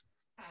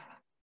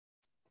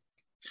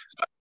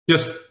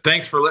 Just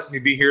thanks for letting me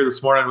be here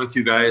this morning with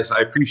you guys.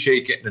 I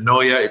appreciate getting to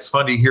know you. It's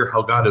fun to hear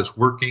how God is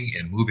working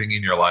and moving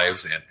in your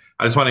lives. And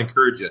I just want to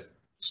encourage you,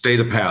 stay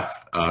the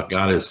path.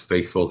 God is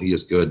faithful. He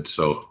is good.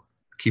 So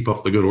keep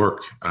up the good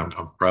work. I'm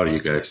proud of you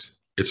guys.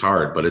 It's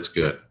hard, but it's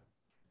good.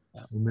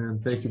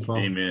 Amen. Thank you, Paul.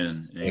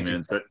 Amen.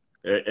 Amen.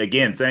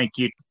 Again, thank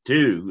you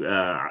too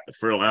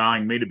for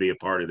allowing me to be a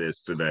part of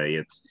this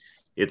today.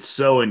 It's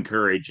so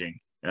encouraging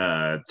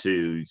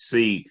to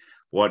see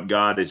what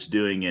God is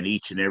doing in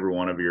each and every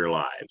one of your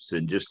lives,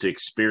 and just to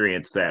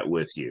experience that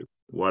with you.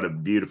 What a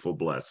beautiful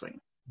blessing.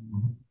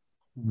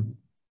 Mm-hmm.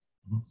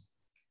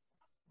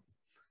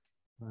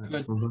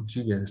 Right. What about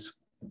you guys?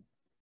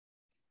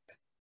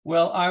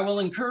 Well, I will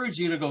encourage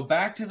you to go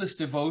back to this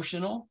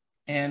devotional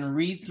and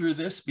read through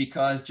this,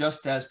 because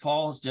just as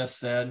Paul's just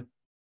said,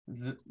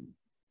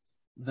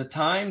 the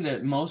time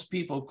that most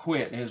people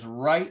quit is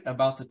right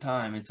about the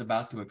time it's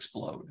about to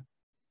explode.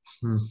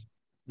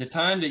 The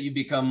time that you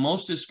become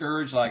most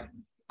discouraged, like,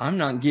 I'm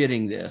not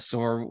getting this,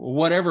 or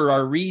whatever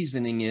our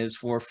reasoning is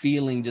for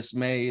feeling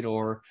dismayed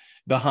or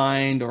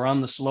behind or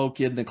I'm the slow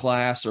kid in the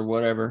class or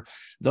whatever.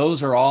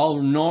 Those are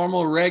all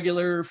normal,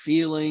 regular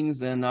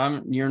feelings, and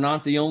you're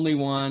not the only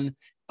one.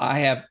 I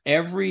have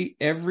every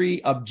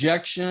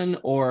objection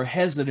or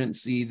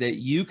hesitancy that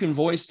you can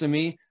voice to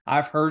me.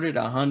 I've heard it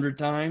 100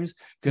 times,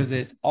 because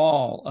it's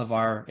all of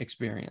our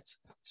experience.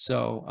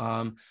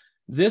 So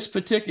this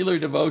particular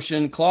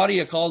devotion,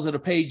 Claudia calls it a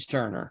page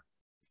turner.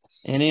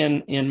 And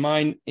in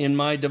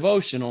my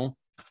devotional,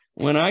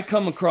 when I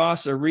come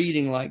across a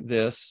reading like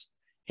this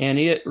and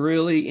it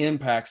really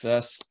impacts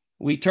us,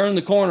 we turn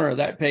the corner of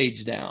that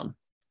page down.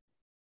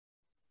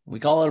 We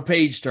call it a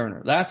page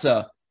turner. That's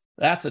a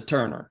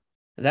turner.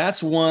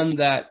 That's one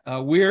that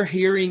we're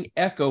hearing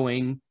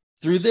echoing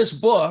through this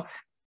book,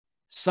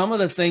 some of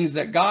the things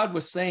that God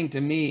was saying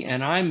to me,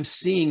 and I'm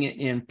seeing it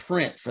in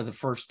print for the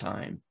first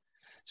time.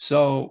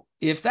 So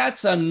if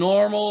that's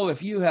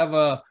if you have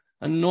a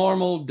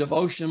normal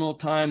devotional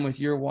time with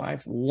your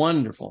wife,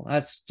 wonderful.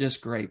 That's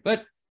just great.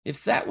 But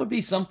if that would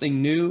be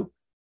something new,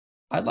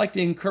 I'd like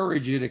to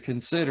encourage you to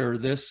consider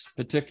this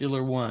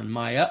particular one,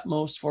 My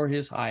Utmost for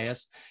His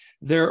Highest.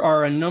 There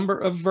are a number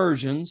of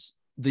versions.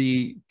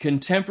 The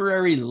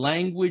contemporary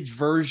language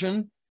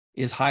version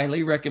is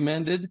highly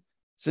recommended.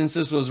 Since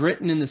this was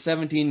written in the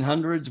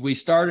 1700s, we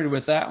started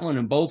with that one,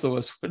 and both of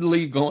us would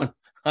leave going,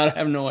 I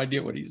have no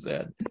idea what he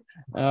said.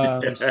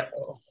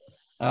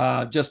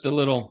 Just a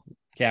little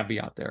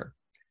caveat there.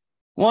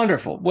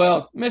 Wonderful.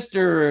 Well,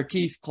 Mr.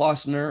 Keith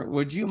Klossner,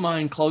 would you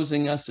mind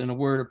closing us in a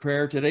word of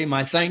prayer today?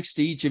 My thanks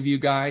to each of you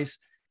guys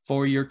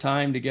for your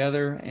time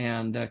together.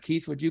 And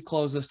Keith, would you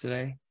close us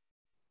today?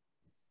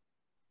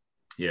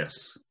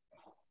 Yes.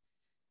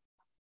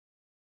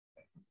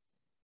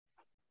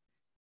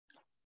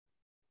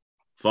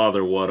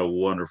 Father, what a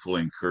wonderful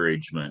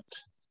encouragement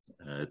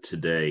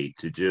today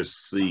to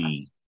just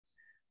see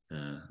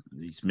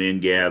these men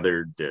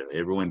gathered,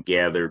 everyone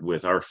gathered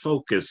with our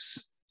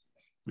focus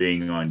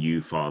being on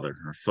you, Father,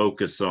 our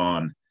focus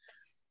on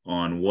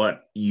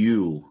what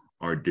you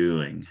are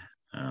doing,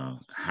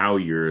 how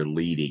you're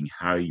leading,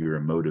 how you're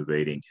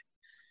motivating,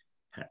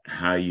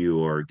 how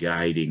you are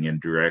guiding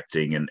and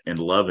directing and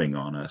loving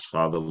on us.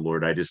 Father,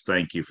 Lord, I just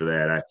thank you for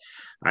that.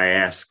 I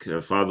ask,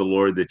 Father,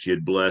 Lord, that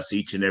you'd bless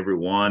each and every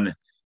one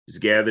who's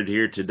gathered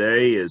here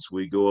today as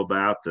we go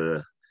about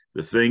the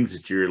things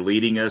that you're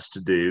leading us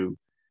to do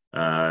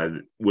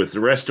with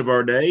the rest of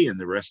our day and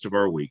the rest of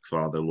our week,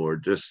 Father,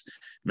 Lord. Just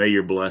may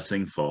your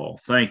blessing fall.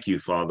 Thank you,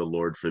 Father,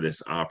 Lord, for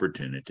this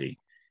opportunity.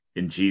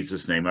 In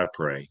Jesus' name I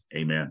pray.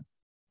 Amen.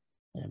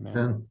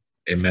 Amen.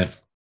 Amen.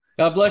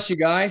 God bless you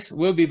guys.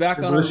 We'll be back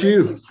on our Bless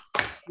you.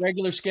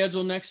 regular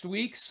schedule next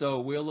week, so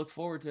we'll look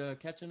forward to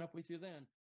catching up with you then.